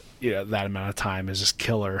for that amount of time is just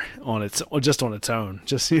killer on its own.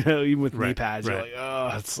 Just even with knee pads, you're like,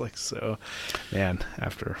 oh, it's like so. Man,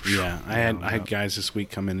 after I had guys this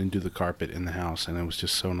week come in and do the carpet in the house, and it was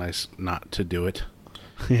just so nice not to do it.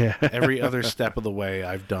 Yeah. Every other step of the way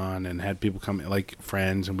I've done, and had people come in, like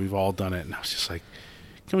friends, and we've all done it, and I was just like,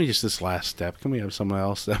 can we just this last step? Can we have someone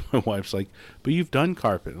else? And my wife's like, but you've done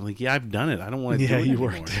carpet. I'm like, yeah, I've done it. I don't want to do it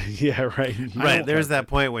anymore. Yeah, right. Right. There's that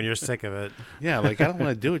point when you're sick of it. Yeah, like I don't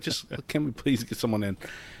want to do it. Just can we please get someone in?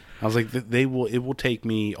 I was like, it will take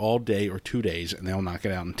me all day or 2 days, and they'll knock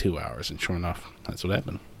it out in 2 hours. And sure enough, that's what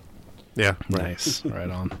happened. Yeah. Nice. Right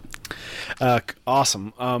on.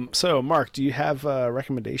 Awesome. So, Mark, do you have a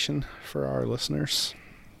recommendation for our listeners?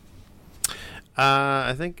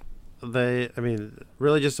 I think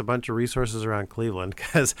really just a bunch of resources around Cleveland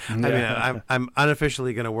because I'm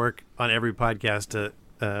unofficially going to work on every podcast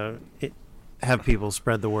to have people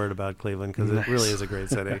spread the word about Cleveland because it really is a great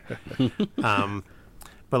city.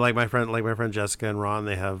 But like my friend Jessica and Ron,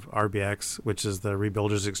 they have RBX, which is the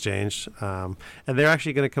Rebuilders Exchange, and they're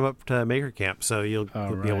actually going to come up to Maker Camp, so you'll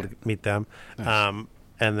be able to meet them. Nice.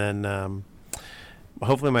 And then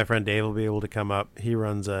hopefully my friend Dave will be able to come up. He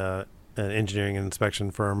runs an engineering and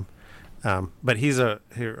inspection firm, but he's a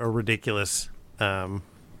ridiculous.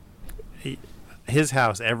 His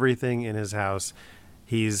house, everything in his house,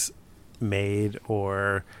 he's made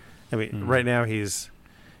right now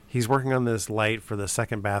he's working on this light for the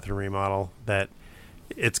second bathroom remodel that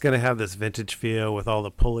it's going to have this vintage feel with all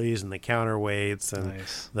the pulleys and the counterweights and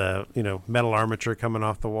the metal armature coming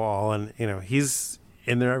off the wall, and he's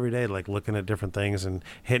in there every day like looking at different things and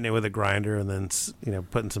hitting it with a grinder and then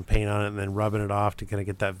putting some paint on it and then rubbing it off to kind of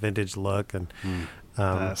get that vintage look. And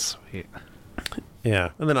that's sweet. Yeah,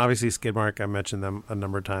 and then obviously Skidmark, I mentioned them a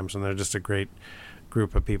number of times, and they're just a great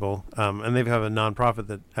group of people, and they have a nonprofit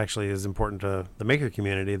that actually is important to the maker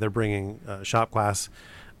community. They're bringing shop class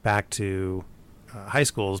back to high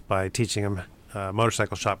schools by teaching them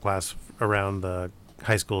motorcycle shop class around the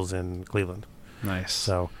high schools in Cleveland. Nice.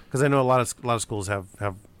 So, because I know a lot of schools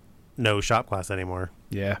have no shop class anymore.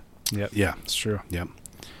 Yeah. Yep. Yeah, it's true. Yep.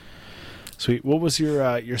 Sweet. What was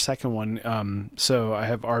your second one? So I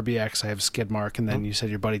have RBX, I have Skidmark, and then you said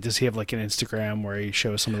your buddy. Does he have like an Instagram where he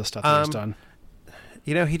shows some of the stuff that he's done?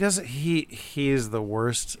 He doesn't. He is the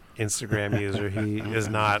worst Instagram user. He is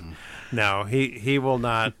not. No, he will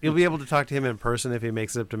not. You'll be able to talk to him in person if he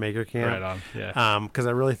makes it up to Maker Camp. Right on. Yeah. Because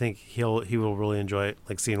I really think he will really enjoy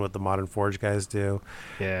like seeing what the Modern Forge guys do.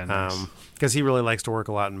 Yeah. Nice. Because he really likes to work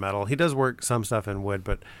a lot in metal. He does work some stuff in wood,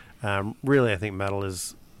 but really I think metal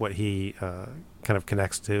is what he kind of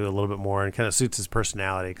connects to a little bit more and kind of suits his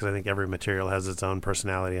personality, because I think every material has its own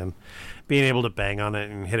personality, and being able to bang on it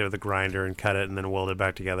and hit it with a grinder and cut it and then weld it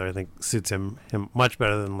back together, I think suits him much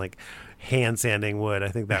better than like hand sanding wood. I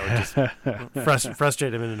think that would just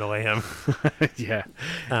frustrate him and annoy him. Yeah.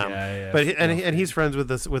 But he's friends with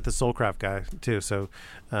the Soulcraft guy too, so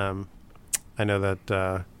I know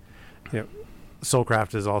that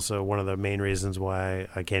Soulcraft is also one of the main reasons why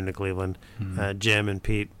I came to Cleveland. Jim and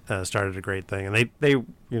Pete started a great thing, and they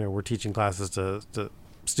were teaching classes to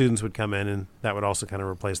students would come in, and that would also kind of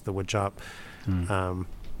replace the wood shop. And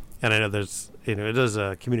I know there's it is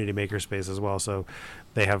a community makerspace as well, so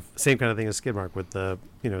they have same kind of thing as Skidmark with the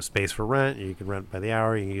space for rent. You can rent by the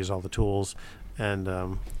hour, you can use all the tools, and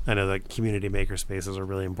I know that community makerspaces are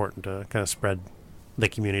really important to kind of spread the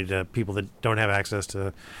community to people that don't have access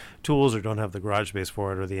to tools or don't have the garage space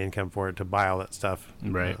for it or the income for it to buy all that stuff.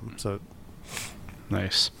 Right. So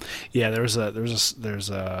nice. Yeah, there's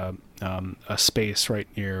a space right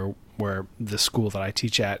near where the school that I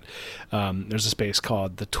teach at. There's a space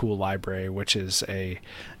called the Tool Library, which is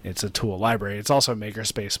it's a tool library. It's also a maker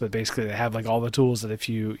space, but basically they have like all the tools that if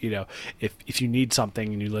you need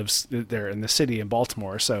something and you live there in the city in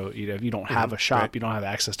Baltimore, so if you don't have a shop, you don't have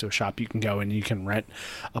access to a shop, you can go and you can rent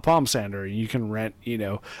a palm sander, you can rent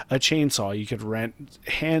a chainsaw, you could rent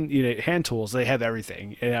hand tools. They have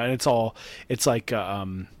everything, and it's like a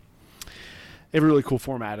really cool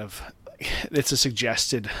format of. It's a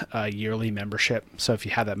suggested yearly membership. So if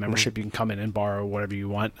you have that membership, you can come in and borrow whatever you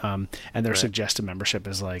want. And their suggested membership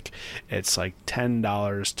is it's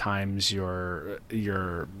 $10 times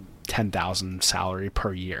your 10,000 salary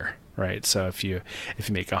per year, right? So if you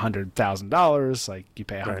make $100,000, like you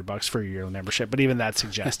pay $100 Right. for your yearly membership, but even that's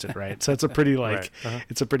suggested, right? So it's a pretty Right.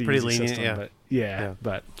 it's a pretty Pretty easy lenient, system, yeah. but Yeah.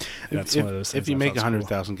 but that's if, one of those things. If you I make thought was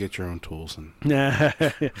cool. 100,000, get your own tools, and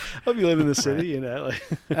Hope you live in the city, you know. Like,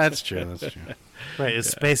 that's true. That's true. Right. If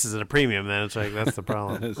space is at a premium, then it's like that's the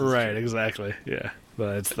problem. This is right, true. exactly. Yeah,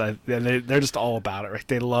 but it's and they're just all about it, right?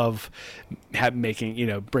 They love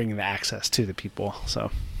making bringing the access to the people. So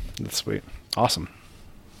that's sweet, awesome.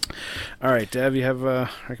 All right, Dev, you have a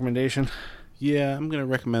recommendation? Yeah, I'm gonna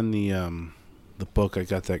recommend the book I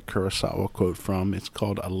got that Kurosawa quote from. It's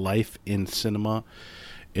called A Life in Cinema.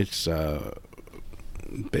 It's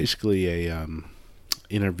basically a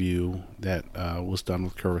interview that was done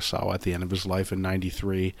with Kurosawa at the end of his life in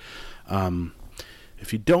 '93.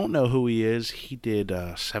 If you don't know who he is, he did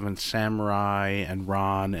Seven Samurai and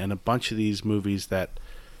Ron and a bunch of these movies that,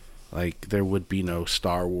 like, there would be no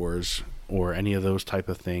Star Wars or any of those type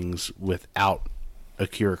of things without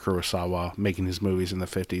Akira Kurosawa making his movies in the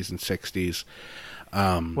 50s and 60s.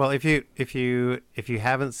 Well, if you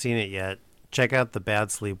haven't seen it yet, check out The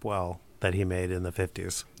Bad Sleep Well that he made in the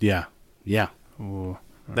 50s. Yeah. Ooh,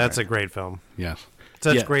 That's a great film. Yes.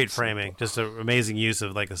 Such Yeah. great framing. Just an amazing use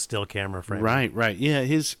of like a still camera frame. Right. Yeah,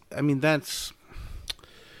 that's,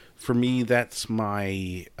 for me, that's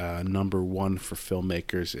my number one for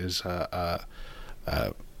filmmakers is,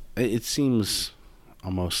 it seems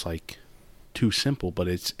almost like too simple, but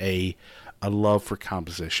it's a love for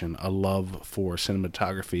composition, a love for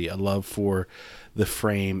cinematography, a love for the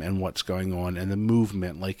frame and what's going on and the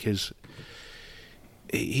movement. Like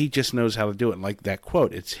he just knows how to do it. And like that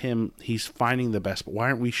quote, it's him. He's finding the best. Why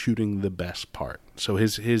aren't we shooting the best part? So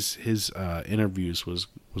his interviews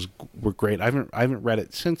were great. I haven't read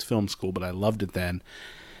it since film school, but I loved it then.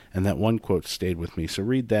 And that one quote stayed with me. So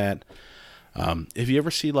read that. If you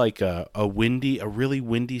ever see like a really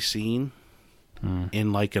windy scene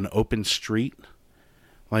in like an open street,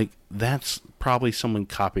 like that's probably someone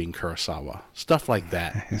copying Kurosawa. Stuff like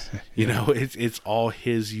that. You know, it's all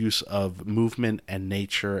his use of movement and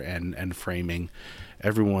nature and framing.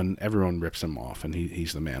 Everyone rips him off, and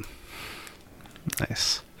he's the man.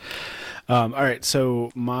 nice. All right,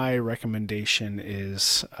 so my recommendation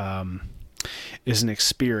is an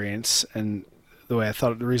experience, and the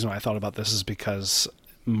reason why I thought about this is because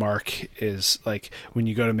Mark is like, when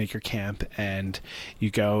you go to Maker Camp and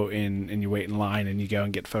you go in and you wait in line and you go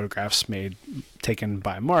and get photographs taken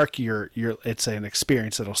by Mark, it's an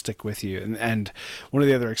experience that'll stick with you. And one of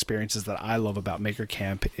the other experiences that I love about Maker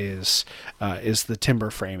Camp is the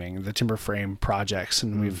timber frame projects,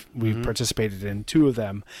 and we've participated in 2 of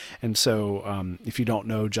them. And so if you don't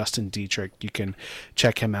know Justin Dietrich, you can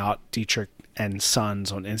check him out, Dietrich and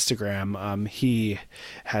Sons on Instagram. He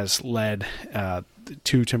has led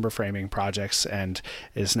 2 timber framing projects and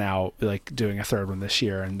is now like doing a 3rd one this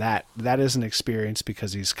year, and that is an experience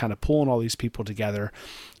because he's kind of pulling all these people together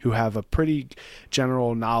who have a pretty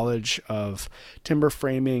general knowledge of timber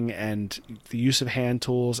framing and the use of hand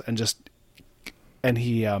tools, and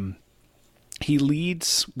he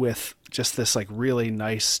leads with just this like really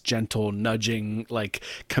nice, gentle, nudging like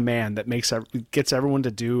command that gets everyone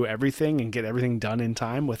to do everything and get everything done in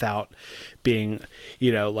time without being,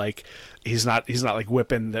 like he's not like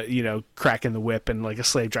whipping cracking the whip and like a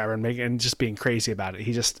slave driver and just being crazy about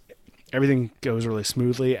it. Everything goes really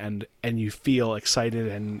smoothly and you feel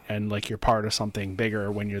excited and like you're part of something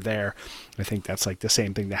bigger when you're there. I think that's like the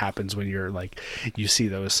same thing that happens when you're like, you see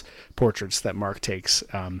those portraits that Mark takes.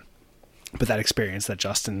 But that experience that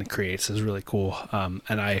Justin creates is really cool.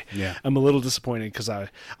 And I'm a little disappointed because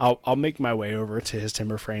I'll make my way over to his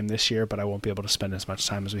timber frame this year, but I won't be able to spend as much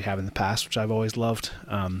time as we have in the past, which I've always loved.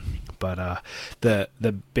 But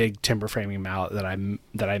the big timber framing mallet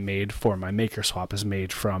that I made for my Maker Swap is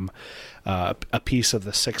made from a piece of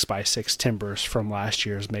the 6x6 timbers from last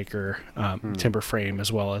year's Maker timber frame,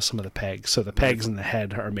 as well as some of the pegs. So the pegs and the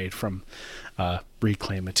head are made from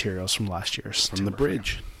reclaimed materials from last year's From the timber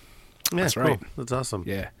bridge. frame. Yeah, That's cool. right. That's awesome.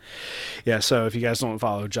 Yeah. So if you guys don't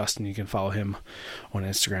follow Justin, you can follow him on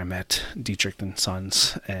Instagram at Dietrich and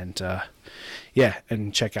Sons, and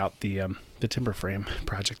and check out the timber frame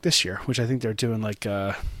project this year, which I think they're doing like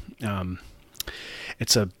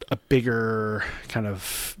it's a bigger kind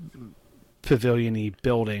of pavilion-y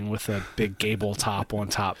building with a big gable top on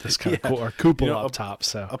top. That's kind of cool, or cupola up top.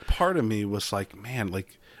 So a part of me was like, man,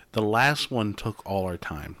 like the last one took all our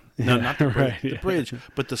time. No, not the bridge, right, the bridge,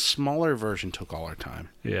 but the smaller version took all our time.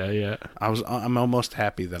 Yeah. I'm almost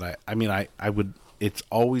happy that I would. It's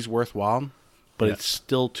always worthwhile, but it's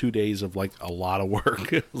still 2 days of like a lot of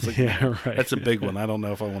work. It was like, Yeah, right. That's a big one. I don't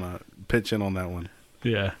know if I want to pitch in on that one.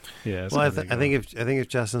 Yeah, yeah. Well, I think if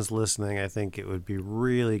Justin's listening, I think it would be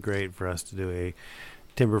really great for us to do a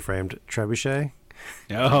timber framed trebuchet.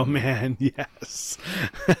 Oh man, yes.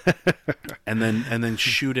 and then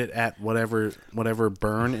shoot it at whatever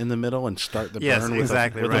burn in the middle and start the Yes, burn with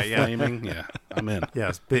exactly, a right, yeah. flaming. Yeah, I'm in.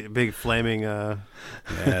 Yes, big flaming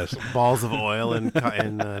Yes. balls of oil and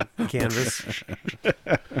canvas.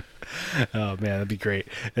 Oh man, that'd be great.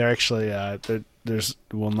 There actually, there's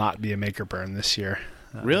will not be a maker burn this year.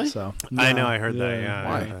 Really? So I know, I heard that. Yeah,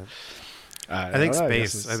 Why? I heard that. I think don't know,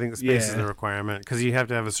 space. I think space is the requirement because you have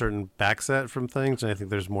to have a certain back set from things, and I think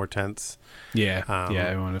there's more tents. Yeah,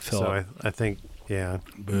 I want to fill So it. I think, yeah.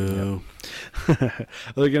 Boo.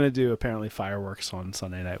 They're gonna do apparently fireworks on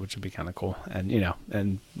Sunday night, which would be kind of cool, and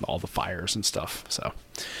and all the fires and stuff. So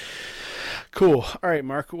cool. All right,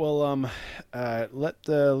 Mark. Well, let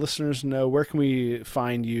the listeners know, where can we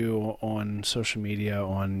find you on social media,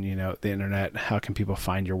 on the internet. How can people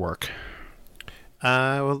find your work?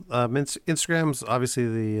 Instagram's obviously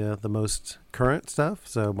the most current stuff.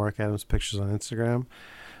 So Mark Adams Pictures on Instagram,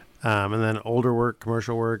 and then older work,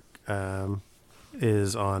 commercial work,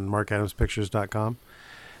 is on markadamspictures.com.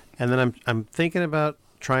 And then I'm thinking about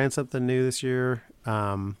trying something new this year.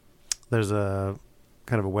 There's a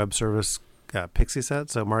kind of a web service,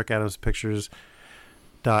 Pixieset. So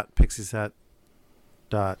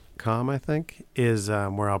markadamspictures.pixieset.com, I think, is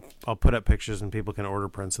where I'll put up pictures and people can order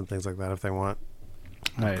prints and things like that if they want.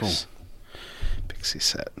 Nice. Cool.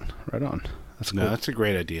 Pixieset. Right on. That's cool. No, that's a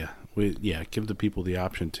great idea. Give the people the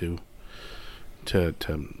option to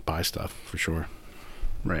buy stuff for sure.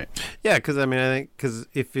 Right. Yeah, because I think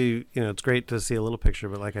if you it's great to see a little picture,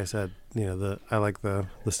 but like I said, I like the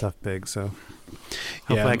stuff big, so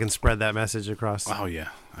hopefully I can spread that message across. Oh yeah,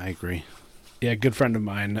 I agree. Yeah, a good friend of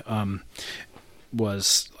mine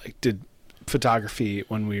did photography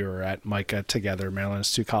when we were at MICA together, Maryland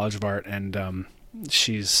Institute College of Art, and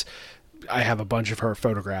I have a bunch of her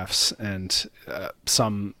photographs and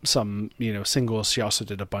some singles. She also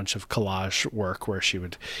did a bunch of collage work where she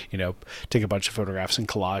would take a bunch of photographs and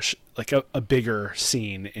collage like a bigger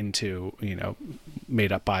scene into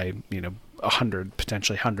made up by 100,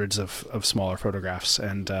 potentially hundreds of smaller photographs,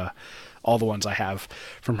 and all the ones I have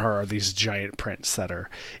from her are these giant prints that are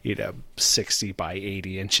 60 by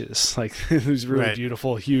 80 inches, like these really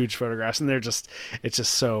beautiful, huge photographs, and it's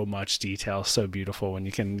just so much detail, so beautiful when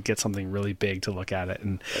you can get something really big to look at it.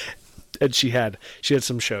 And she had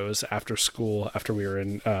some shows after school, after we were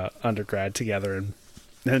in undergrad together, and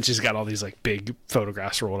then she's got all these like big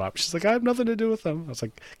photographs rolled up. She's like, I have nothing to do with them. I was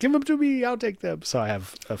like, give them to me, I'll take them. So I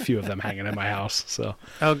have a few of them hanging in my house. So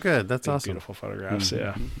oh, good, that's big, awesome. Beautiful photographs. Mm-hmm.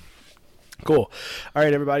 Yeah. Cool. All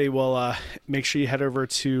right, everybody. Well, make sure you head over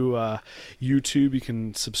to YouTube. You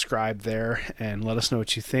can subscribe there and let us know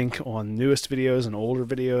what you think on newest videos and older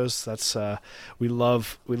videos. That's we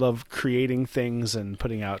love creating things and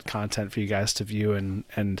putting out content for you guys to view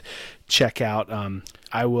and check out.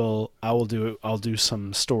 I'll do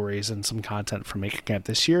some stories and some content for Maker Camp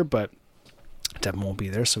this year, but Devin won't be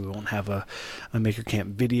there, so we won't have a Maker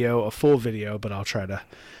Camp video, a full video, but I'll try to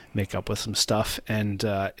make up with some stuff. And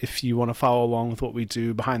if you want to follow along with what we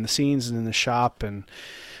do behind the scenes and in the shop and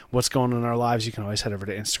what's going on in our lives, you can always head over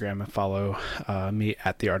to Instagram and follow me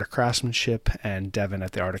at The Art of Craftsmanship and Devin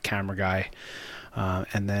at The Art of Camera Guy.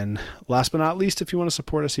 And then last but not least, if you want to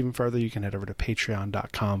support us even further, you can head over to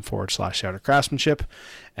patreon.com/The Art of Craftsmanship,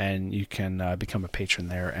 and you can become a patron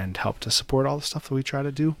there and help to support all the stuff that we try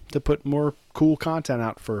to do to put more cool content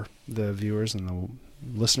out for the viewers and the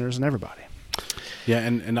listeners and everybody. Yeah,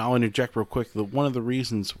 and I'll interject real quick. One of the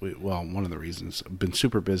reasons, I've been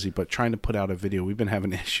super busy, but trying to put out a video, we've been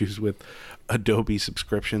having issues with Adobe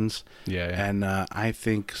subscriptions. Yeah. And I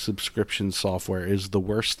think subscription software is the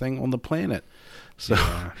worst thing on the planet. So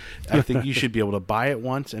I think you should be able to buy it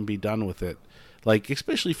once and be done with it. Like,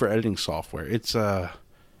 especially for editing software, it's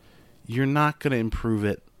you're not going to improve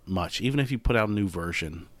it much, even if you put out a new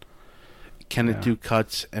version. Can it do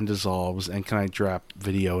cuts and dissolves, and can I drop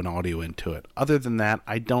video and audio into it? Other than that,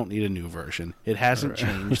 I don't need a new version. It hasn't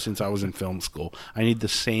changed since I was in film school. I need the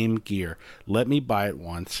same gear. Let me buy it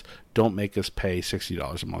once. Don't make us pay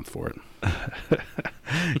 $60 a month for it.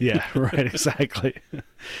 Yeah, right, exactly.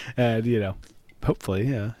 And,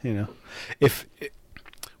 hopefully, if...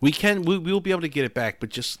 we'll be able to get it back, but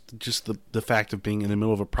just the fact of being in the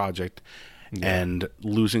middle of a project and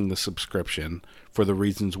losing the subscription for the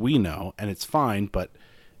reasons we know, and it's fine, but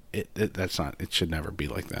it should never be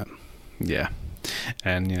like that. Yeah.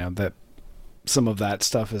 And that some of that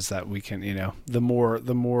stuff is that we can, the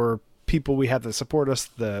more people we have that support us,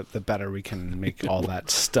 the better we can make all that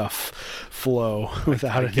stuff flow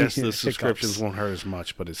without I guess any the subscriptions hiccups. won't hurt as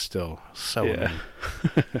much, but it's still so Yeah.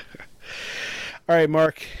 annoying. All right,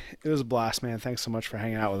 Mark, it was a blast, man. Thanks so much for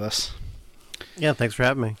hanging out with us. Yeah, thanks for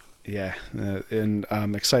having me. Yeah, and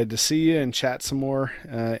I'm excited to see you and chat some more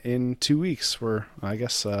in 2 weeks. We're, I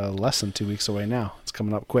guess, less than 2 weeks away now. It's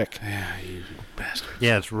coming up quick. Yeah, you bastard.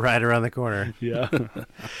 Yeah, it's right around the corner. Yeah.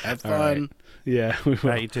 Have All fun. right. Yeah, we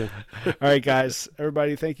will. Right, you too. All right, guys.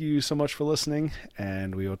 Everybody, thank you so much for listening,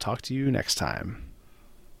 and we will talk to you next time.